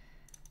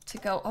to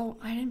go. Oh,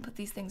 I didn't put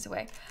these things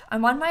away.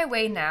 I'm on my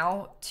way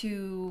now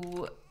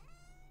to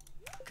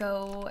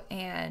go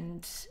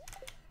and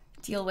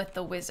deal with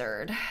the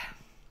wizard.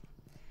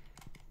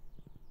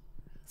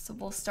 So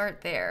we'll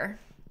start there.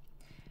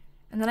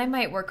 And then I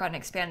might work on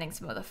expanding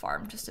some of the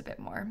farm just a bit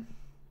more.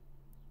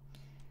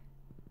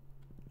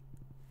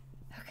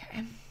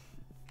 Okay.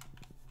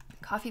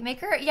 Coffee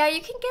maker? Yeah, you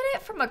can get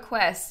it from a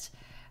quest.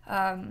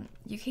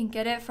 You can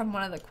get it from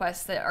one of the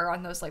quests that are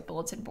on those like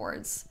bulletin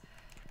boards.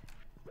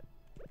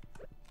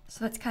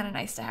 So that's kind of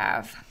nice to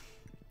have.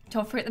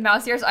 Don't forget the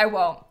mouse ears. I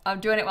won't. I'm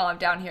doing it while I'm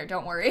down here.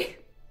 Don't worry.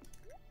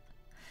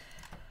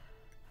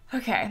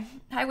 Okay.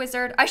 Hi,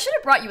 wizard. I should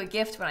have brought you a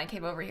gift when I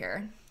came over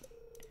here.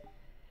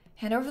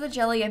 Hand over the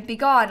jelly and be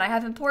gone. I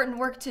have important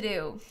work to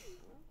do.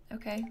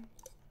 Okay.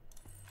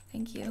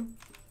 Thank you.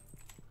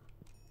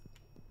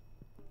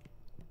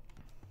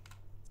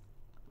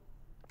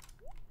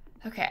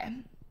 Okay.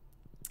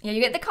 Yeah,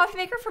 you get the coffee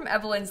maker from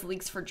Evelyn's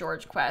Leeks for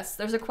George quest.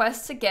 There's a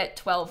quest to get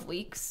 12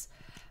 leeks.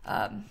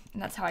 And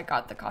that's how I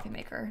got the coffee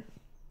maker.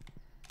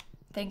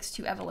 Thanks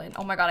to Evelyn.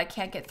 Oh my god, I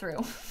can't get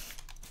through.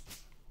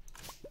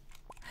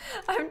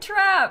 I'm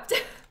trapped.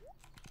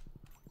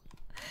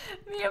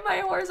 Me and my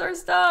horse are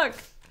stuck.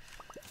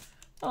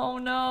 Oh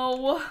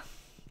no.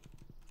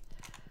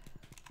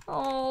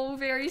 Oh,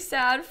 very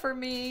sad for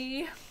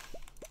me.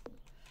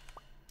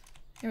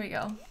 Here we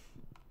go.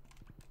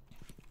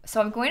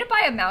 So I'm going to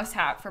buy a mouse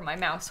hat for my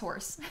mouse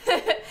horse.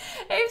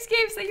 Hey,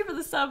 Scapes, thank you for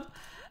the sub.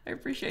 I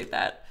appreciate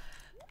that.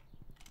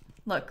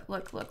 Look,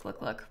 look, look, look,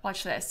 look.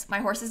 Watch this. My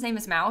horse's name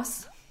is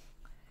Mouse.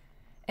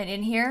 And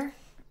in here,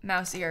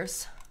 mouse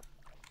ears.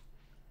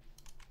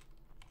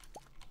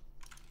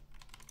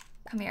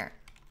 Come here.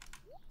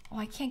 Oh,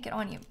 I can't get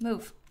on you.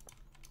 Move.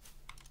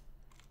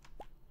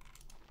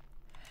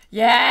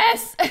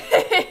 Yes!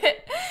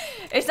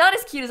 It's not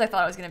as cute as I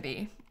thought it was going to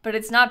be, but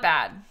it's not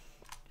bad.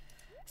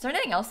 Is there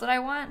anything else that I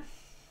want?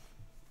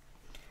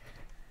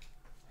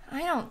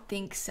 I don't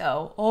think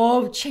so.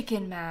 Oh,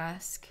 chicken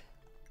mask.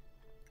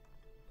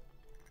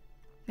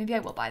 Maybe I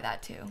will buy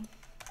that too.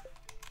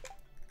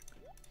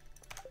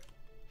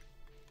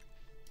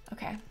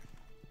 Okay.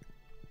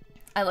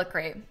 I look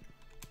great.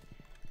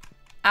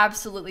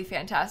 Absolutely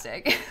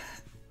fantastic.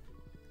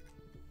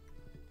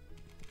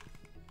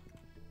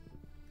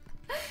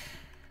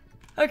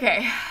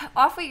 Okay,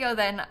 off we go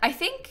then. I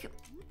think,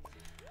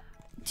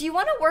 do you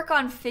want to work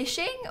on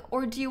fishing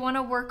or do you want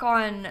to work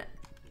on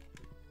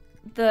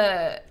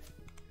the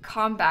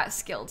combat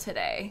skill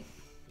today?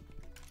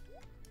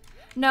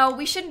 No,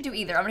 we shouldn't do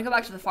either. I'm gonna go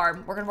back to the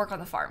farm. We're gonna work on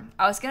the farm.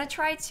 I was gonna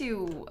try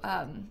to,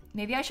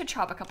 maybe I should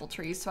chop a couple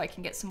trees so I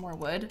can get some more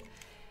wood.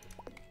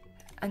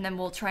 And then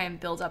we'll try and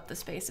build up the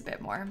space a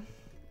bit more.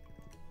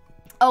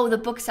 Oh, the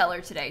bookseller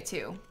today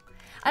too.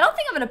 I don't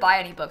think I'm gonna buy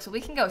any books, but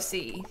we can go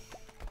see.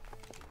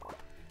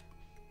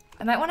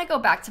 I might want to go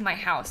back to my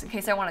house in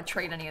case I want to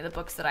trade any of the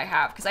books that I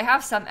have, because I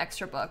have some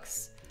extra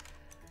books.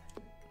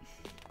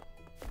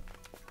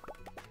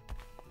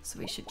 So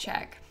we should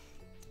check.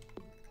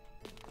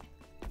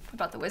 What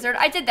about the wizard?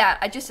 I did that.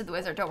 I just did the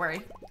wizard. Don't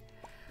worry.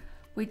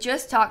 We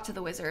just talked to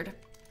the wizard.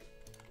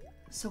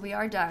 So we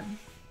are done.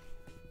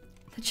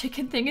 The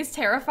chicken thing is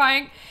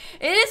terrifying.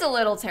 It is a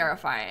little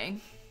terrifying.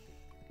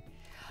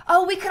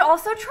 Oh, we could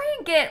also try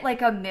and get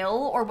like a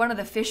mill or one of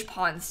the fish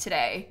ponds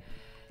today.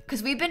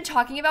 Because we've been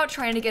talking about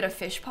trying to get a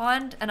fish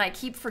pond, and I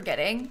keep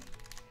forgetting.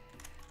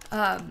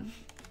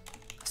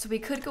 So we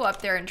could go up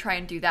there and try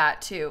and do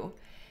that, too.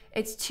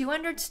 It's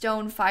 200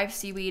 stone, 5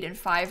 seaweed, and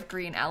 5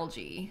 green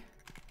algae.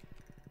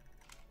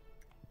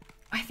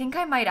 I think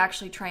I might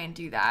actually try and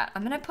do that.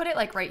 I'm going to put it,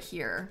 like, right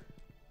here.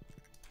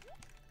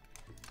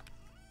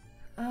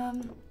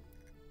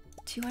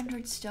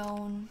 200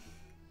 stone,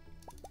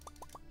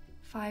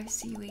 5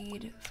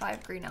 seaweed,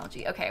 5 green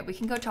algae. Okay, we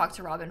can go talk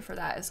to Robin for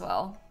that as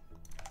well.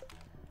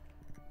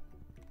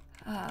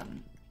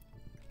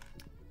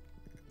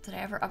 Did I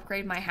ever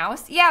upgrade my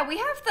house? Yeah, we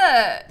have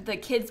the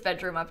kids'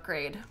 bedroom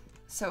upgrade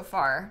so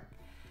far.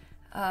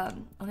 Let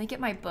me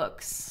get my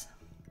books.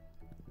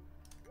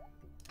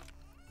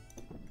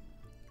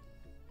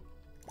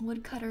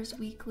 Woodcutters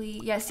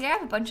Weekly. Yeah, see, I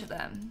have a bunch of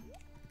them.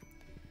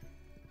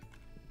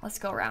 Let's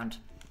go around.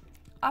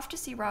 Off to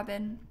see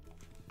Robin.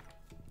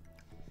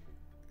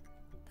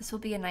 This will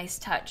be a nice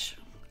touch.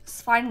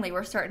 Finally,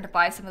 we're starting to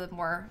buy some of the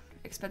more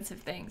expensive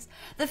things.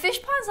 The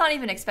fish pond's not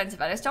even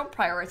expensive. I just don't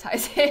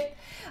prioritize it.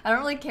 I don't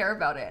really care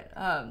about it.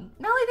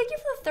 Melly, thank you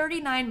for the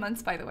 39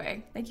 months, by the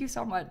way. Thank you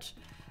so much.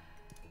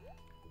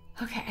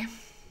 Okay.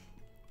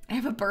 I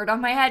have a bird on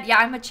my head. Yeah,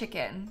 I'm a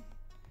chicken.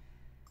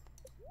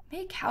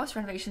 Make house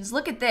renovations.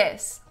 Look at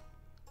this.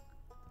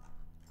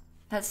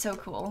 That's so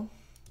cool.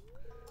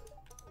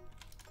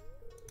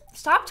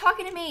 Stop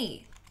talking to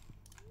me.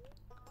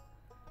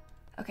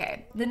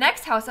 Okay, the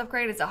next house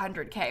upgrade is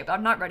 100K, but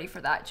I'm not ready for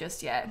that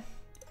just yet.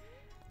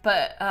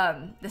 But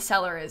the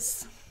cellar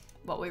is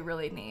what we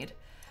really need.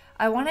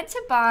 I wanted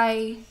to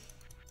buy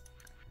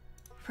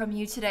from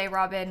you today,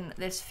 Robin,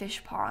 this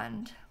fish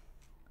pond.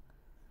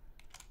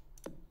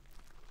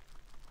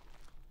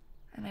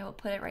 And I will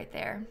put it right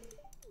there.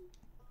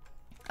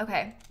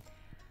 Okay.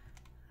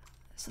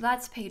 So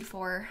that's paid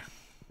for.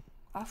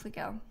 Off we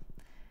go.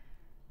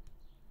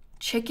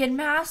 Chicken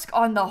mask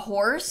on the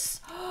horse?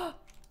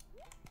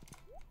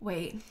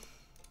 Wait.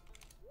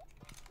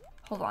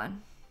 Hold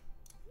on.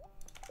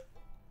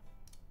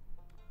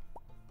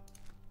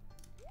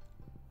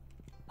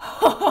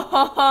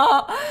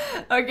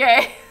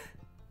 Okay.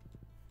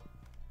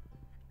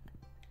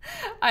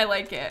 I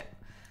like it.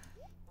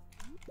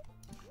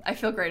 I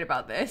feel great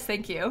about this.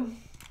 Thank you.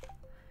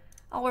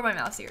 I'll wear my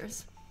mouse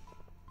ears.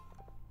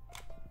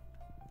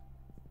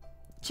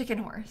 chicken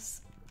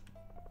horse,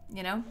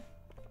 you know?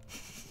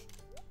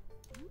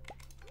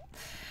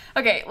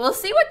 Okay, we'll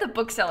see what the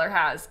bookseller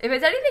has. If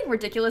it's anything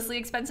ridiculously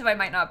expensive, I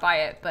might not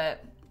buy it,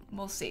 but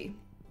we'll see.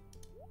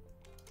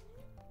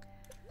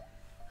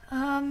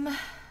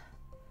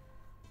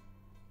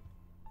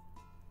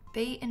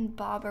 Bait and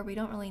bobber, we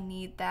don't really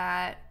need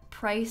that.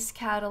 Price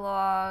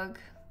catalog.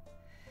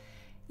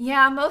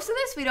 Yeah, most of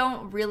this we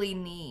don't really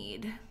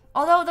need.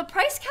 Although the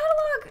price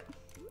catalog,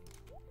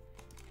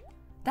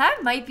 that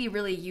might be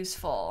really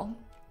useful.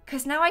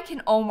 Because now I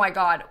can, oh my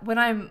god, when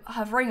I'm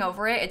hovering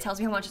over it, it tells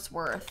me how much it's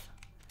worth.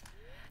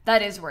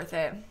 That is worth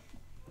it.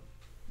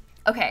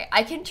 Okay,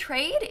 I can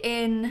trade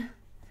in...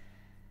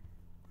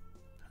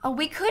 Oh,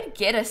 we could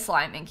get a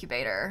slime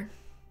incubator.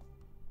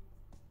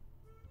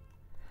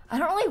 I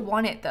don't really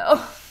want it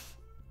though.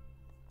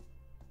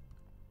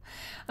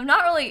 I'm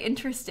not really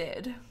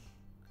interested.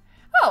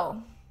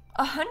 Oh,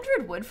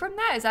 100 wood from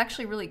that is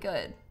actually really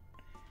good.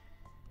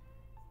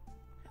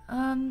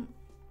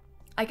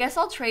 I guess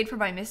I'll trade for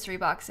my mystery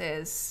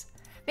boxes.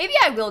 Maybe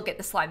I will get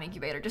the slime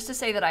incubator just to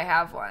say that I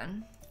have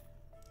one.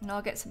 And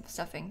I'll get some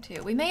stuffing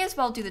too. We may as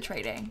well do the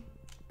trading.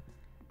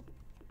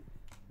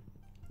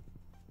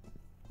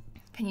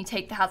 Can you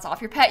take the hats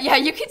off your pet? Yeah,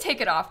 you can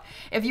take it off.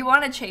 If you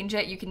want to change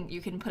it, you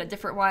can put a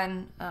different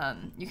one.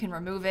 You can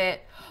remove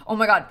it. Oh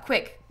my god,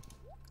 quick.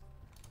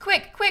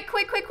 Quick, quick,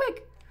 quick, quick,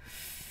 quick.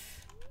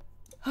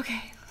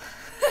 Okay.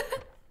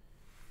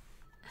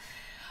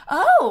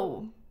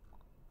 Oh!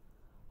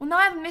 Well, now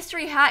I have a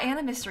mystery hat and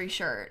a mystery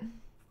shirt.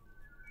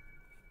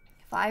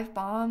 5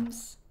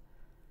 bombs.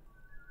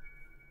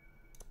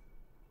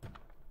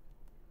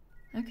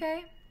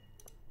 Okay.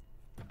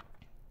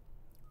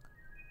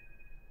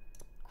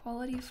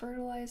 Quality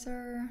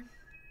fertilizer.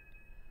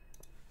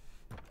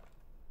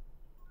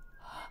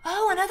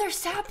 Oh, another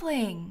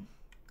sapling.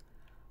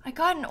 I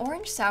got an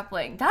orange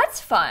sapling. That's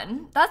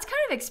fun. That's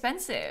kind of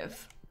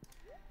expensive.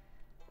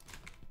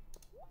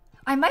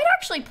 I might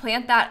actually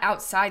plant that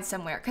outside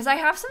somewhere because I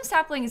have some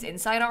saplings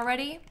inside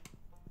already.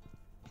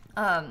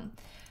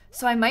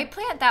 So I might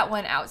plant that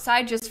one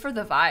outside just for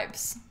the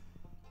vibes.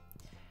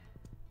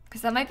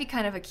 Because that might be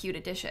kind of a cute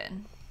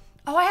addition.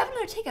 Oh, I have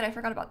another ticket. I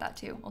forgot about that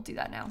too. I'll do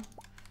that now.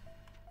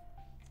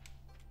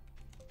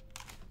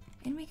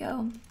 In we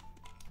go.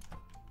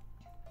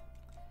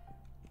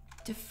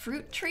 Do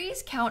fruit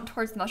trees count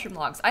towards mushroom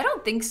logs? I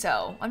don't think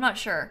so. I'm not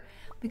sure.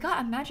 We got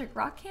a magic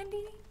rock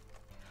candy.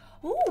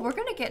 Ooh, we're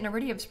gonna get an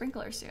iridium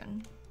sprinkler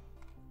soon.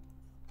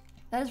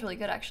 That is really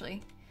good,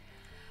 actually.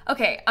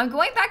 Okay, I'm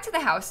going back to the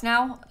house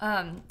now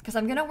because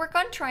I'm gonna work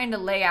on trying to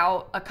lay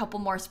out a couple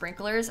more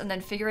sprinklers and then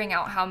figuring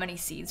out how many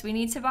seeds we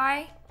need to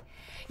buy.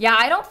 Yeah,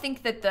 I don't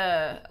think that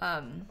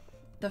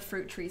the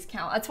fruit trees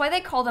count. That's why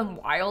they call them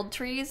wild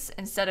trees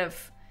instead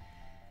of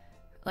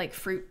like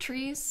fruit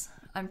trees.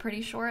 I'm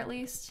pretty sure, at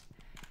least.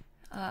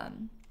 But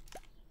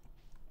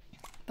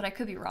I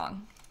could be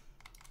wrong.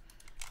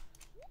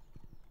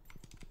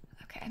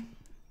 Okay.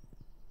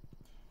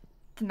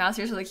 The mouse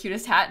ears are the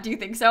cutest hat. Do you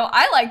think so?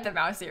 I like the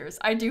mouse ears.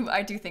 I do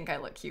think I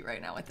look cute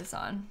right now with this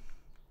on.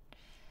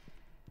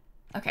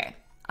 Okay.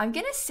 I'm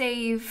gonna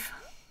save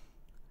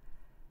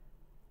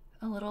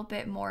a little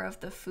bit more of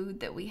the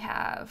food that we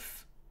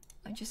have.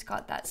 I just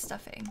got that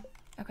stuffing.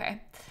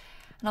 Okay.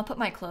 And I'll put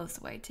my clothes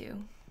away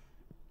too.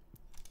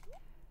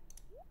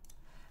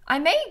 I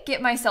may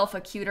get myself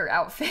a cuter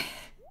outfit.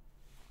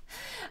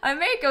 I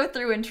may go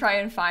through and try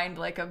and find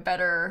like a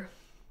better,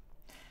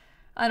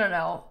 I don't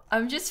know.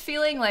 I'm just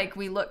feeling like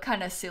we look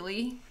kind of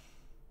silly.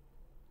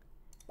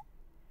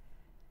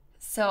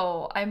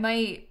 So I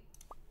might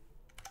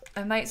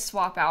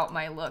swap out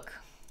my look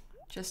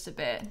just a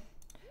bit.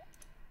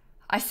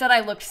 I said I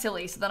looked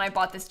silly, so then I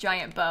bought this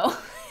giant bow.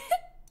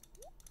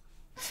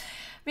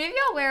 Maybe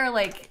I'll wear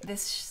like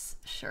this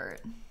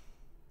shirt.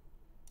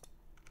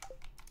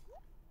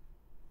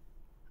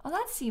 Oh,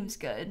 that seems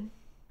good.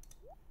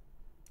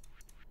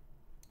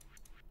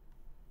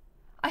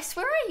 I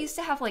swear I used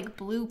to have like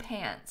blue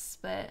pants,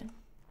 but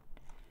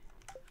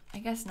I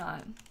guess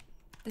not.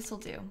 This'll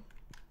do.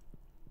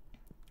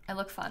 I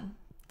look fun.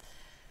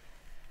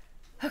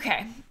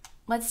 Okay,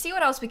 let's see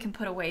what else we can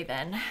put away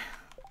then.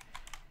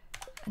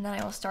 And then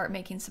I will start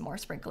making some more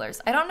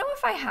sprinklers. I don't know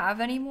if I have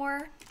any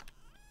more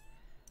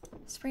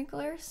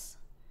sprinklers.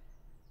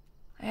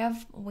 I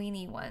have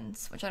weenie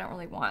ones, which I don't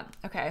really want.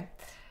 Okay.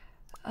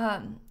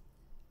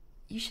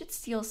 You should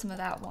steal some of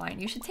that wine.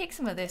 You should take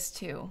some of this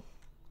too,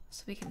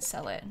 so we can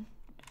sell it.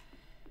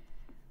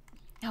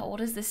 How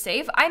old is this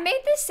save? I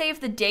made this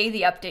save the day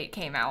the update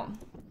came out.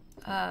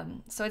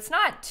 So it's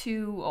not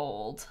too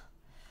old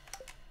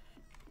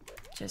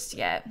just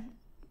yet.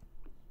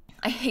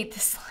 I hate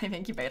this slime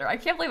incubator. I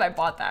can't believe I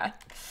bought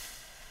that.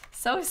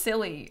 So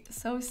silly,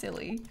 so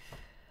silly.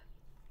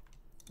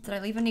 Did I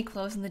leave any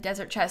clothes in the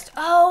desert chest?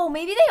 Oh,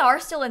 maybe they are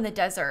still in the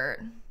desert.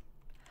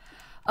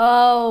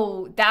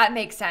 Oh, that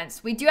makes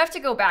sense. We do have to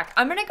go back.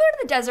 I'm gonna go to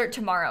the desert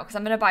tomorrow because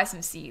I'm gonna buy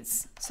some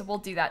seeds. So we'll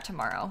do that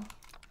tomorrow.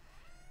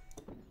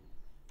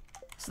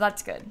 So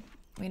that's good.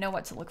 We know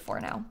what to look for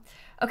now.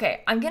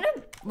 Okay,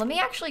 let me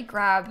actually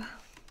grab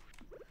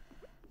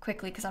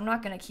quickly because I'm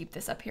not going to keep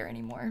this up here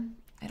anymore.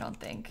 I don't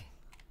think.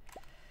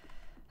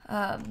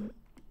 I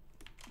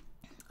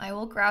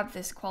will grab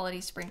this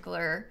quality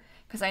sprinkler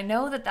because I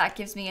know that that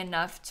gives me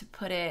enough to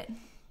put it.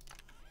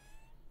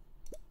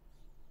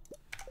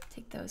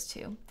 Take those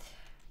two.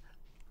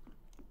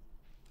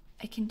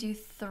 I can do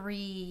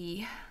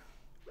 3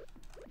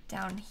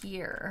 down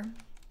here.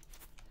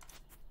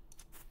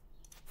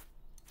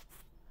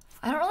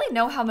 I don't really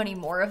know how many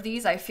more of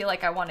these I feel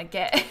like I want to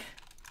get.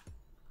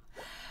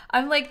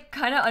 I'm like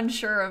kind of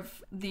unsure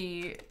of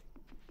the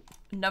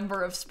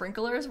number of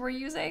sprinklers we're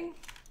using.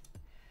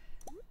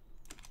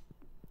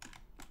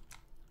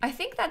 I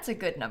think that's a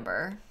good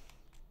number.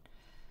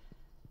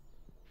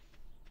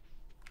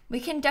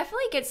 We can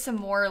definitely get some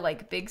more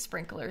like big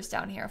sprinklers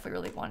down here if we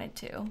really wanted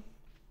to.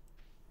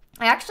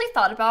 I actually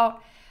thought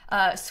about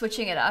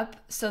switching it up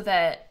so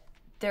that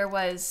there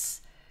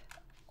was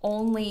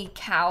only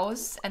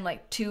cows and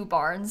like 2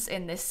 barns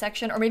in this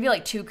section, or maybe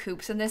like 2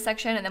 coops in this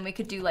section, and then we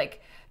could do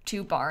like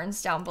 2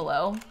 barns down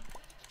below.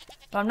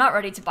 But I'm not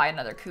ready to buy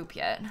another coop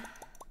yet.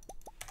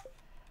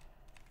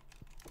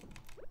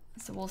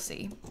 So we'll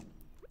see.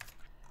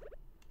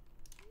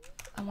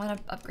 I want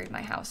to upgrade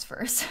my house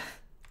first.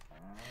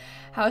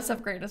 House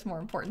upgrade is more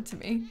important to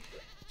me.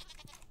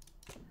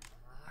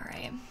 All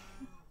right.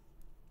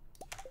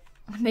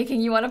 I'm making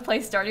you want to play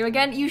Stardew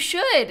again? You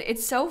should!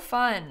 It's so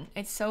fun.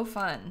 It's so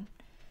fun.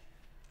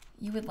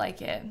 You would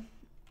like it.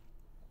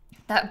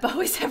 That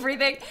bow is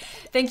everything.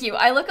 Thank you.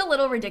 I look a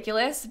little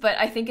ridiculous, but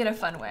I think in a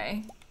fun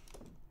way.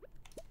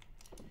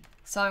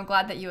 So I'm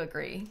glad that you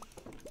agree.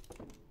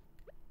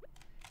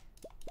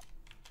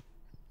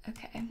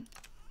 Okay.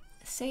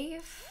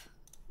 Save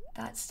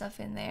that stuff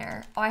in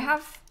there. Oh, I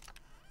have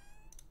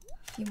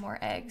a few more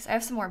eggs. I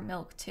have some more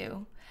milk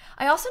too.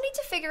 I also need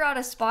to figure out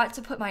a spot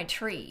to put my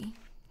tree.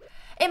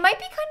 It might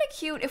be kind of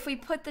cute if we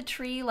put the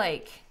tree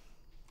like...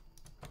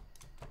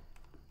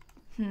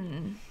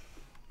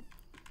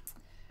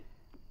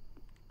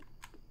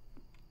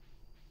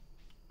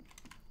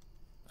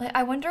 Like,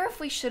 I wonder if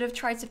we should have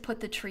tried to put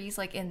the trees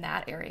like in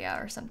that area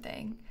or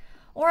something.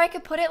 Or I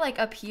could put it like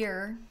up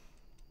here.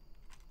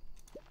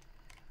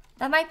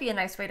 That might be a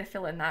nice way to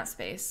fill in that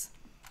space.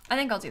 I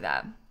think I'll do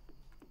that.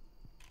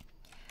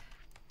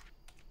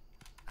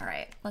 All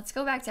right, let's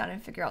go back down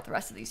and figure out the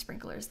rest of these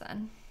sprinklers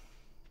then.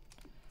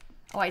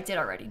 Oh, I did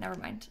already, never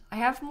mind. I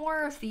have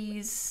more of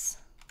these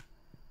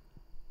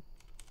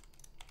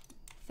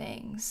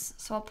things,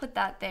 so I'll put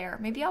that there.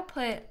 Maybe I'll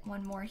put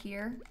one more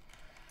here.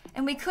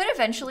 And we could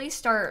eventually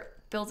start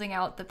building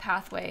out the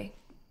pathway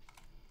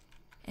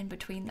in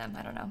between them,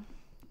 I don't know.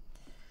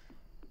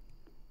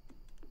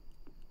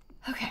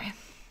 Okay.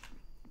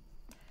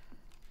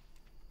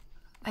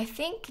 I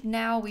think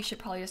now we should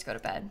probably just go to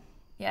bed.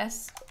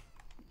 Yes?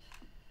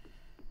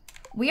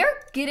 We are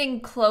getting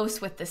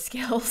close with the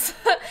skills.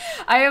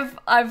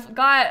 I've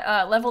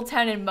got level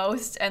 10 in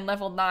most, and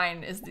level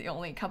 9 is the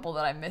only couple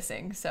that I'm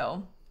missing,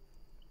 so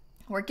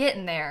we're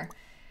getting there,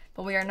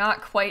 but we are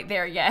not quite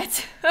there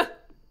yet.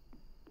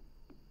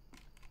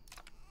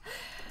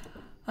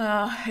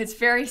 It's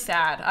very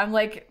sad. I'm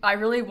like, I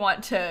really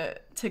want to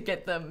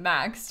get them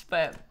maxed,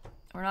 but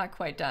we're not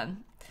quite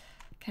done.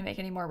 Can I make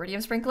any more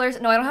iridium sprinklers?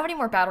 No, I don't have any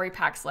more battery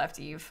packs left,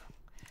 Eve.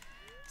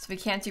 So we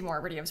can't do more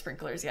iridium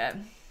sprinklers yet.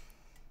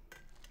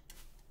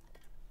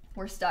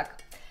 We're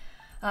stuck.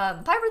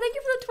 Piper, thank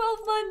you for the 12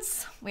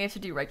 months. We have to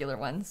do regular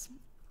ones.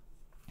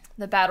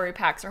 The battery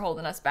packs are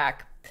holding us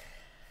back.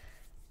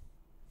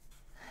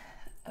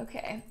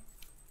 Okay.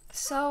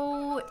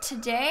 So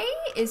today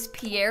is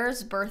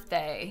Pierre's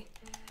birthday.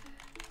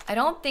 I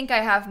don't think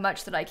I have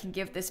much that I can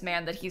give this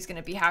man that he's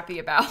gonna be happy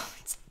about.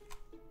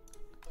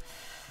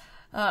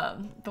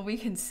 But we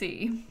can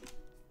see.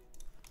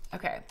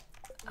 Okay.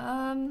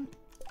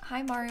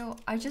 Hi Mario.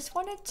 I just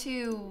wanted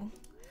to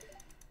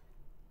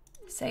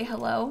say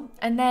hello.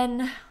 And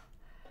then,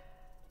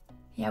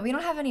 yeah, we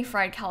don't have any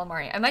fried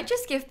calamari. I might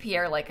just give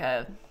Pierre like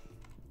a,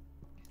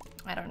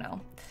 I don't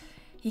know.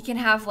 He can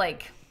have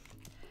like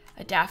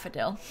a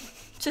daffodil.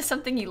 Just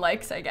something he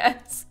likes, I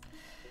guess.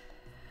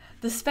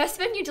 The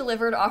specimen you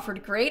delivered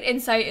offered great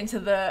insight into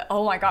the,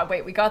 oh my god,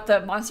 wait, we got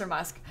the monster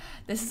musk.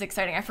 This is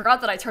exciting. I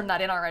forgot that I turned that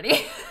in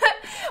already.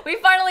 We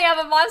finally have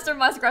a monster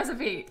musk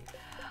recipe.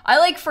 I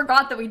like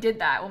forgot that we did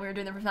that when we were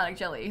doing the prismatic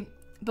jelly.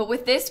 But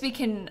with this, we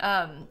can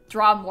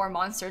draw more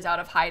monsters out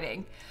of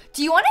hiding.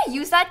 Do you want to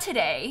use that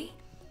today?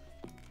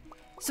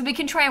 So we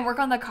can try and work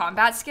on the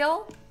combat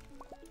skill?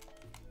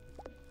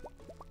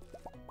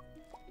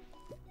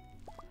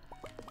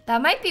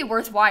 That might be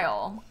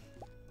worthwhile.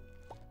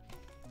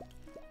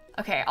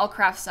 Okay, I'll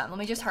craft some. Let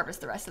me just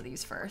harvest the rest of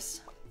these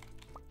first.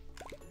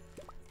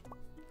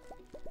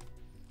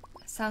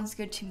 Sounds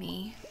good to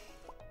me.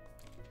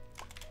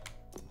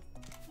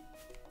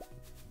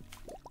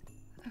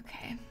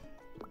 Okay.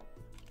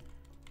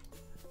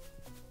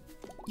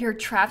 You're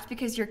trapped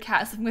because your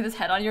cat is sleeping with his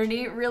head on your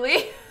knee?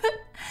 Really?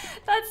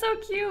 That's so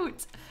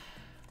cute.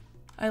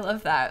 I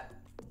love that.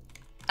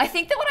 I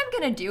think that what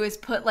I'm gonna do is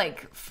put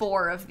like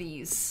 4 of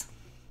these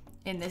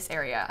in this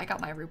area. I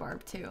got my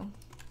rhubarb too.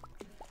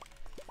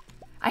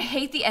 I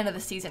hate the end of the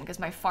season because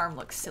my farm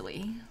looks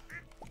silly.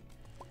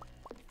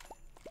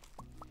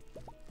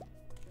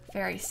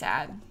 Very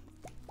sad.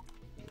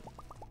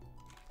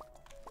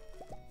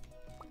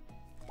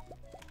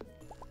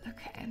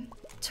 Okay.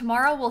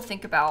 Tomorrow we'll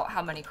think about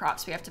how many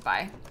crops we have to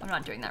buy. I'm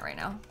not doing that right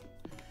now.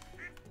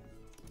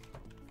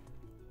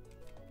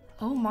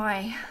 Oh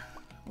my.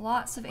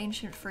 Lots of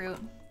ancient fruit.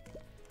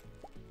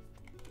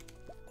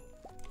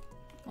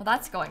 Well,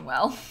 that's going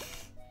well.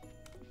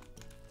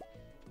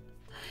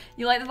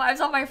 You like the vibes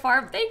on my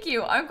farm? Thank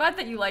you. I'm glad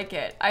that you like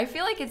it. I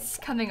feel like it's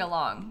coming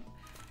along.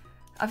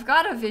 I've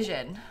got a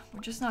vision.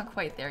 We're just not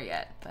quite there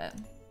yet, but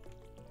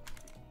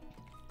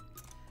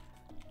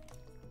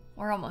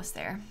we're almost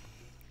there.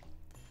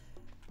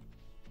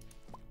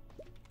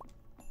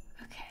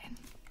 Okay.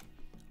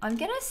 I'm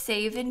gonna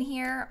save in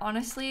here,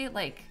 honestly,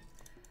 like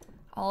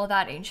all of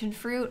that ancient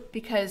fruit,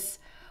 because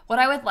what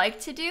I would like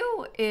to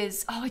do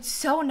is, oh, it's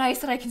so nice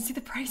that I can see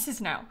the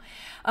prices now.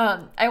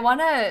 I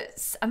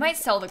might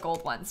sell the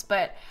gold ones,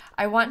 but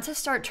I want to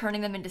start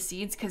turning them into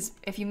seeds, because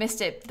if you missed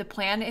it, the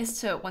plan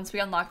is to, once we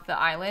unlock the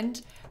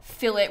island,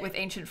 fill it with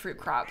ancient fruit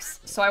crops.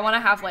 So I want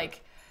to have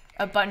like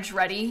a bunch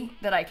ready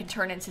that I can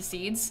turn into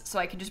seeds, so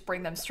I can just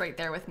bring them straight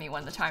there with me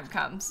when the time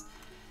comes.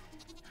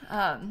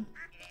 So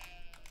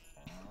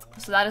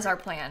that is our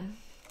plan.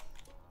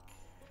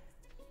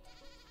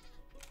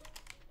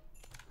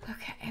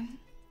 Okay.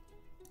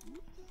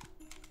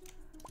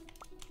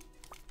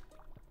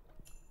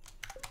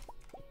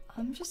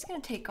 I'm just gonna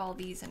take all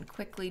these and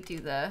quickly do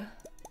the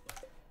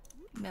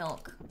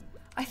milk.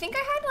 I think I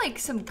had like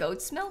some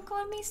goat's milk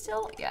on me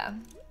still. Yeah,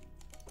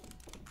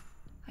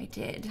 I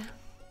did.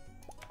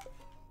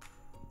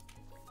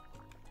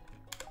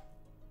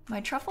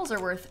 My truffles are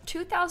worth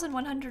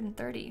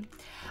 2,130.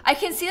 I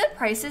can see the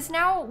prices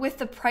now with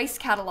the price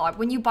catalog.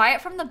 When you buy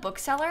it from the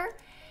bookseller,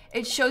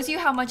 it shows you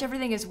how much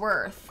everything is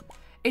worth.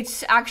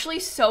 It's actually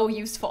so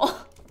useful.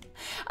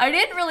 I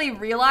didn't really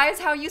realize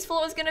how useful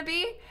it was gonna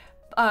be.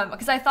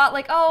 Because I thought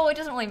like, oh, it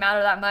doesn't really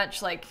matter that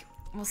much, like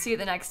we'll see it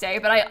the next day,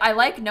 but I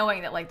like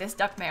knowing that like this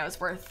duck mayo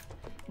is worth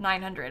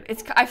 900.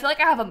 I feel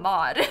like I have a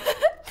mod,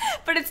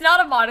 but it's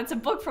not a mod, it's a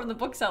book from the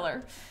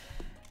bookseller.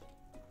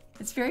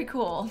 It's very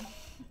cool.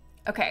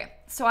 Okay,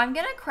 so I'm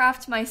gonna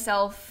craft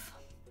myself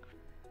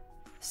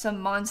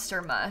some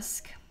monster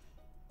musk.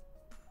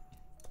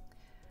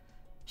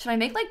 Should I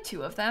make like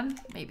 2 of them?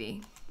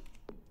 Maybe.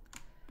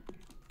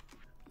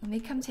 Let me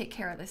come take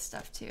care of this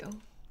stuff too.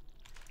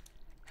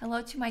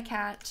 Hello to my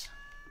cat.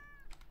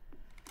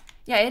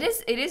 Yeah, it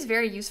is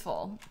very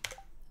useful.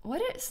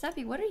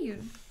 Snappy, what are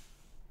you?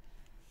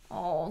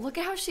 Oh, look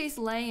at how she's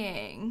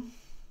laying.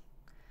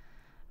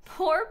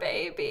 Poor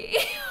baby.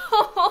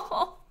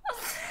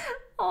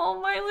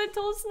 Oh, my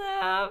little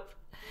Snap.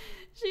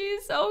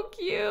 She's so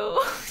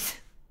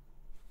cute.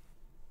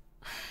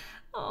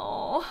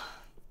 Oh,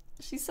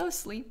 she's so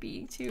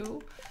sleepy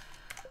too.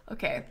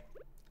 Okay,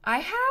 I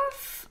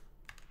have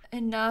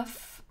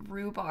enough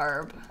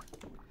rhubarb.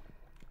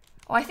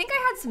 Oh, I think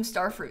I had some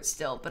starfruit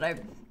still, but I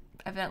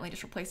evidently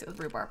just replaced it with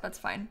rhubarb. That's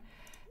fine.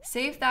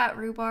 Save that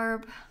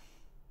rhubarb,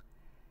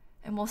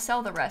 and we'll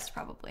sell the rest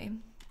probably.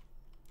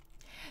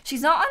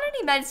 She's not on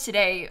any meds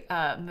today,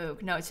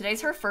 Moog. No,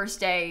 today's her first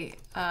day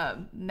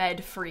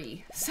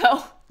med-free,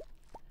 so.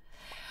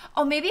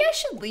 Oh, maybe I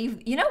should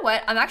leave. You know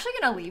what? I'm actually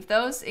gonna leave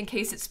those in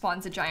case it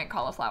spawns a giant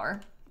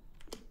cauliflower.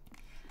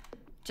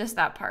 Just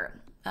that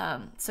part.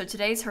 So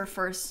today's her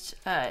first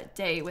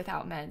day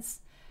without meds,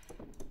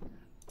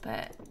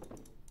 but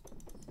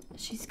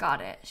she's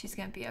got it. She's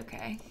gonna be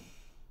okay.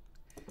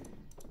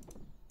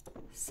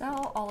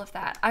 Sell all of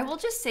that. I will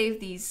just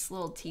save these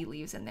little tea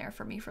leaves in there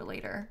for me for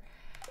later.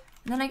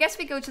 And then I guess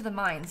we go to the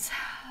mines.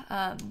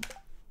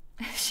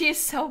 She is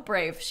so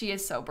brave. She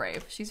is so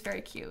brave. She's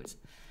very cute.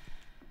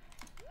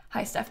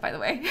 Hi, Steph, by the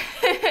way.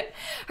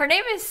 Her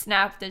name is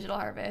Snap Digital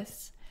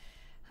Harvest.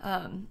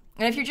 And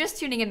if you're just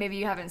tuning in, maybe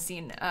you haven't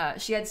seen,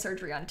 she had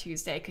surgery on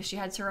Tuesday because she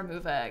had to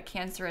remove a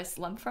cancerous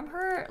lump from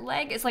her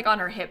leg. It's like on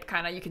her hip,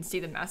 kind of. You can see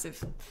the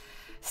massive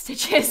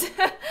stitches.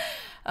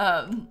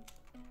 Thought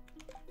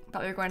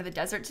we were going to the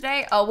desert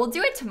today. Oh, we'll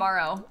do it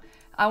tomorrow.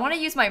 I want to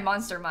use my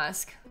monster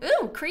musk.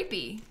 Ooh,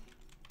 creepy.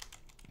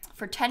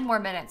 For 10 more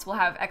minutes, we'll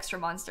have extra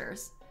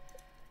monsters.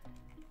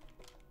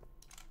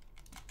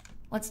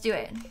 Let's do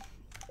it.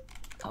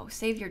 Oh,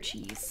 save your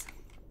cheese.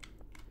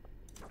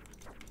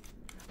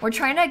 We're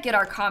trying to get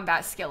our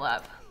combat skill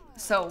up,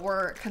 so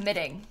we're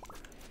committing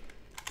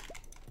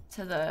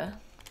to the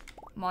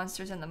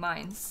monsters in the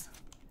mines.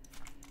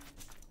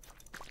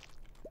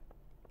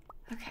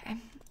 Okay.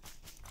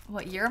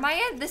 What year am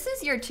I in? This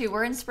is year 2.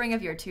 We're in spring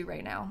of year 2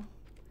 right now.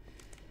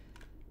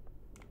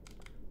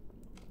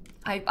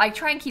 I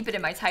try and keep it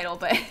in my title,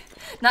 but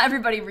not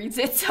everybody reads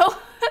it, so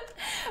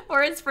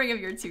we're in spring of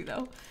year 2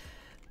 though.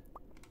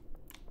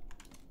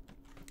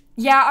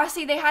 Yeah,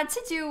 honestly, they had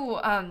to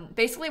do,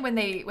 basically when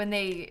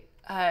they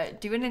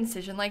do an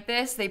incision like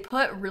this, they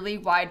put really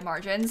wide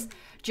margins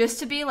just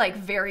to be like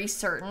very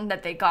certain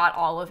that they got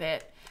all of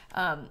it.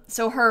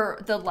 So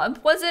the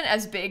lump wasn't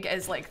as big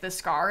as like the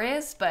scar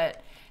is,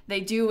 but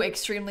they do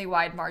extremely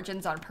wide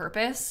margins on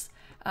purpose.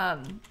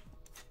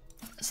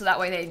 So that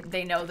way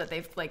they know that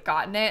they've like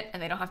gotten it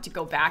and they don't have to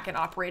go back and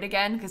operate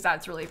again, because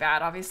that's really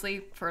bad,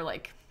 obviously, for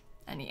like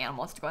any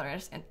animals to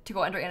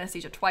go under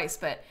anesthesia twice,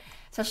 but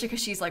especially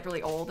because she's like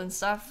really old and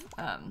stuff.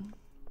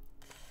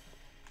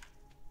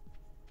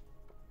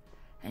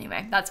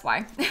 Anyway, that's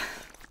why.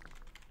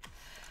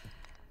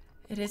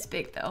 It is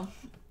big though.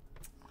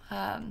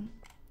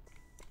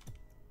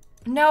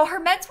 No, her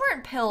meds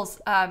weren't pills.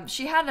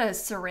 She had a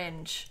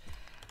syringe.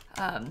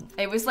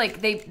 It was like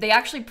they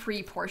actually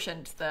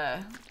pre-portioned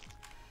the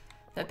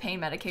pain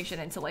medication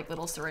into like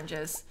little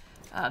syringes,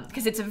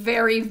 because it's a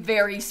very,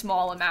 very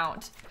small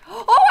amount.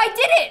 Oh, I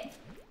did it!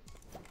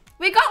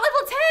 We got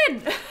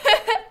level 10!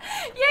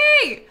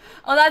 Yay!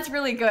 Oh, that's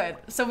really good.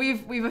 So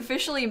we've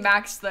officially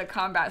maxed the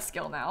combat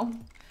skill now.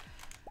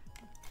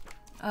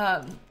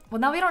 Well,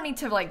 now we don't need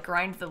to like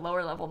grind the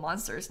lower level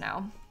monsters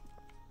now.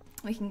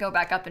 We can go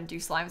back up and do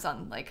slimes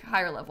on like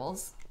higher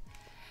levels.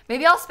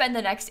 Maybe I'll spend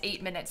the next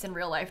 8 minutes in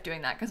real life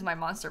doing that because of my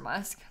monster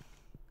musk.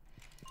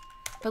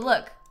 But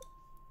look,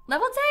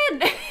 level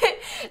 10!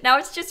 Now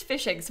it's just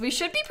fishing. So we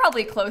should be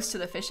probably close to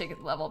the fishing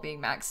level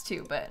being maxed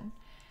too, but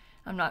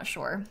I'm not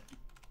sure.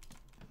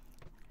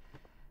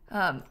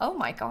 Oh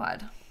my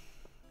god.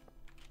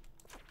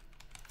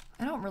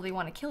 I don't really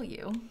want to kill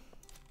you.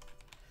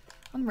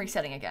 I'm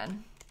resetting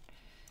again.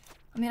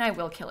 I mean, I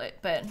will kill it,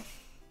 but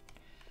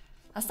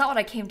that's not what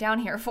I came down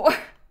here for.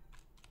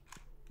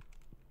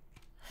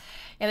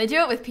 Yeah, they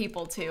do it with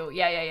people too.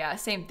 Yeah.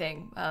 Same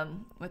thing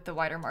with the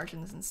wider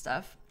margins and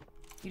stuff.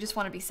 You just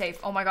want to be safe.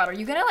 Oh my god, are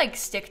you gonna like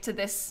stick to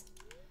this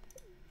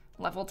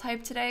level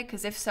type today?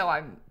 Because if so,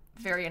 I'm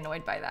very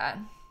annoyed by that.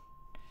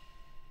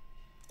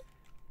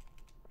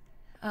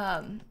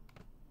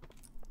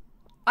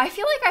 I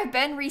feel like I've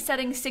been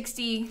resetting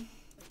 60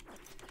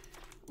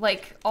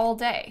 like all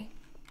day,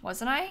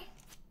 wasn't I?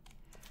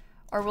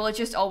 Or will it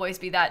just always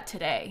be that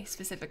today,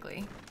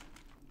 specifically?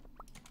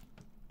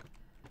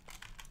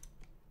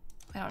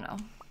 I don't know.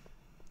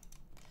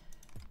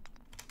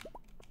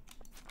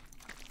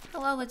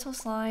 Hello, little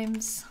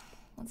slimes.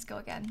 Let's go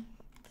again.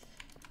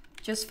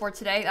 Just for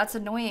today? That's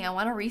annoying. I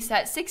want to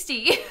reset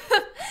 60.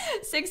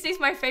 60 is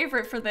my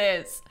favorite for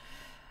this.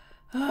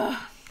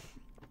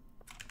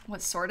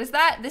 What sword is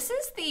that? This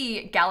is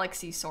the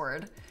Galaxy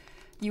Sword.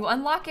 You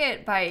unlock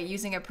it by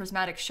using a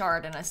prismatic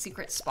shard in a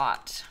secret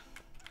spot.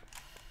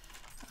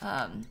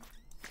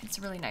 It's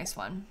a really nice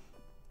one.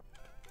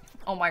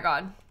 Oh my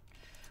god.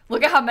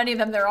 Look at how many of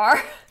them there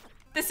are.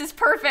 This is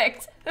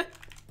perfect.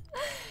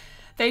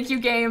 Thank you,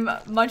 game.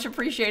 Much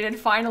appreciated.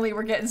 Finally,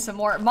 we're getting some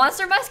more.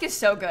 Monster Musk is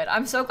so good.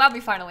 I'm so glad we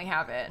finally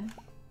have it.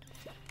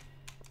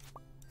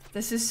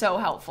 This is so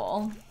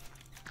helpful.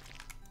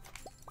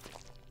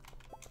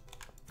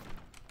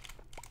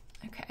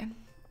 Okay.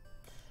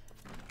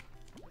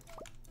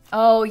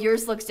 Oh,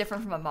 yours looks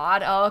different from a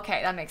mod? Oh,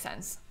 okay. That makes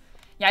sense.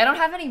 Yeah, I don't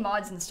have any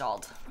mods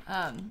installed.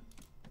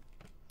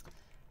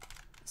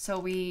 So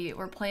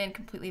we're playing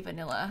completely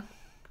vanilla.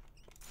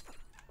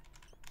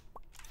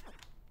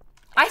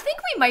 I think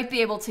we might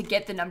be able to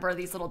get the number of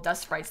these little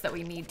dust sprites that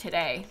we need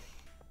today,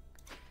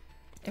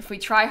 if we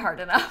try hard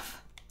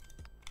enough.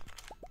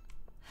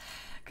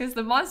 Because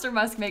the Monster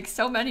Musk makes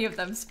so many of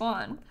them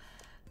spawn.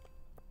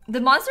 The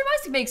Monster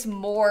Musk makes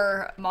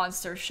more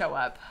monsters show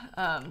up,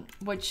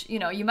 which, you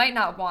know, you might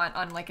not want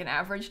on like an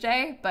average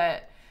day,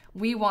 but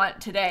we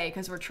want today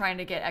because we're trying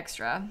to get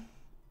extra.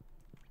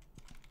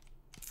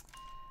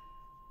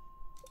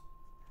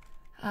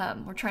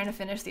 We're trying to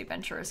finish the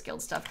Adventurers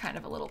Guild stuff kind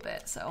of a little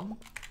bit, so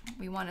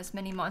we want as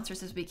many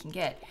monsters as we can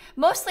get.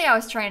 Mostly I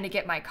was trying to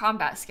get my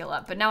combat skill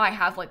up, but now I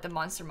have like the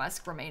Monster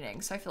Musk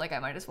remaining, so I feel like I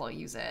might as well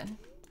use it.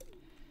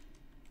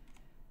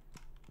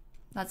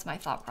 That's my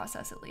thought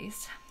process, at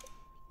least.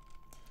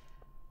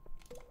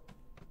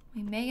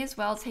 We may as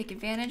well take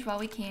advantage while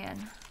we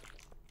can.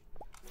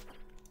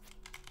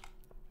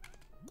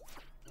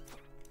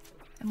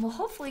 And we'll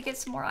hopefully get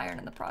some more iron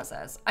in the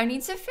process. I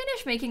need to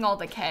finish making all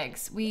the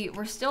kegs.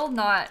 We're still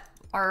not,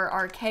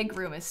 our keg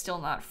room is still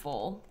not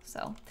full,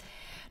 so.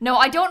 No,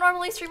 I don't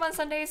normally stream on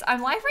Sundays.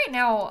 I'm live right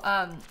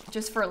now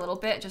just for a little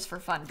bit, just for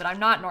fun, but I'm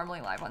not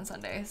normally live on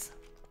Sundays.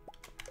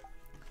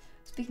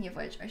 Speaking of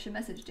which, I should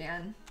message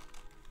Dan.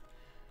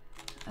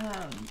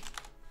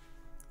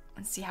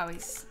 And see how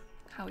he's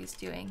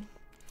doing.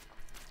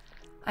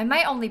 I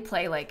might only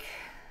play like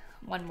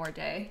one more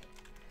day.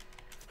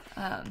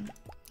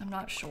 I'm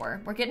not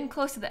sure. We're getting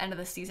close to the end of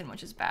the season,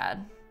 which is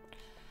bad.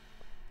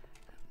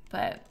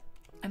 But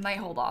I might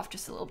hold off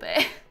just a little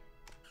bit.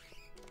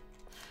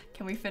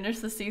 Can we finish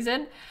the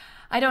season?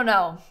 I don't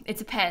know. It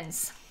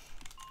depends.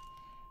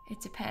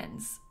 It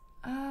depends.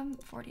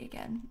 40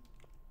 again.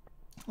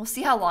 We'll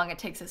see how long it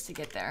takes us to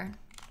get there.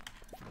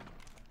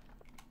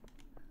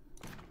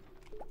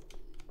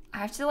 I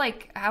have to I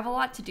have a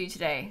lot to do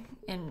today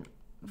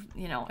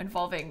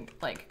involving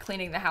like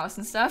cleaning the house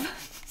and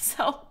stuff.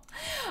 So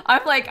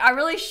I'm like, I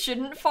really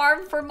shouldn't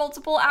farm for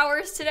multiple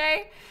hours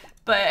today,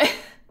 but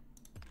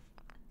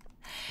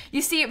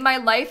you see, my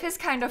life has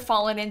kind of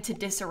fallen into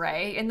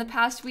disarray in the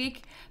past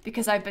week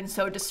because I've been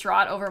so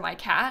distraught over my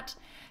cat.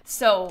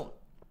 So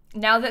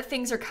now that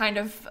things are kind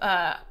of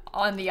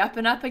on the up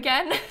and up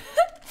again,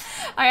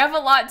 I have a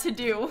lot to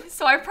do.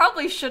 So I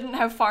probably shouldn't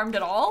have farmed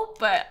at all,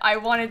 but I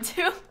wanted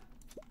to,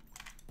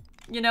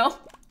 you know?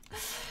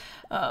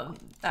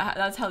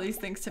 That's how these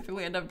things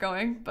typically end up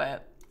going,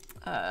 but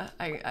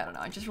I don't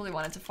know. I just really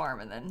wanted to farm,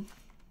 and then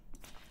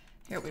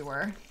here we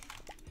were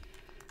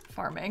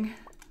farming.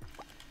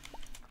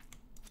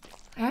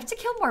 I have to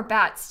kill more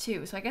bats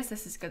too, so I guess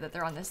this is good that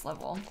they're on this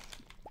level.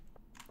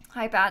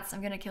 Hi bats,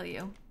 I'm gonna kill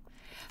you.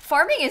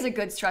 Farming is a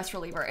good stress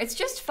reliever. It's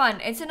just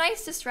fun. It's a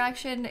nice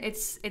distraction.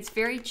 It's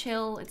very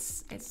chill.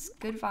 It's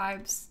good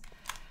vibes.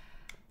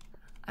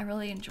 I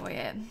really enjoy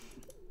it.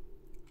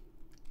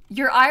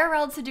 Your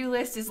IRL to-do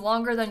list is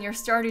longer than your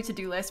Stardew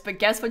to-do list, but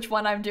guess which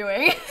one I'm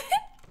doing?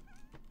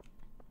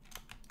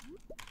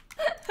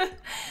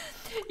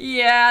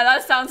 Yeah,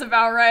 that sounds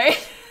about right.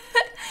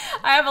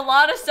 I have a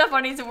lot of stuff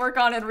I need to work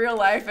on in real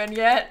life, and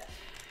yet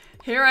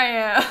here I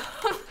am.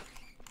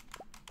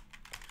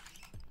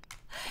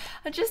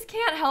 I just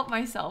can't help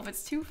myself.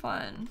 It's too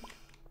fun.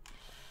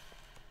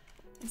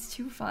 It's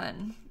too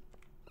fun.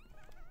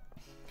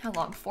 How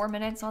long? 4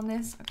 minutes on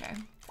this? Okay.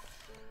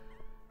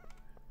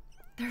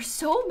 There's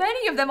so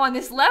many of them on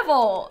this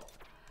level.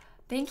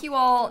 Thank you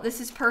all. This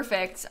is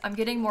perfect. I'm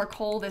getting more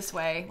coal this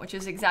way, which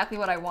is exactly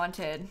what I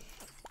wanted.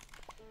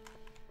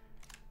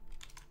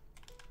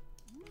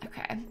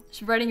 Okay.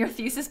 She's writing your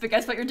thesis, but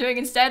guess what you're doing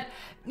instead?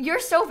 You're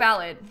so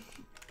valid.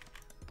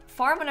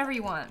 Farm whenever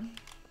you want.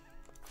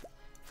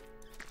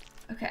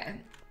 Okay.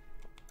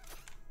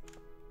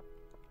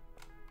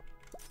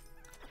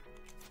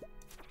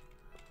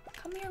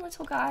 Come here,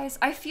 little guys.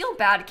 I feel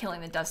bad killing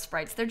the dust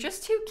sprites. They're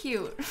just too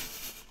cute.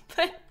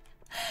 But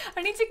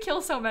I need to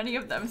kill so many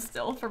of them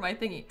still for my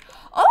thingy.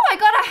 Oh, I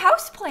got a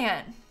house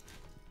plant.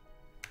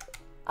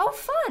 Oh,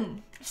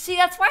 fun. See,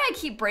 that's why I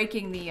keep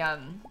breaking the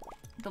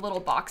little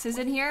boxes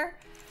in here,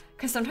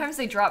 because sometimes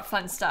they drop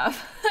fun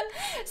stuff.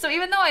 So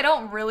even though I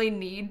don't really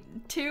need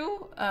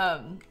to,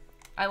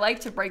 I like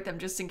to break them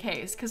just in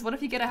case, because what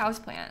if you get a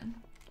houseplant?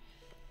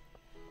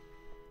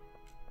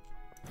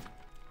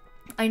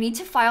 I need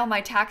to file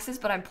my taxes,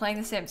 but I'm playing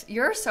The Sims.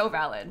 You're so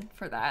valid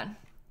for that.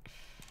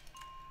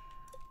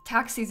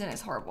 Tax season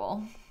is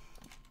horrible.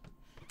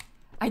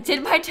 I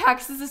did my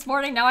taxes this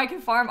morning, now I can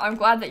farm. I'm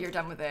glad that you're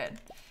done with it.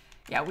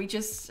 Yeah, we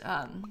just,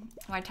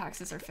 my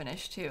taxes are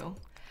finished too.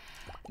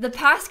 The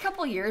past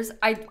couple years,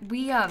 I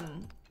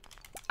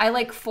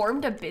like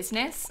formed a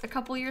business a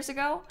couple years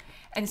ago.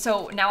 And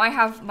so now I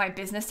have my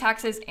business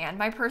taxes and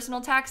my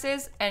personal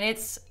taxes, and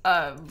it's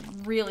a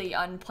really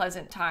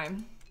unpleasant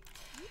time.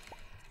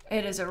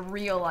 It is a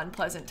real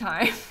unpleasant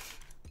time.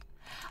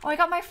 Oh, I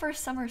got my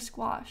first summer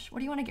squash. What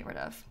do you want to get rid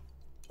of?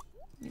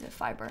 Maybe the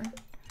fiber.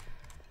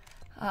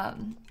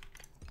 I'm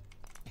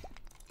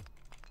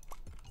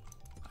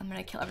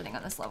gonna kill everything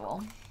on this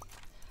level.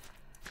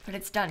 But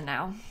it's done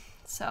now,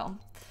 so.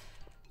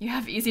 You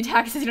have easy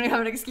taxes, you don't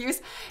have an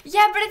excuse.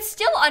 Yeah, but it's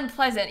still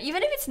unpleasant.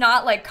 Even if it's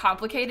not like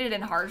complicated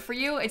and hard for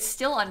you, it's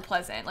still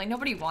unpleasant. Like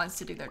nobody wants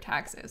to do their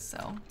taxes,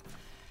 so.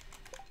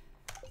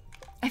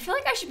 I feel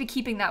like I should be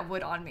keeping that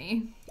wood on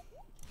me.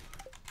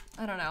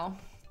 I don't know.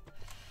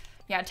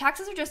 Yeah,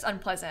 taxes are just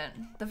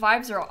unpleasant. The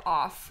vibes are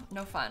off,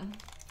 no fun.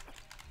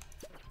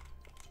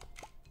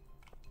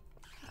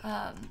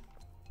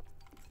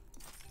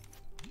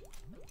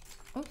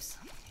 Oops.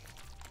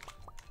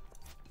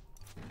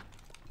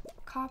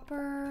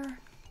 Copper,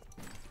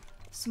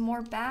 some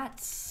more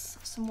bats,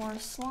 some more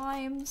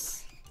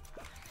slimes.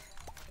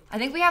 I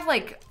think we have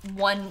like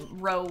 1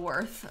 row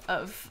worth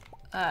of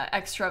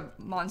extra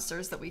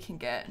monsters that we can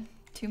get.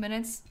 2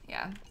 minutes?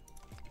 Yeah.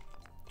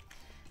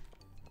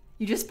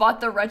 You just bought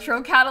the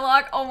retro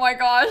catalog? Oh my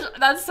gosh,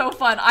 that's so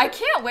fun. I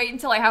can't wait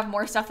until I have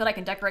more stuff that I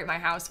can decorate my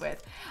house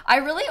with. I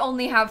really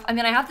only have, I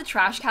mean, I have the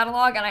trash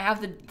catalog and I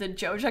have the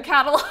Joja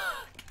catalog.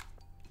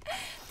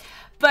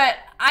 But,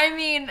 I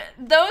mean,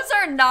 those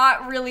are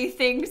not really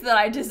things that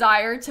I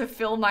desire to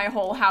fill my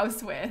whole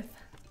house with.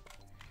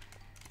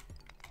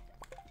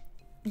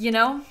 You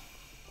know?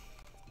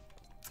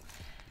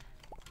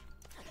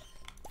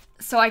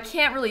 So I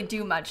can't really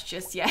do much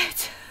just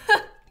yet.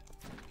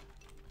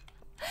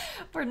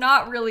 We're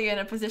not really in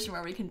a position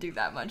where we can do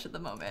that much at the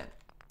moment.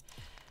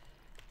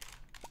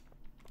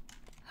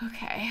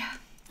 Okay.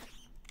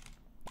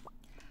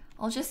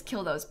 I'll just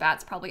kill those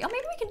bats probably. Oh,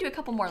 maybe we can do a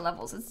couple more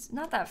levels. It's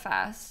not that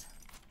fast.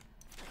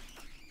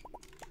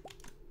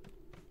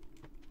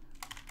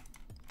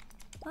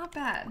 Not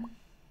bad.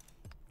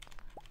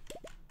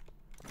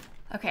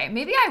 Okay,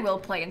 maybe I will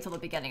play until the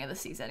beginning of the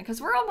season because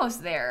we're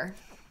almost there.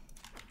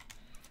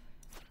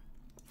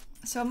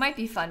 So it might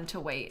be fun to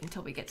wait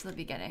until we get to the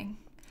beginning.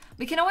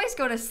 We can always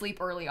go to sleep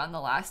early on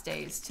the last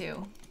days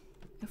too,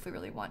 if we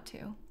really want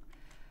to.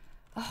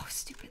 Oh,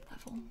 stupid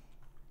level.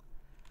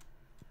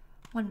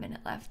 1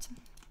 minute left.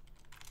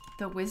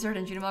 The Wizard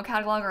and Junimo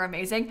catalog are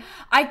amazing.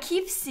 I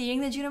keep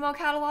seeing the Junimo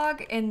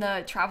catalog in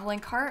the traveling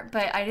cart,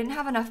 but I didn't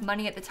have enough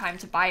money at the time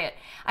to buy it.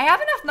 I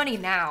have enough money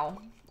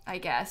now, I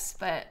guess,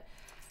 but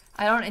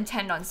I don't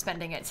intend on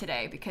spending it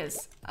today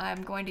because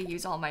I'm going to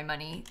use all my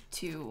money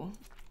to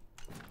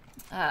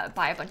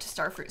buy a bunch of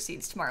starfruit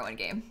seeds tomorrow in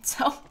game.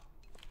 So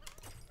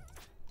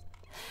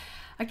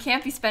I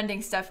can't be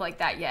spending stuff like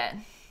that yet.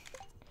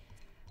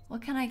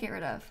 What can I get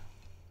rid of?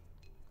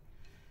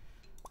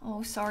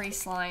 Oh, sorry,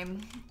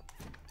 slime.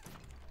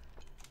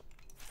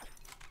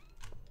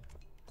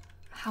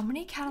 How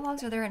many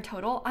catalogs are there in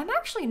total? I'm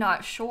actually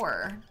not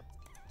sure.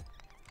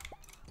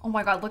 Oh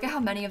my god, look at how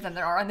many of them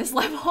there are on this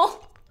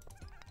level.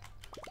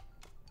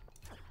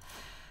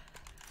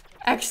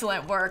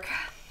 Excellent work.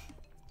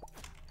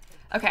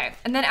 Okay,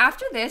 and then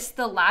after this,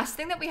 the last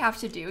thing that we have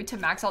to do to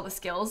max all the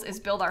skills is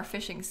build our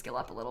fishing skill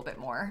up a little bit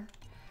more.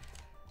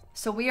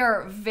 So we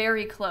are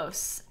very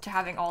close to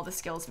having all the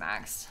skills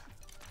maxed.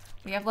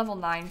 We have level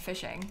 9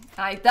 fishing.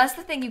 That's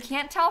the thing, you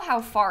can't tell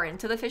how far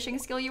into the fishing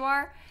skill you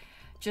are,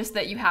 just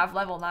that you have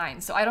level 9.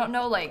 So I don't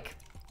know, like,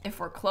 if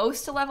we're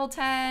close to level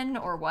 10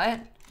 or what.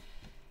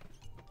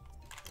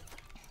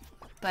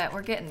 But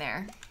we're getting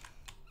there.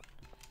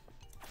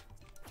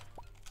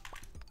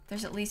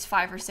 There's at least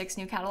 5 or 6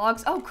 new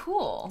catalogs. Oh,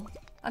 cool.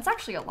 That's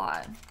actually a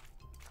lot.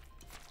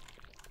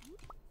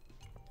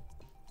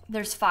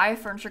 There's 5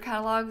 furniture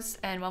catalogs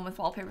and 1 with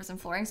wallpapers and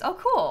floorings. Oh,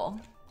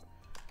 cool.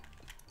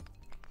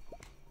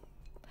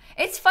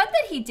 It's fun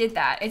that he did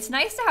that. It's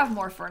nice to have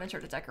more furniture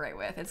to decorate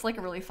with. It's like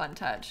a really fun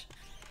touch.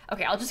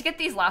 Okay, I'll just get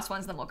these last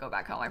ones, then we'll go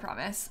back home, I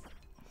promise.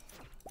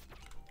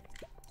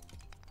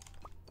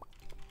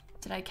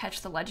 Did I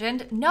catch the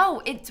legend?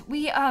 No,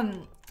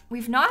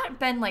 we've not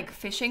been like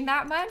fishing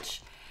that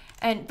much.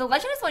 And the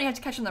legend is the one you have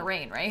to catch in the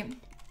rain, right?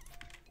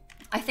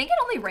 I think it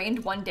only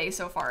rained 1 day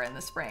so far in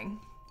the spring.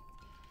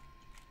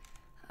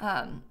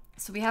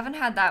 So we haven't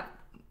had that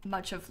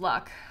much of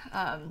luck.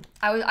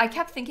 I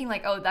kept thinking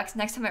like, oh, that's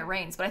next time it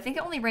rains, but I think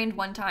it only rained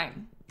 1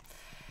 time.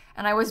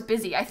 And I was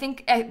busy. I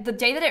think the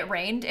day that it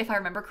rained, if I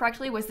remember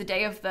correctly, was the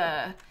day of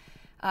the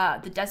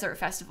desert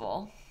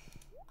festival.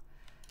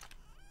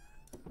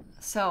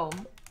 So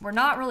we're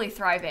not really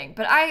thriving,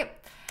 but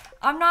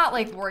I'm not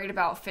like worried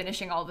about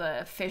finishing all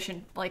the fish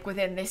in, like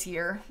within this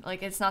year.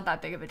 Like it's not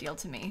that big of a deal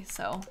to me.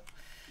 So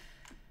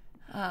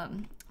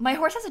my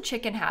horse has a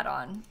chicken hat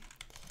on.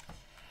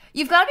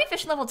 You've got to be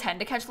fishing level 10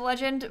 to catch the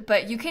legend,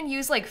 but you can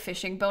use like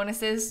fishing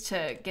bonuses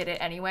to get it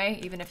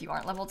anyway, even if you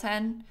aren't level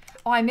 10.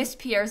 Oh, I missed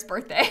Pierre's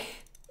birthday.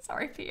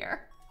 Sorry,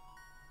 Pierre.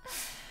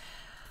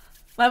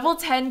 Level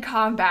 10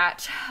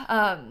 combat.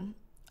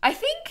 I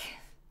think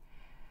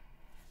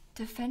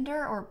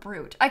defender or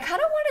brute. I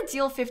kind of want to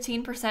deal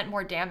 15%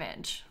 more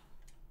damage.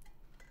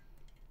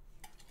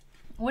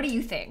 What do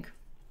you think?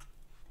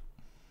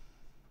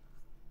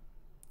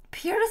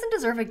 Pierre doesn't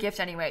deserve a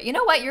gift anyway. You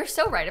know what? You're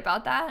so right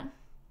about that.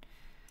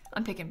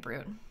 I'm picking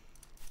brute.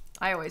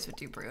 I always would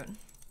do brute.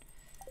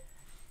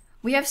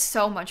 We have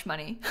so much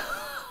money.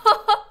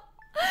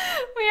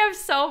 We have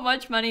so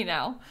much money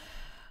now.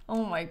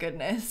 Oh my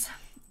goodness.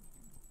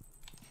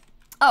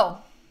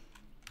 Oh.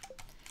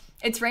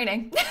 It's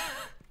raining.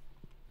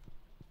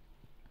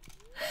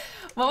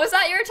 What was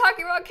that you were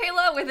talking about,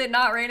 Kayla, with it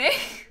not raining?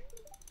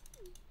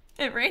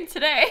 It rained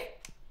today.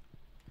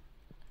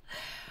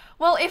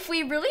 Well, if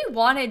we really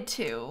wanted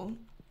to,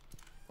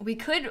 we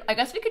could, I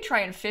guess we could try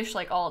and fish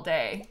like all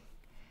day.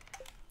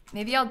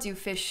 Maybe I'll do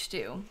fish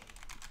stew.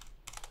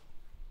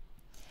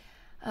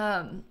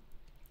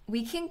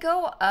 We can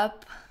go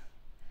up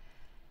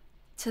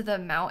to the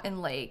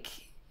mountain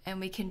lake and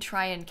we can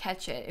try and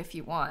catch it if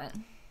you want.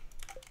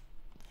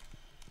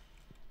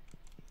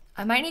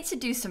 I might need to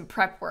do some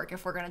prep work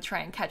if we're gonna try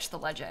and catch the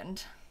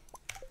legend.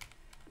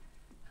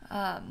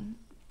 But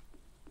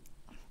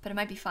it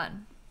might be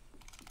fun.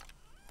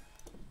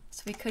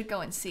 So we could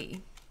go and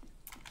see.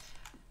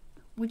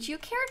 Would you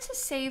care to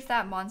save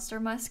that monster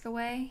musk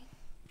away?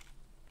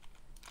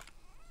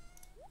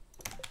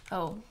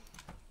 Oh.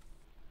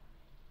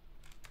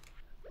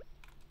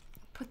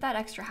 Put that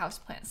extra house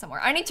plant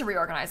somewhere. I need to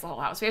reorganize the whole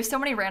house. We have so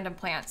many random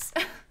plants.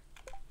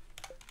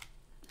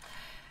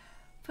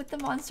 Put the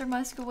monster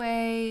musk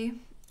away.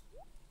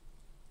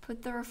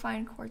 Put the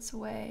refined quartz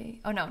away.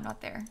 Oh no,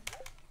 not there.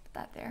 Put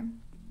that there.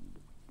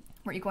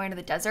 Were you going to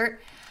the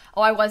desert?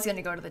 Oh, I was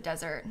gonna go to the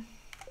desert.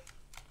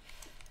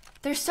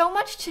 There's so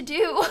much to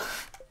do.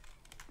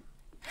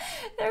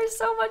 There's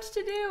so much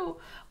to do.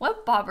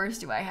 What bobbers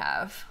do I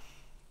have?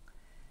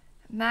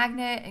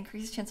 Magnet,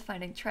 increases chance of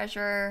finding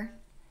treasure.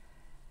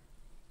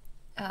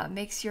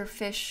 Makes your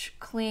fish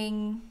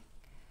cling.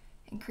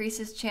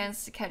 Increases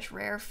chance to catch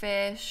rare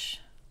fish.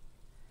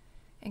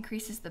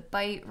 Increases the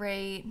bite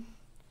rate.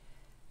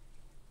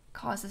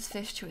 Causes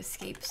fish to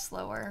escape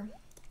slower.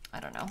 I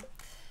don't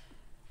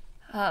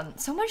know.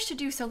 So much to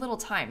do, so little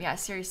time. Yeah,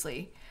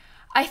 seriously.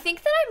 I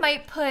think that I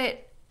might put,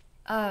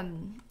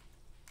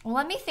 well,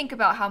 let me think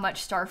about how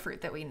much starfruit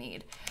that we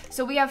need.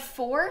 So we have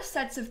 4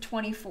 sets of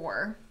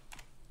 24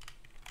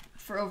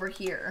 for over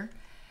here.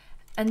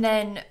 And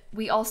then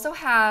we also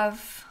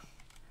have,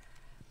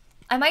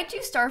 I might do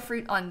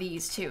starfruit on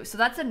these too. So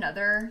that's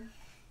another,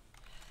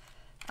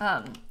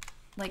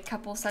 like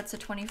couple sets of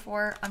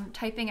 24. I'm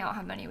typing out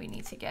how many we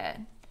need to get.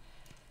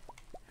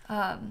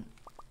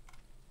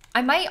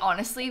 I might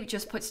honestly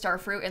just put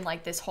starfruit in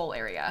like this whole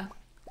area.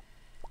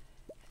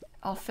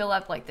 I'll fill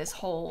up like this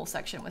whole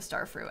section with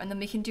starfruit, and then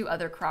we can do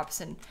other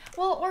crops and,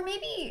 well, or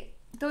maybe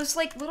those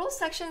like little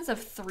sections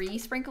of 3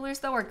 sprinklers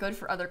though are good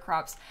for other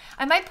crops.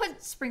 I might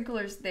put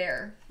sprinklers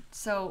there,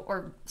 so,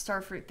 or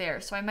starfruit there.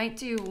 So I might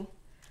do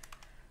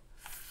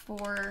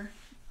 4,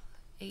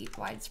 8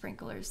 wide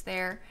sprinklers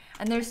there.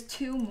 And there's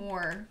 2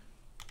 more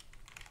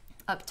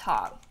up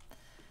top,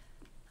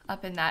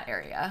 up in that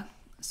area.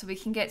 So we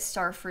can get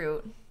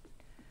starfruit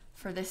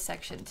for this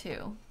section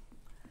too.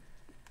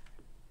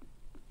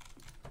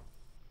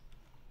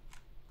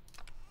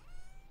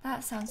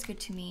 That sounds good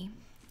to me.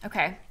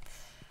 Okay.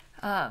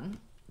 I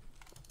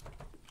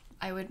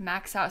would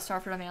max out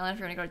starfruit on the island if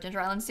you're gonna go to Ginger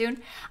Island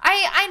soon.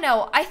 I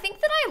know. I think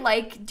that I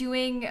like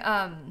doing,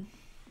 I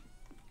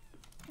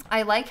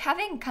like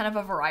having kind of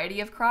a variety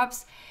of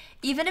crops,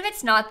 even if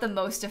it's not the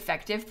most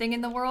effective thing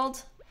in the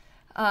world.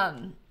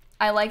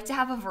 I like to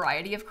have a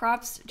variety of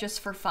crops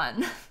just for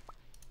fun.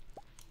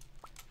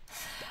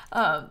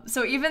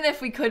 So even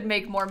if we could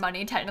make more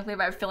money technically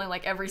by filling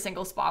like every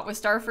single spot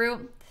with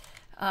starfruit,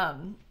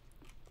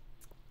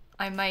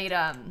 I might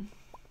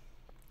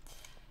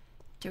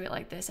do it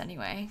like this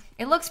anyway.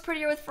 It looks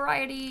prettier with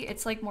variety.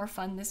 It's like more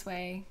fun this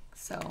way.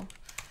 So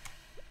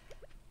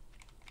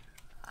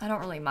I don't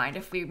really mind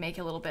if we make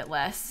a little bit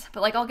less, but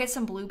like I'll get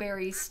some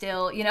blueberries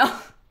still, you know,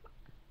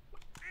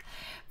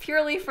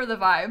 purely for the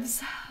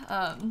vibes.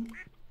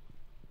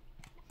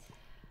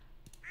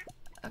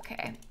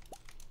 Okay.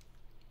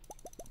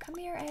 Come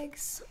here,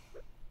 eggs.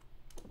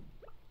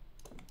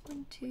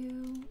 1,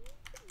 2,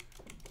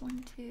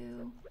 1,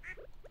 2,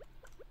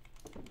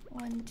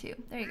 1,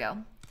 2. There you go.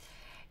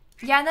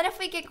 Yeah, and then if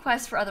we get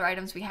quests for other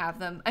items, we have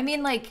them. I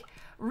mean, like,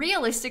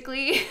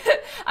 realistically,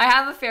 I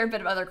have a fair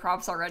bit of other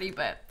crops already,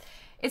 but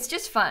it's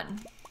just fun.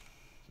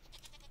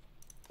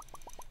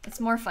 It's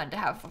more fun to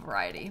have a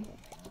variety.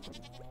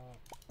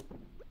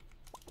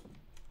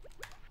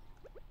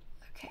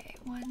 Okay,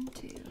 1,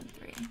 2,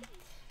 3.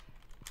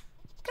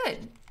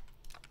 Good.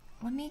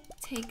 Let me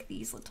take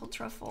these little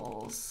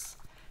truffles.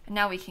 And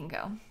now we can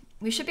go.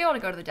 We should be able to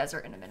go to the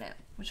desert in a minute,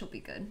 which will be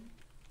good.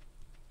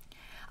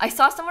 I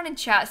saw someone in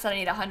chat said I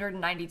need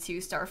 192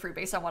 starfruit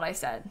based on what I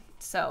said.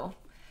 So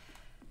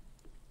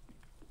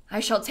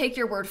I shall take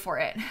your word for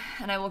it,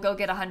 and I will go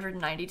get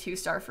 192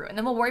 starfruit, and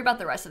then we'll worry about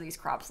the rest of these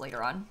crops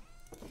later on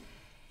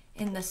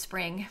in the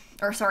spring,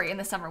 or sorry, in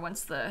the summer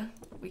once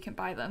we can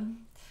buy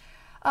them.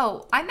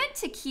 Oh, I meant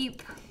to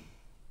keep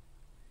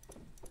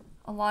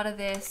a lot of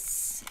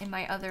this in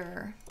my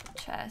other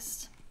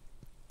chest.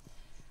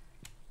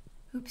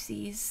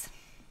 Oopsies.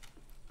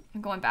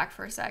 I'm going back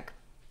for a sec.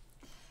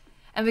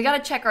 And we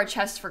gotta check our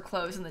chest for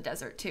clothes in the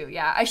desert too.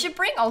 Yeah, I should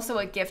bring also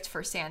a gift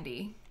for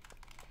Sandy.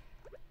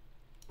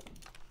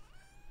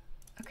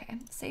 Okay,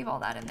 save all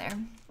that in there.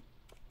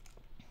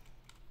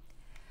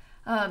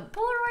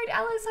 Polaroid,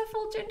 Alice,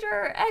 Huffle,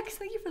 Ginger, X,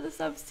 thank you for the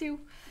subs too.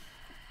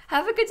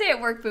 Have a good day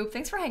at work, Boop.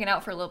 Thanks for hanging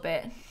out for a little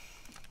bit.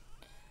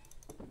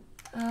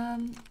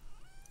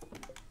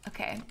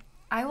 Okay,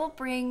 I will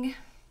bring,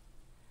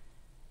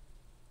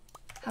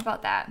 how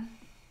about that?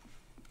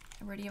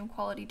 Iridium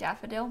quality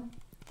daffodil.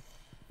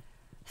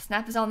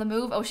 Snap is on the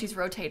move. Oh, she's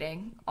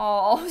rotating.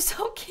 Oh,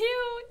 so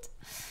cute.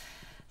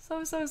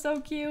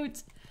 So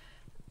cute.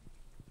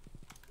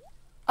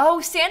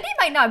 Oh, Sandy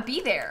might not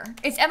be there.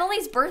 It's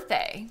Emily's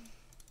birthday.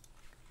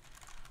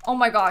 Oh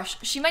my gosh,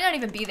 she might not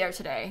even be there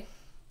today.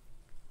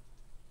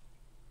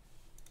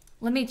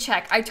 Let me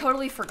check. I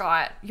totally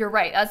forgot. You're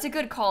right. That's a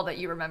good call that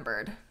you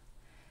remembered.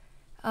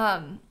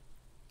 Oh,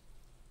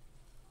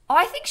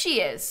 I think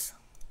she is.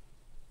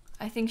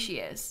 I think she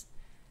is.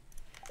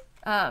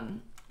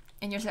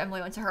 And yours Emily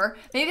went to her.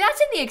 Maybe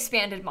that's in the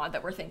expanded mod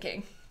that we're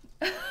thinking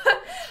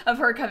of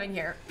her coming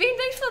here. Bean,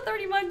 thanks for the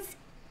 30 months.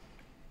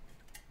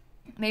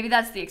 Maybe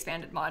that's the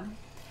expanded mod.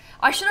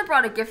 I should have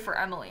brought a gift for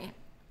Emily.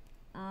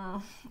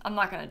 I'm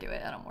not gonna do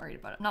it. I'm worried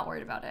about it. I'm not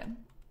worried about it.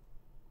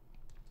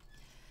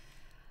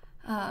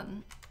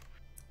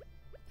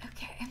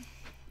 Okay.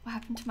 What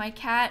happened to my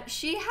cat?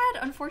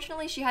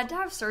 Unfortunately, she had to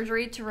have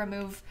surgery to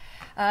remove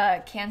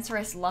a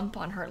cancerous lump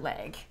on her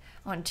leg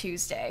on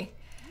Tuesday.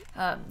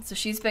 So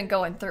she's been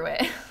going through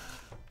it.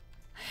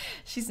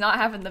 She's not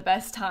having the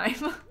best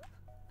time.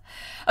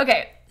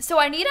 Okay, so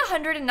I need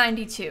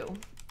 192.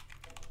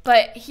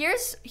 But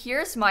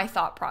here's my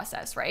thought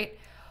process, right?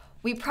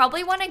 We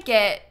probably want to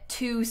get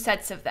 2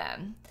 sets of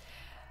them.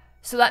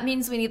 So that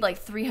means we need like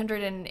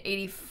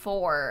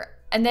 384.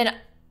 And then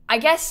I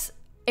guess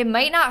it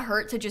might not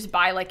hurt to just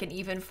buy like an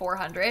even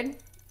 400.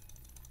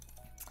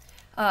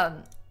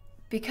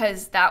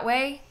 Because that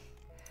way,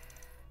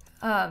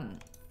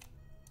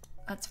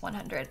 that's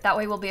 100. That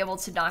way we'll be able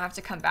to not have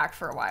to come back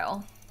for a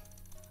while.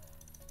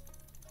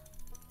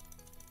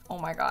 Oh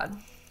my god.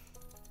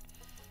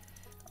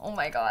 Oh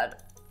my god.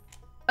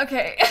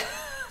 Okay.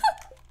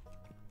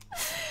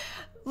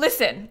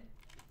 Listen,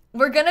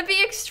 we're gonna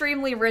be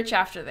extremely rich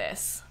after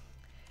this.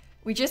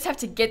 We just have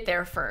to get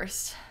there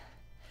first.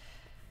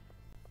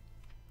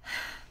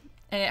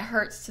 and it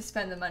hurts to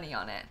spend the money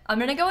on it. I'm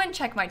gonna go and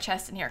check my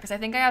chest in here because I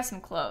think I have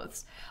some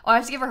clothes. Oh, I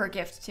have to give her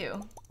gift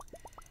too.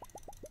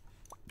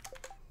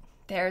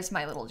 There's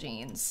my little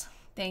jeans.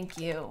 Thank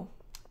you.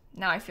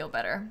 Now I feel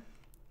better.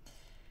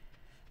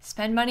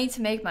 Spend money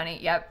to make money.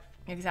 Yep,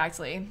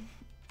 exactly.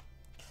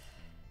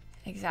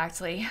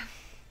 Exactly.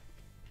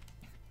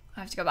 I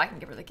have to go back and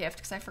give her the gift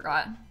because I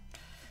forgot.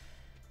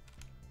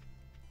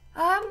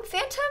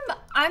 Phantom,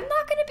 I'm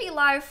not gonna be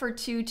live for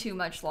too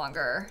much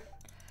longer.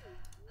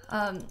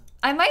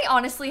 I might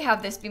honestly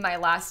have this be my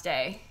last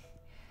day.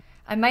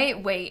 I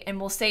might wait and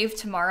we'll save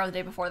tomorrow, the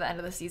day before the end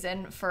of the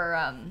season,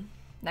 for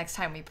next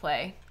time we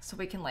play. So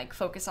we can like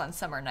focus on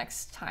summer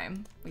next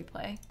time we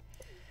play.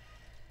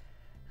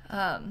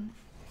 I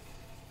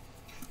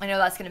know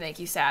that's gonna make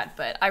you sad,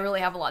 but I really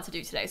have a lot to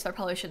do today, so I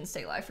probably shouldn't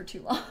stay live for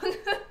too long.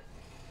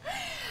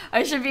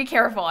 I should be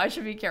careful. I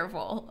should be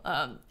careful.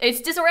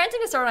 It's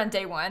disorienting to start on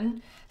day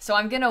 1, so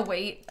I'm gonna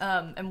wait,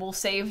 and we'll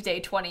save day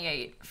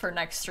 28 for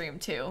next stream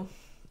too.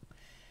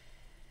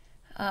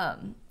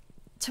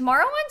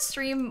 Tomorrow on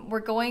stream,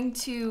 we're going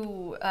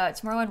to,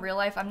 tomorrow in real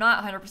life, I'm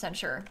not 100%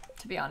 sure,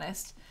 to be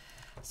honest.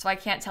 So I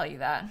can't tell you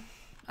that.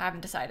 I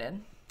haven't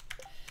decided.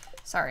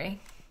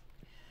 Sorry.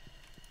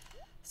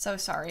 So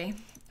sorry.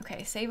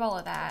 Okay, save all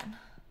of that.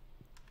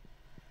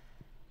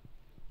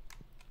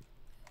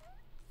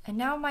 And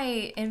now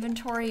my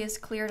inventory is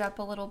cleared up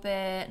a little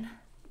bit.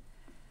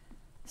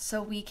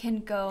 So we can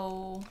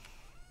go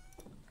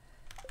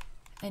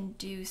and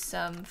do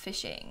some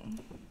fishing.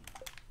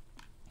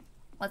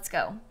 Let's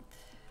go.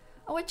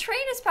 Oh, a train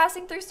is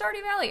passing through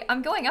Stardew Valley.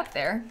 I'm going up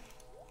there.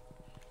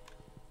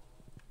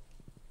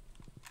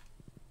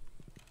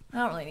 I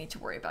don't really need to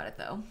worry about it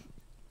though.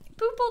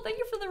 Poople, thank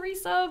you for the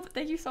resub.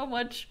 Thank you so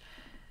much.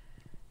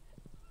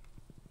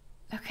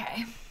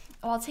 Okay.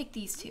 Oh, I'll take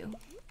these two.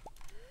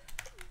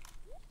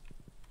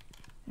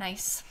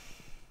 Nice.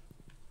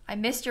 I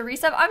missed your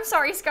resub. I'm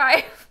sorry,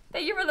 Sky.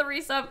 Thank you for the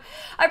resub.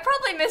 I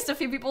probably missed a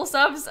few people's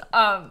subs.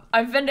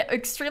 I've been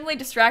extremely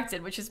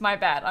distracted, which is my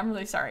bad. I'm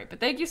really sorry, but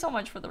thank you so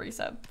much for the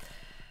resub.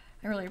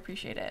 I really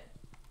appreciate it.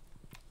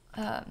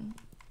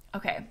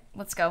 Okay,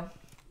 let's go.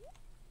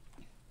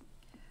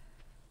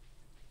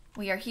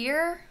 We are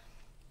here,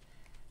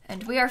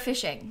 and we are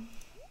fishing.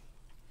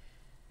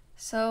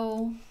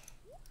 So,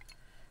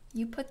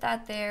 you put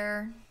that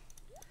there.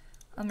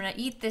 I'm gonna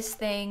eat this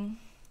thing.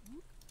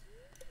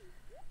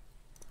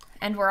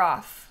 And we're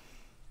off.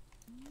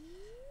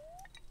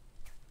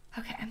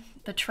 Okay,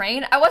 the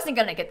train. I wasn't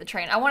gonna get the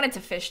train. I wanted to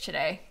fish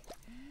today.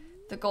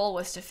 The goal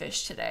was to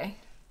fish today.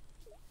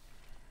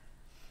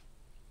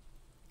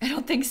 I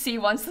don't think C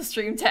wants the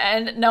stream to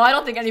end. No, I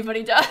don't think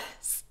anybody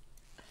does.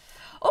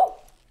 Oh!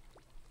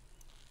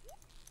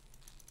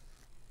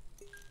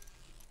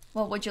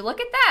 Well, would you look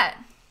at that?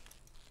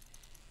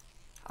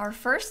 Our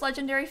first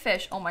legendary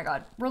fish. Oh my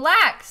god.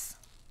 Relax!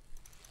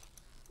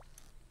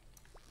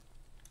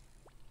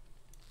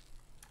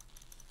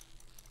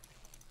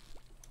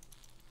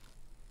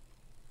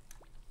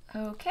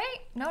 Okay.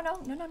 No.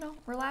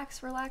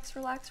 Relax, relax,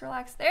 relax,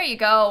 relax. There you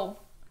go.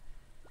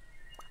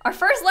 Our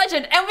first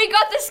legend, and we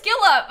got the skill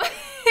up.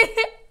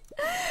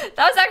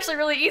 That was actually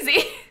really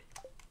easy.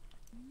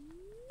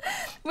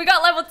 We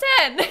got level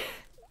 10.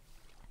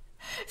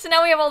 So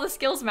now we have all the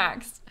skills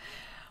maxed.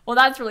 Well,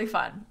 that's really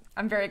fun.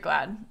 I'm very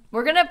glad.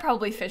 We're gonna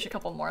probably fish a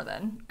couple more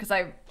then, because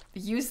I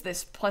used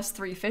this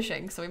 +3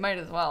 fishing, so we might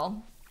as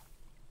well.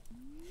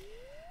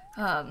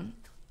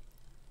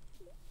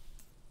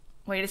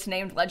 Wait, it's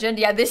named Legend?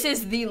 Yeah, this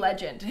is the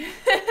legend.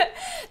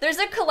 There's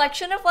a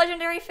collection of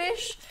legendary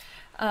fish,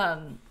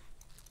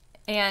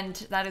 and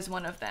that is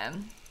one of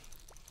them.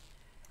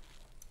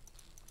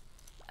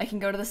 I can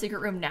go to the secret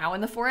room now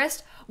in the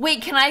forest.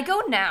 Wait, can I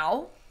go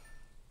now?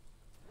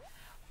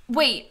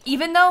 Wait,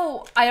 even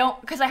though I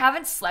don't, because I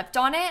haven't slept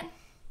on it,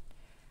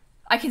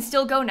 I can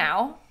still go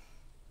now?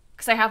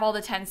 Because I have all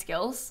the 10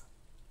 skills?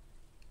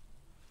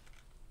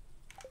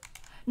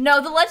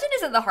 No, the legend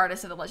isn't the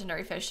hardest of the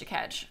legendary fish to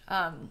catch.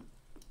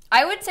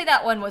 I would say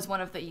that one was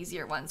one of the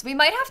easier ones. We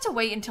might have to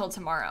wait until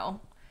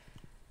tomorrow.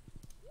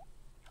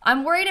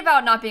 I'm worried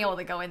about not being able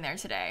to go in there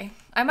today.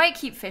 I might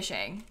keep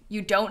fishing.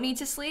 You don't need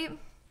to sleep?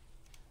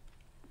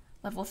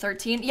 Level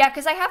 13? Yeah,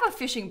 because I have a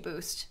fishing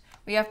boost.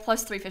 We have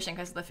 +3 fishing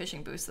because of the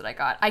fishing boost that I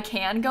got. I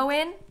can go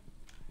in?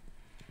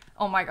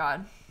 Oh my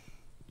god.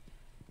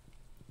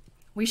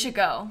 We should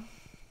go.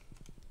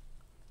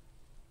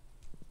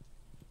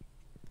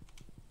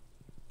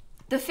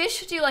 The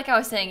fish do, like I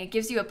was saying, it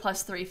gives you a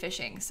 +3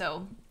 fishing,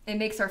 so it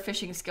makes our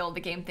fishing skill, the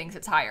game thinks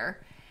it's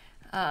higher.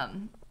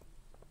 Thought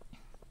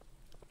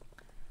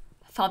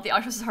the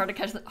octopus is harder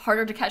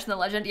to catch than the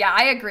legend. Yeah,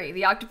 I agree.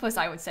 The octopus,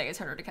 I would say, is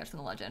harder to catch than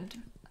the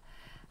legend.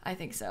 I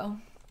think so.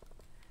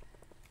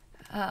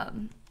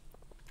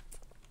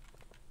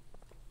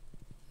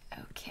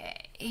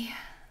 Okay.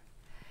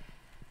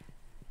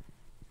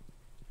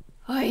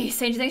 Oy,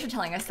 Sage, thanks for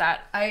telling us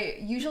that.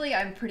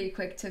 I'm pretty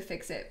quick to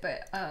fix it,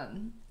 but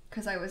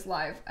because I was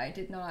live, I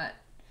did not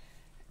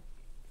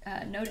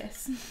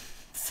notice.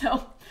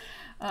 So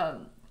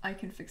I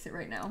can fix it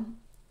right now.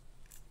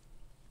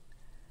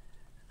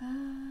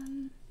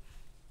 There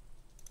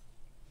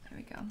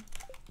we go.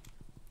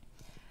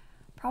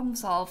 Problem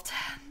solved.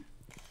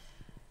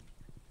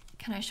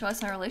 Can I show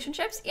us our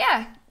relationships?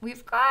 Yeah,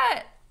 we've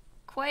got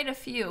quite a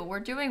few. We're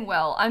doing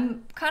well.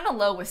 I'm kind of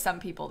low with some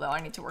people though. I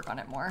need to work on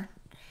it more.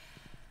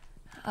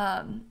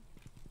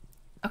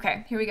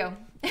 Okay, here we go.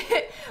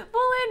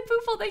 Mullen,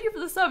 Poofle, thank you for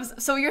the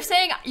subs. So you're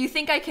saying you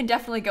think I can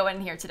definitely go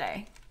in here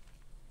today?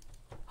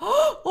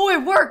 Oh,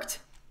 it worked!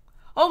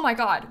 Oh my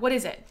god, what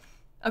is it?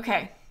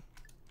 Okay.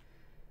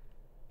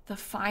 The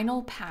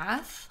final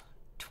path,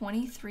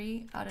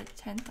 23 out of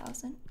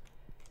 10,000.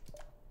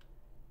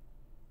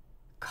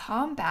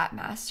 Combat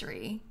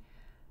mastery.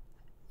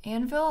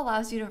 Anvil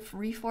allows you to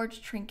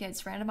reforge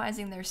trinkets,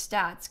 randomizing their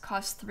stats.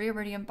 Costs 3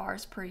 iridium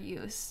bars per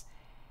use.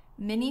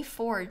 Mini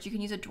forge. You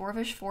can use a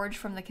dwarvish forge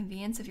from the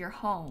convenience of your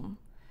home.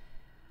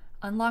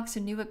 Unlocks a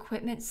new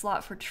equipment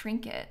slot for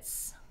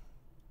trinkets.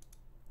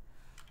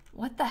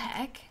 What the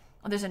heck?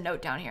 Oh, there's a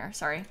note down here.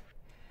 Sorry.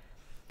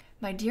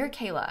 My dear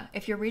Kayla,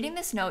 if you're reading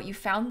this note, you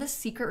found the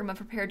secret room I've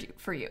prepared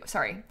for you.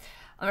 Sorry.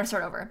 I'm gonna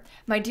start over.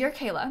 My dear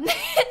Kayla,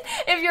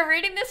 if you're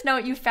reading this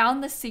note, you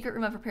found the secret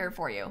room I've prepared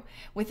for you.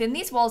 Within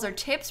these walls are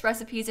tips,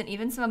 recipes, and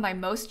even some of my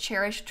most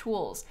cherished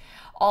tools.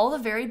 All the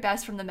very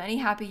best from the many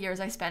happy years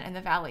I spent in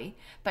the valley.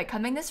 By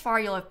coming this far,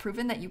 you'll have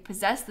proven that you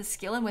possess the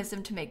skill and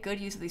wisdom to make good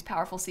use of these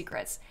powerful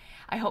secrets.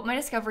 I hope my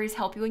discoveries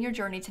help you in your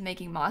journey to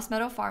making Moss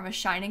Meadow Farm a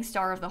shining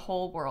star of the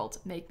whole world.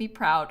 Make me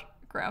proud,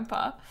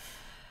 Grandpa.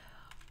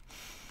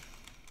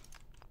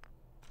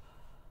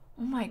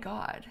 Oh my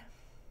god.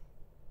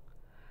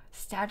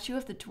 Statue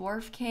of the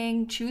Dwarf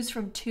King. Choose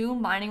from 2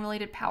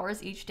 mining-related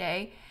powers each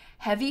day.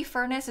 Heavy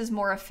furnace is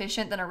more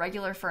efficient than a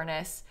regular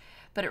furnace,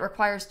 but it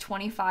requires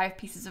 25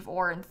 pieces of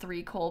ore and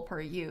 3 coal per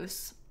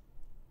use.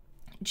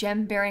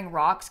 Gem-bearing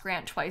rocks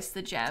grant twice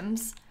the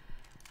gems.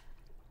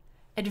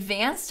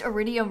 Advanced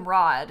iridium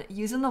rod.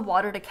 Use in the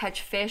water to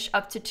catch fish.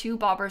 Up to 2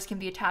 bobbers can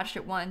be attached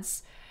at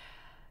once.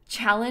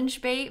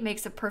 Challenge bait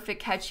makes a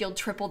perfect catch yield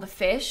triple the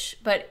fish,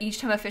 but each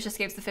time a fish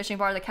escapes the fishing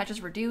bar, the catch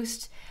is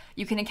reduced.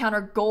 You can encounter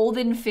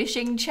golden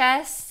fishing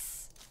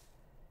chests.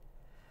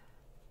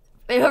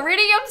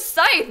 Iridium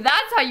scythe,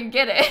 that's how you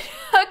get it.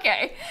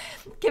 Okay.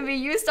 Can be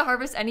used to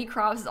harvest any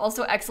crops. Is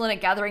also excellent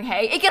at gathering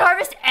hay. It can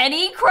harvest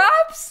any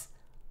crops?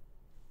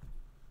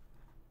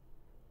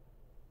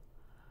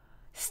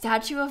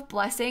 Statue of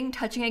Blessing.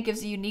 Touching it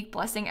gives a unique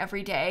blessing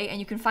every day, and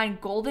you can find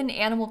golden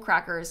animal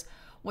crackers,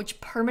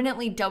 which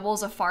permanently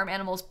doubles a farm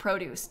animal's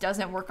produce.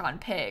 Doesn't work on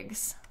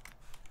pigs.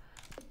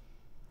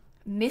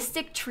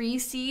 Mystic tree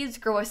seeds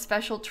grow a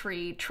special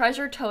tree.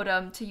 Treasure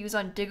totem to use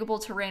on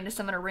diggable terrain to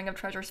summon a ring of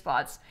treasure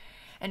spots.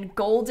 And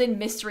golden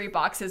mystery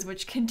boxes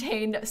which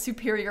contain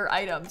superior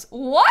items.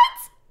 What?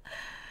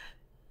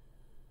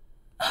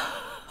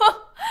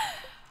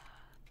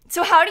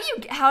 So how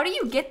do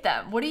you get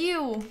them? What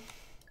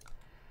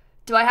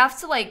do I have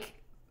to like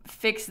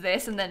fix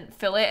this and then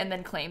fill it and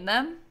then claim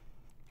them?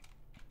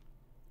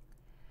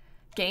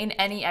 Gain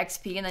any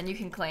XP and then you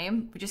can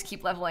claim. We just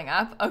keep leveling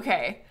up.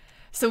 Okay.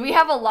 So we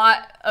have a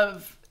lot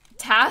of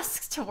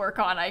tasks to work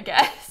on, I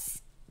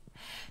guess.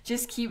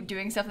 Just keep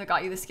doing stuff that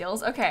got you the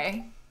skills.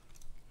 Okay.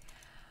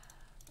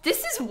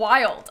 This is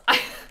wild.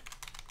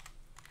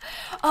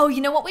 Oh,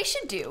 you know what we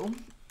should do?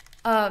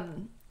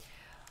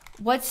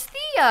 What's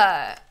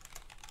the,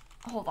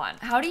 hold on.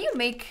 How do you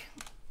make...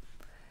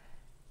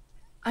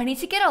 I need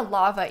to get a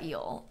lava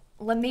eel.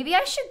 Maybe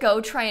I should go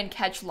try and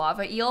catch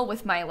lava eel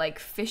with my, like,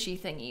 fishy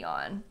thingy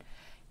on.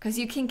 Because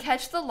you can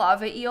catch the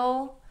lava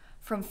eel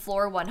from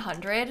floor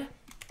 100. Do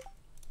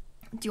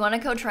you want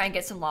to go try and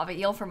get some lava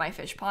eel for my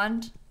fish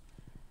pond?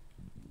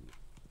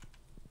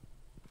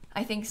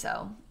 I think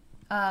so.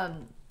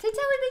 Tatelli,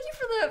 thank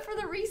you for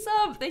the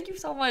resub. Thank you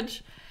so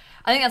much.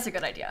 I think that's a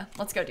good idea.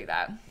 Let's go do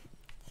that.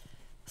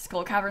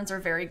 Skull caverns are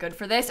very good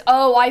for this.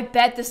 Oh, I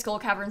bet the skull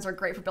caverns are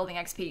great for building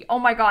XP. Oh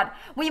my god.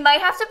 We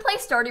might have to play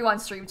Stardew on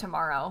stream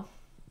tomorrow.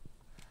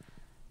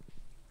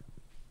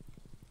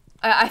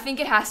 I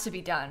think it has to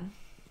be done.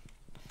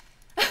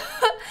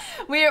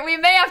 We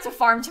may have to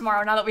farm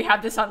tomorrow now that we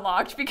have this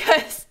unlocked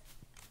because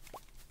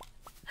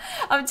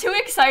I'm too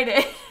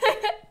excited.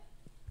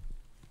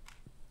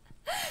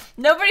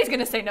 Nobody's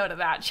gonna say no to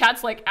that.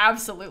 Chat's like,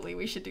 absolutely,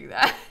 we should do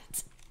that.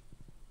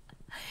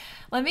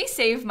 Let me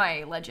save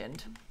my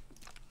legend.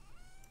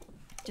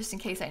 Just in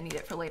case I need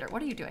it for later.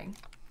 What are you doing?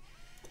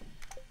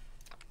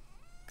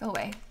 Go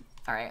away.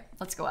 All right,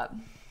 let's go up.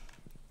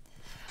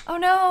 Oh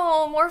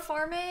no, more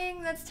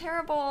farming? That's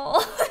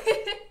terrible.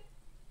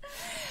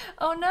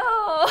 Oh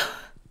no.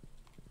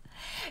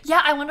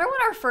 Yeah, I wonder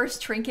what our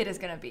first trinket is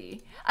gonna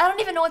be. I don't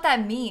even know what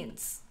that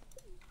means.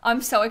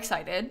 I'm so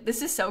excited.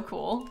 This is so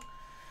cool.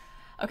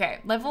 Okay,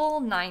 level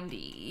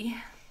 90.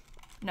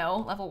 No,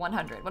 level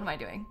 100. What am I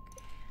doing?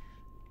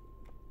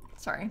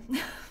 Sorry.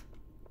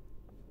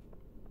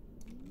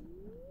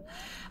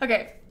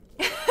 Okay,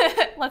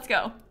 let's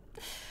go.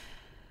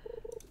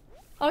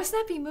 Oh,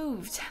 Snappy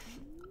moved.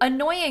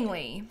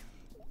 Annoyingly.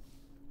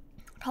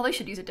 Probably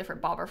should use a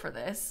different bobber for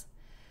this.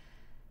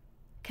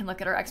 Can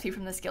look at our XP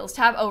from the skills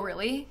tab. Oh,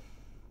 really?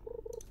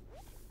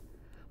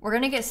 We're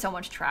gonna get so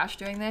much trash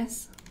doing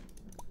this.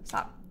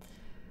 Stop.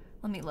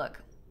 Let me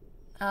look.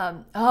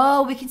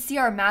 Oh, we can see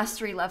our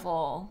mastery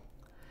level.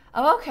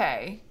 Oh,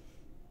 okay.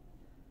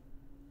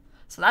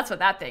 So that's what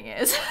that thing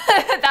is.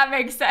 That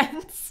makes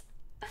sense.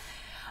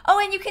 Oh,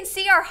 and you can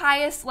see our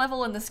highest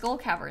level in the skull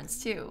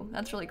caverns too.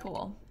 That's really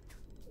cool.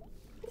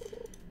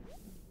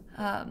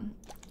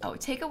 Oh,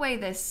 take away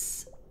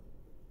this.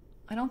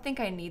 I don't think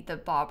I need the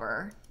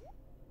bobber.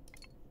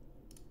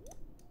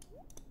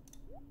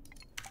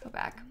 Go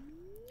back.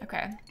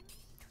 Okay.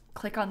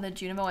 Click on the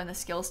Junimo in the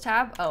skills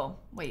tab. Oh,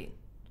 wait.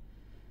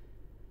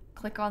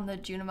 Click on the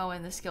Junimo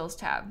in the skills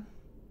tab.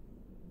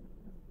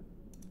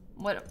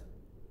 What?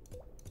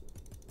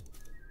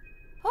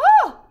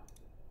 Oh!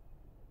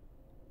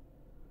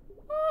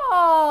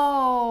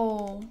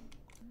 Oh!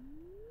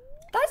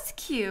 That's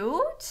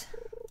cute.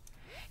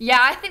 Yeah,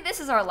 I think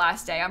this is our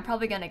last day. I'm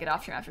probably gonna get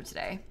off stream after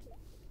today.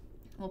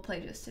 We'll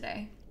play just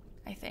today,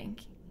 I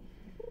think.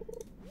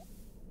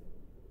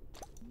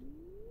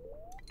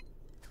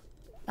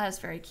 That is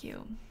very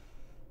cute.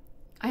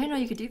 I didn't know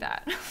you could do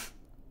that.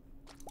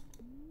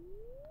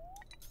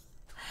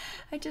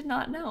 I did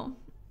not know.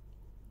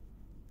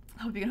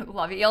 I hope you can hook a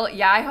lava eel.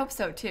 Yeah, I hope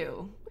so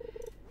too.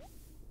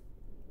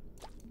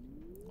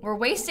 We're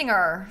wasting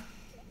our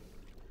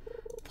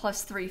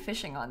 +3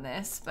 fishing on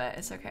this, but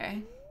it's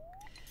okay.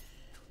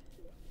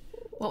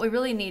 What we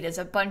really need is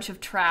a bunch of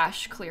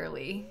trash,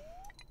 clearly.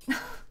 Emmy,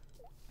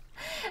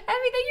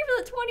 thank you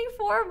for the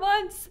 24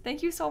 months.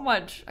 Thank you so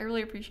much. I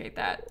really appreciate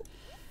that.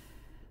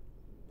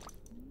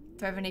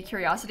 Do I have any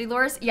curiosity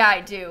lures? Yeah,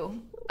 I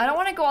do. I don't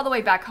want to go all the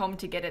way back home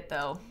to get it,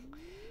 though.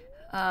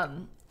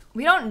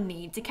 We don't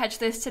need to catch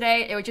this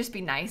today. It would just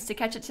be nice to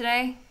catch it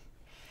today.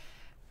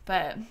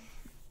 But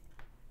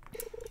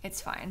it's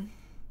fine.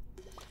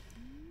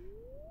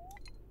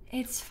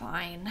 It's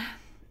fine.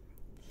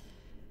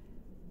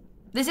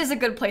 This is a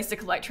good place to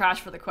collect trash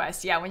for the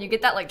quest. Yeah, when you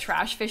get that, like,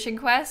 trash fishing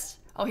quest.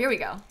 Oh, here we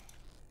go.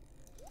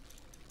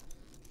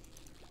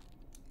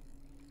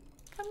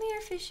 Come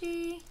here,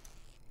 fishy.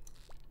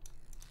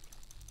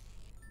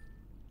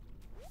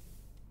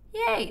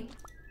 Yay.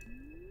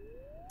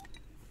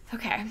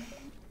 Okay.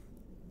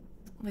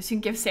 At least you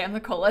can give Sam the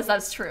colas.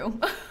 That's true.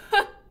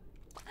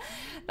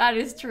 That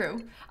is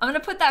true. I'm gonna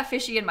put that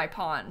fishy in my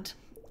pond,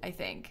 I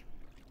think.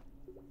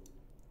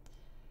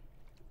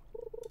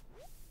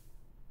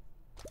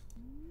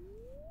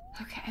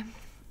 Okay.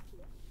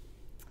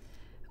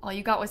 All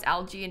you got was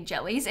algae and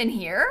jellies in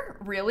here?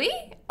 Really?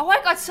 Oh,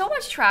 I got so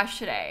much trash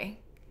today.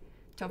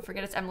 Don't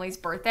forget it's Emily's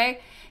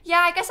birthday. Yeah,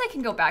 I guess I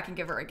can go back and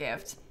give her a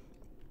gift.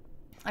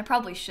 I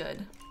probably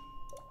should.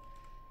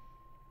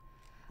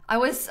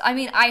 I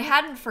mean, I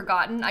hadn't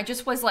forgotten. I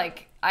just was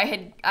like, I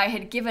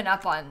had given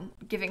up on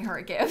giving her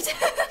a gift.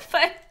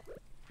 But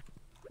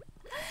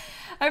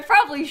I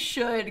probably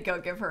should go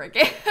give her a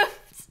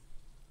gift.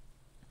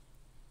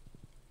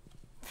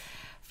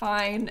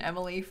 Fine,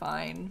 Emily,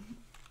 fine.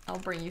 I'll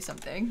bring you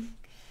something.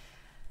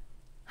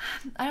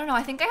 I don't know,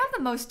 I think I have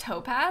the most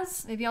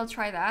topaz. Maybe I'll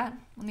try that.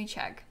 Let me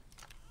check.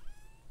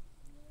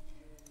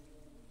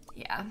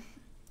 Yeah,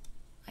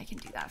 I can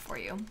do that for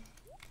you.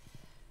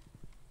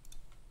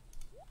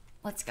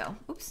 Let's go.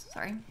 Oops,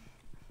 sorry.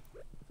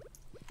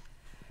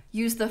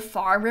 Use the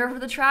farm river for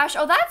the trash.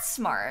 Oh, that's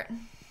smart.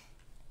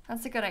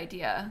 That's a good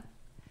idea.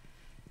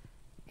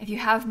 If you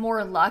have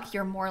more luck,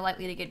 you're more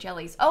likely to get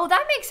jellies. Oh,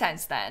 that makes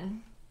sense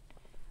then.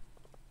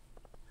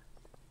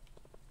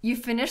 You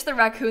finished the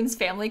raccoon's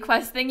family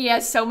quest thing? He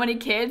has so many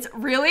kids.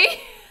 Really?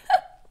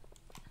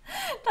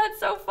 That's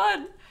so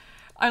fun.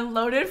 I'm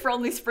loaded for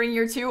only spring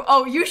year 2.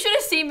 Oh, you should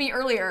have seen me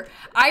earlier.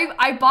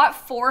 I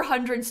bought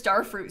 400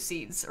 starfruit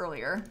seeds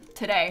earlier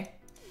today.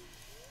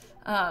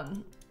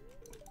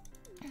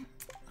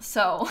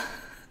 So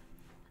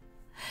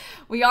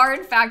we are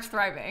in fact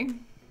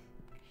thriving.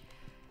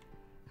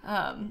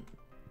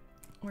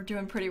 We're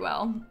doing pretty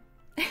well.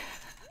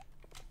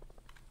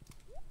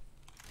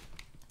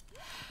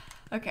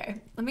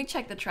 Okay, let me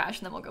check the trash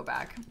and then we'll go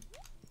back.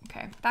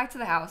 Okay, back to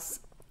the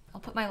house.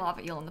 I'll put my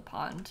lava eel in the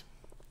pond.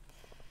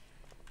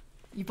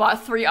 You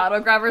bought 3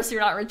 auto-grabbers so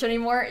you're not rich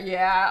anymore?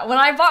 Yeah, when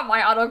I bought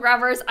my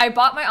auto-grabbers,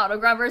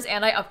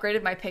 and I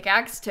upgraded my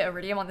pickaxe to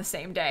iridium on the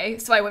same day.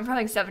 So I went from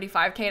having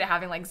 75k to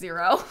having like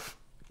 0.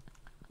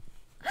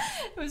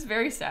 It was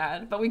very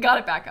sad, but we got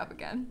it back up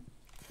again.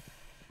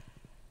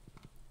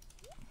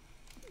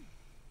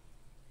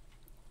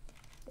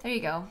 There you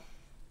go.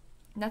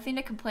 Nothing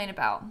to complain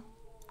about.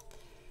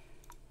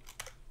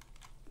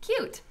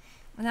 Cute.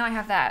 And now I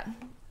have that.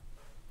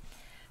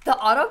 The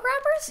auto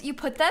grabbers, you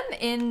put them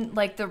in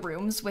like the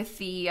rooms with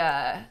the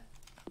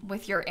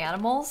with your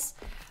animals,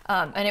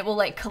 and it will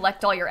like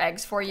collect all your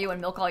eggs for you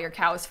and milk all your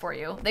cows for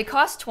you. They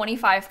cost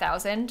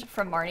 25,000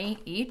 from Marnie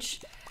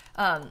each,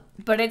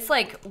 but it's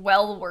like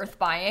well worth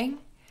buying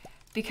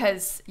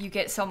because you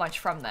get so much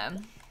from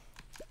them.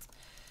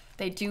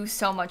 They do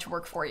so much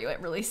work for you. It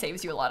really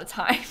saves you a lot of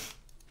time.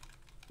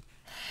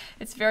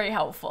 It's very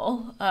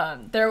helpful.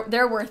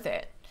 They're worth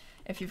it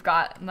if you've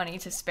got money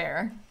to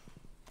spare.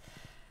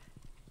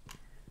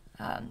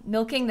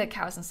 Milking the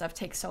cows and stuff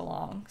takes so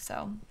long,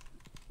 so.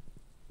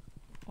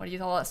 What do you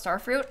call that,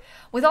 starfruit?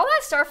 With all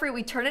that starfruit,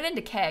 we turn it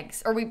into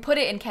kegs, or we put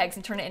it in kegs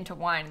and turn it into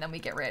wine, and then we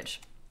get rich.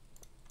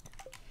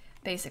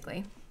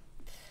 Basically.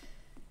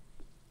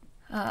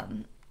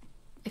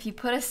 If you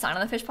put a sign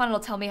on the fish pond, it'll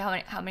tell me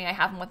how many I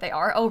have and what they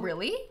are. Oh,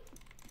 really?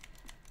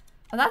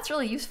 Oh, that's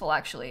really useful,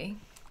 actually.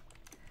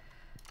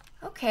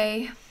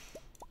 Okay.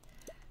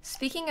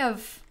 Speaking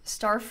of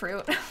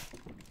starfruit,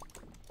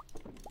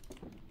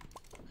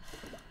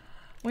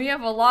 we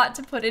have a lot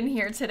to put in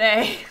here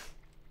today.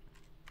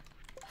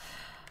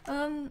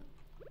 I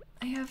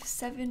have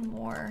 7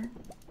 more.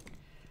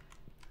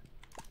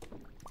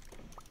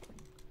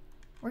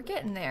 We're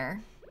getting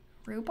there.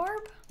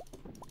 Rhubarb?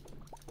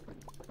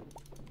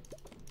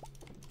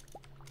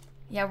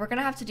 Yeah, we're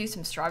gonna have to do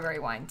some strawberry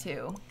wine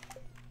too.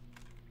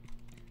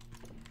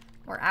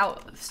 We're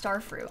out of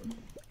starfruit.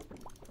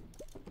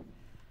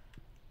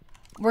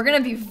 We're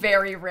gonna be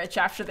very rich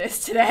after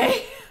this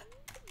today.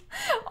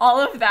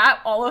 all of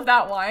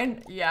that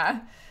wine,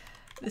 yeah.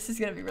 This is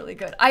gonna be really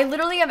good. I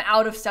literally am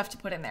out of stuff to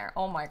put in there.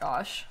 Oh my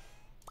gosh.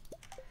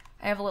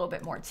 I have a little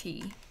bit more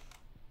tea.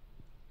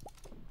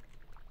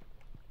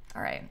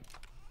 All right.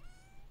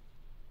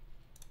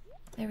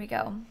 There we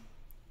go.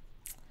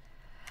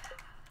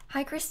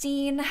 Hi,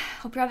 Christine.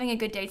 Hope you're having a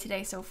good day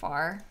today so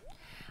far.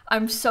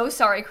 I'm so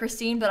sorry,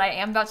 Christine, but I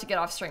am about to get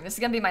off stream. This is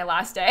gonna be my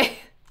last day.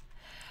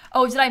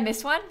 Oh, did I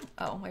miss one?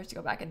 Oh, we have to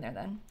go back in there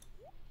then.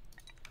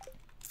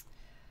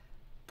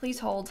 Please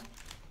hold.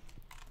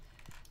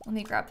 Let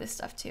me grab this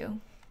stuff too.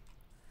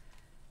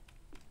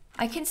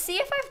 I can see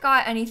if I've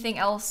got anything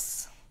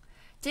else.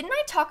 Didn't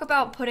I talk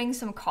about putting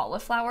some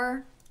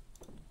cauliflower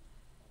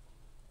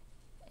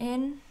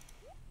in?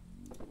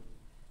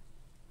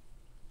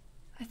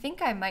 I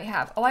think I might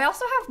have. Oh, I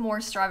also have more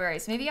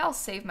strawberries. Maybe I'll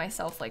save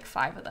myself like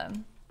 5 of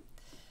them.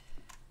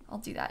 I'll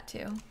do that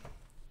too.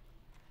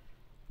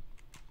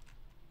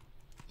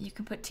 You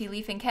can put tea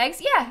leaf in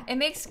kegs. Yeah, it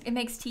makes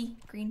tea,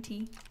 green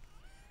tea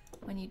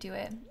when you do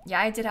it.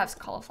 Yeah, I did have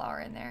cauliflower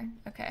in there.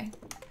 Okay.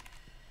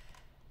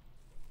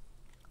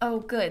 Oh,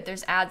 good.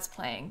 There's ads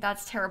playing.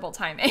 That's terrible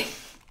timing.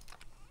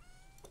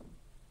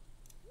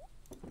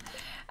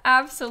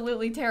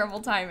 Absolutely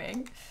terrible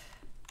timing.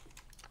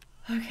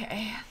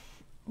 Okay.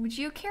 Would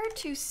you care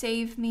to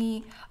save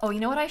me? Oh, you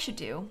know what I should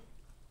do?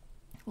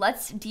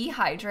 Let's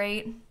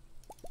dehydrate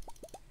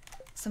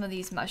some of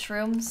these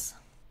mushrooms.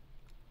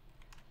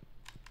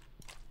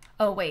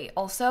 Oh, wait.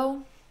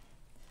 Also,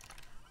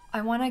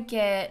 I want to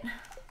get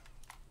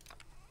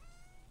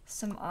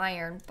some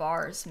iron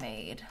bars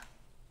made.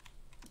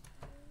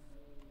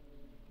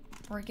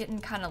 We're getting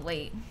kind of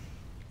late.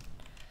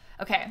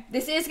 Okay,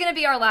 this is gonna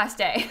be our last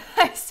day.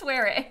 I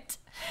swear it.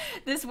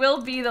 This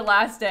will be the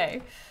last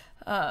day.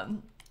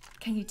 Can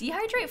you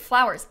dehydrate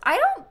flowers? I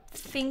don't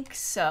think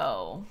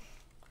so.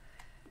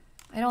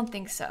 I don't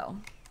think so.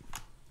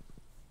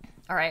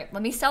 All right,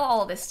 let me sell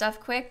all of this stuff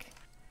quick.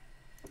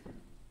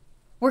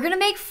 We're gonna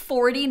make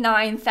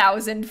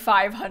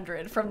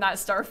 49,500 from that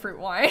starfruit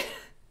wine.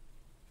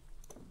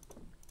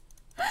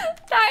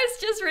 That is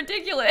just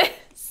ridiculous.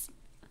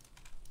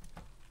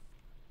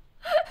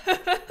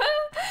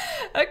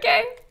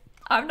 Okay,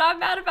 I'm not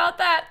mad about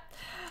that.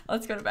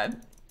 Let's go to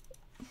bed.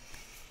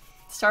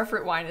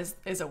 Starfruit wine is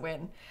a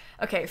win.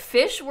 Okay,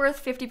 fish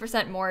worth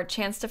 50% more,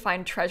 chance to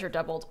find treasure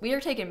doubled. We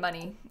are taking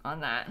money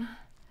on that.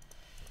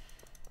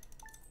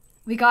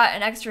 We got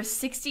an extra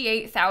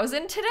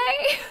 68,000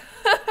 today.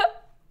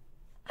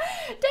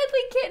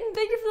 Deadly Kitten,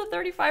 thank you for the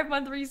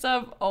 35-month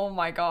resub. Oh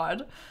my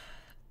god.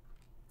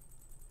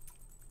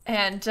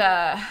 And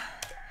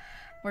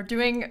we're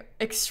doing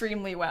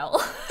extremely well.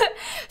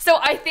 So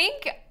I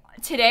think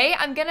today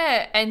I'm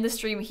gonna end the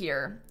stream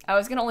here. I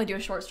was gonna only do a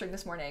short stream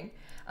this morning.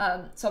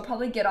 So I'll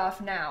probably get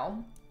off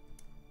now.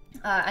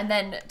 And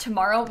then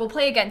tomorrow, we'll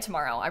play again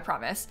tomorrow, I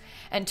promise.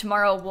 And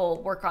tomorrow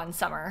we'll work on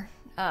summer.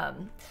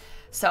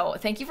 So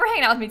thank you for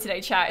hanging out with me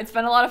today, chat. It's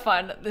been a lot of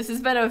fun. This has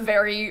been a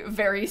very,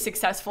 very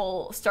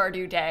successful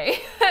Stardew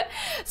day.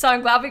 So I'm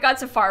glad we got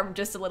to farm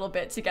just a little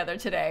bit together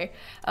today.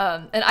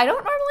 And I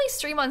don't normally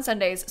stream on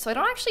Sundays, so I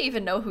don't actually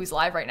even know who's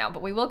live right now,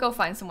 but we will go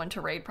find someone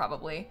to raid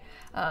probably.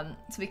 So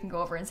we can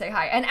go over and say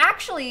hi. And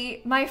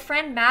actually, my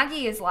friend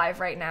Maggie is live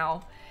right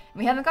now.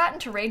 We haven't gotten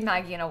to raid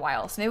Maggie in a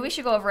while, so maybe we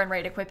should go over and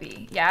raid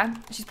Equippy, yeah?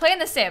 She's playing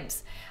The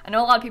Sims. I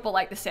know a lot of people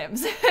like The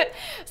Sims.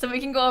 So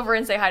we can go over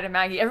and say hi to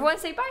Maggie. Everyone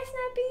say bye,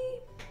 Snappy.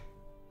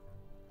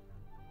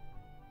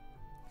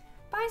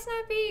 Bye,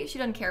 Snappy. She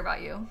doesn't care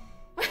about you.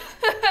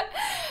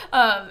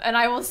 And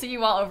I will see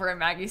you all over in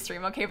Maggie's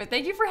stream, okay? But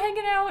thank you for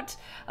hanging out.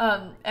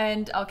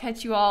 And I'll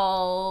catch you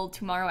all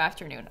tomorrow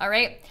afternoon, all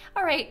right?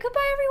 All right,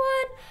 goodbye,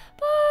 everyone.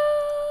 Bye.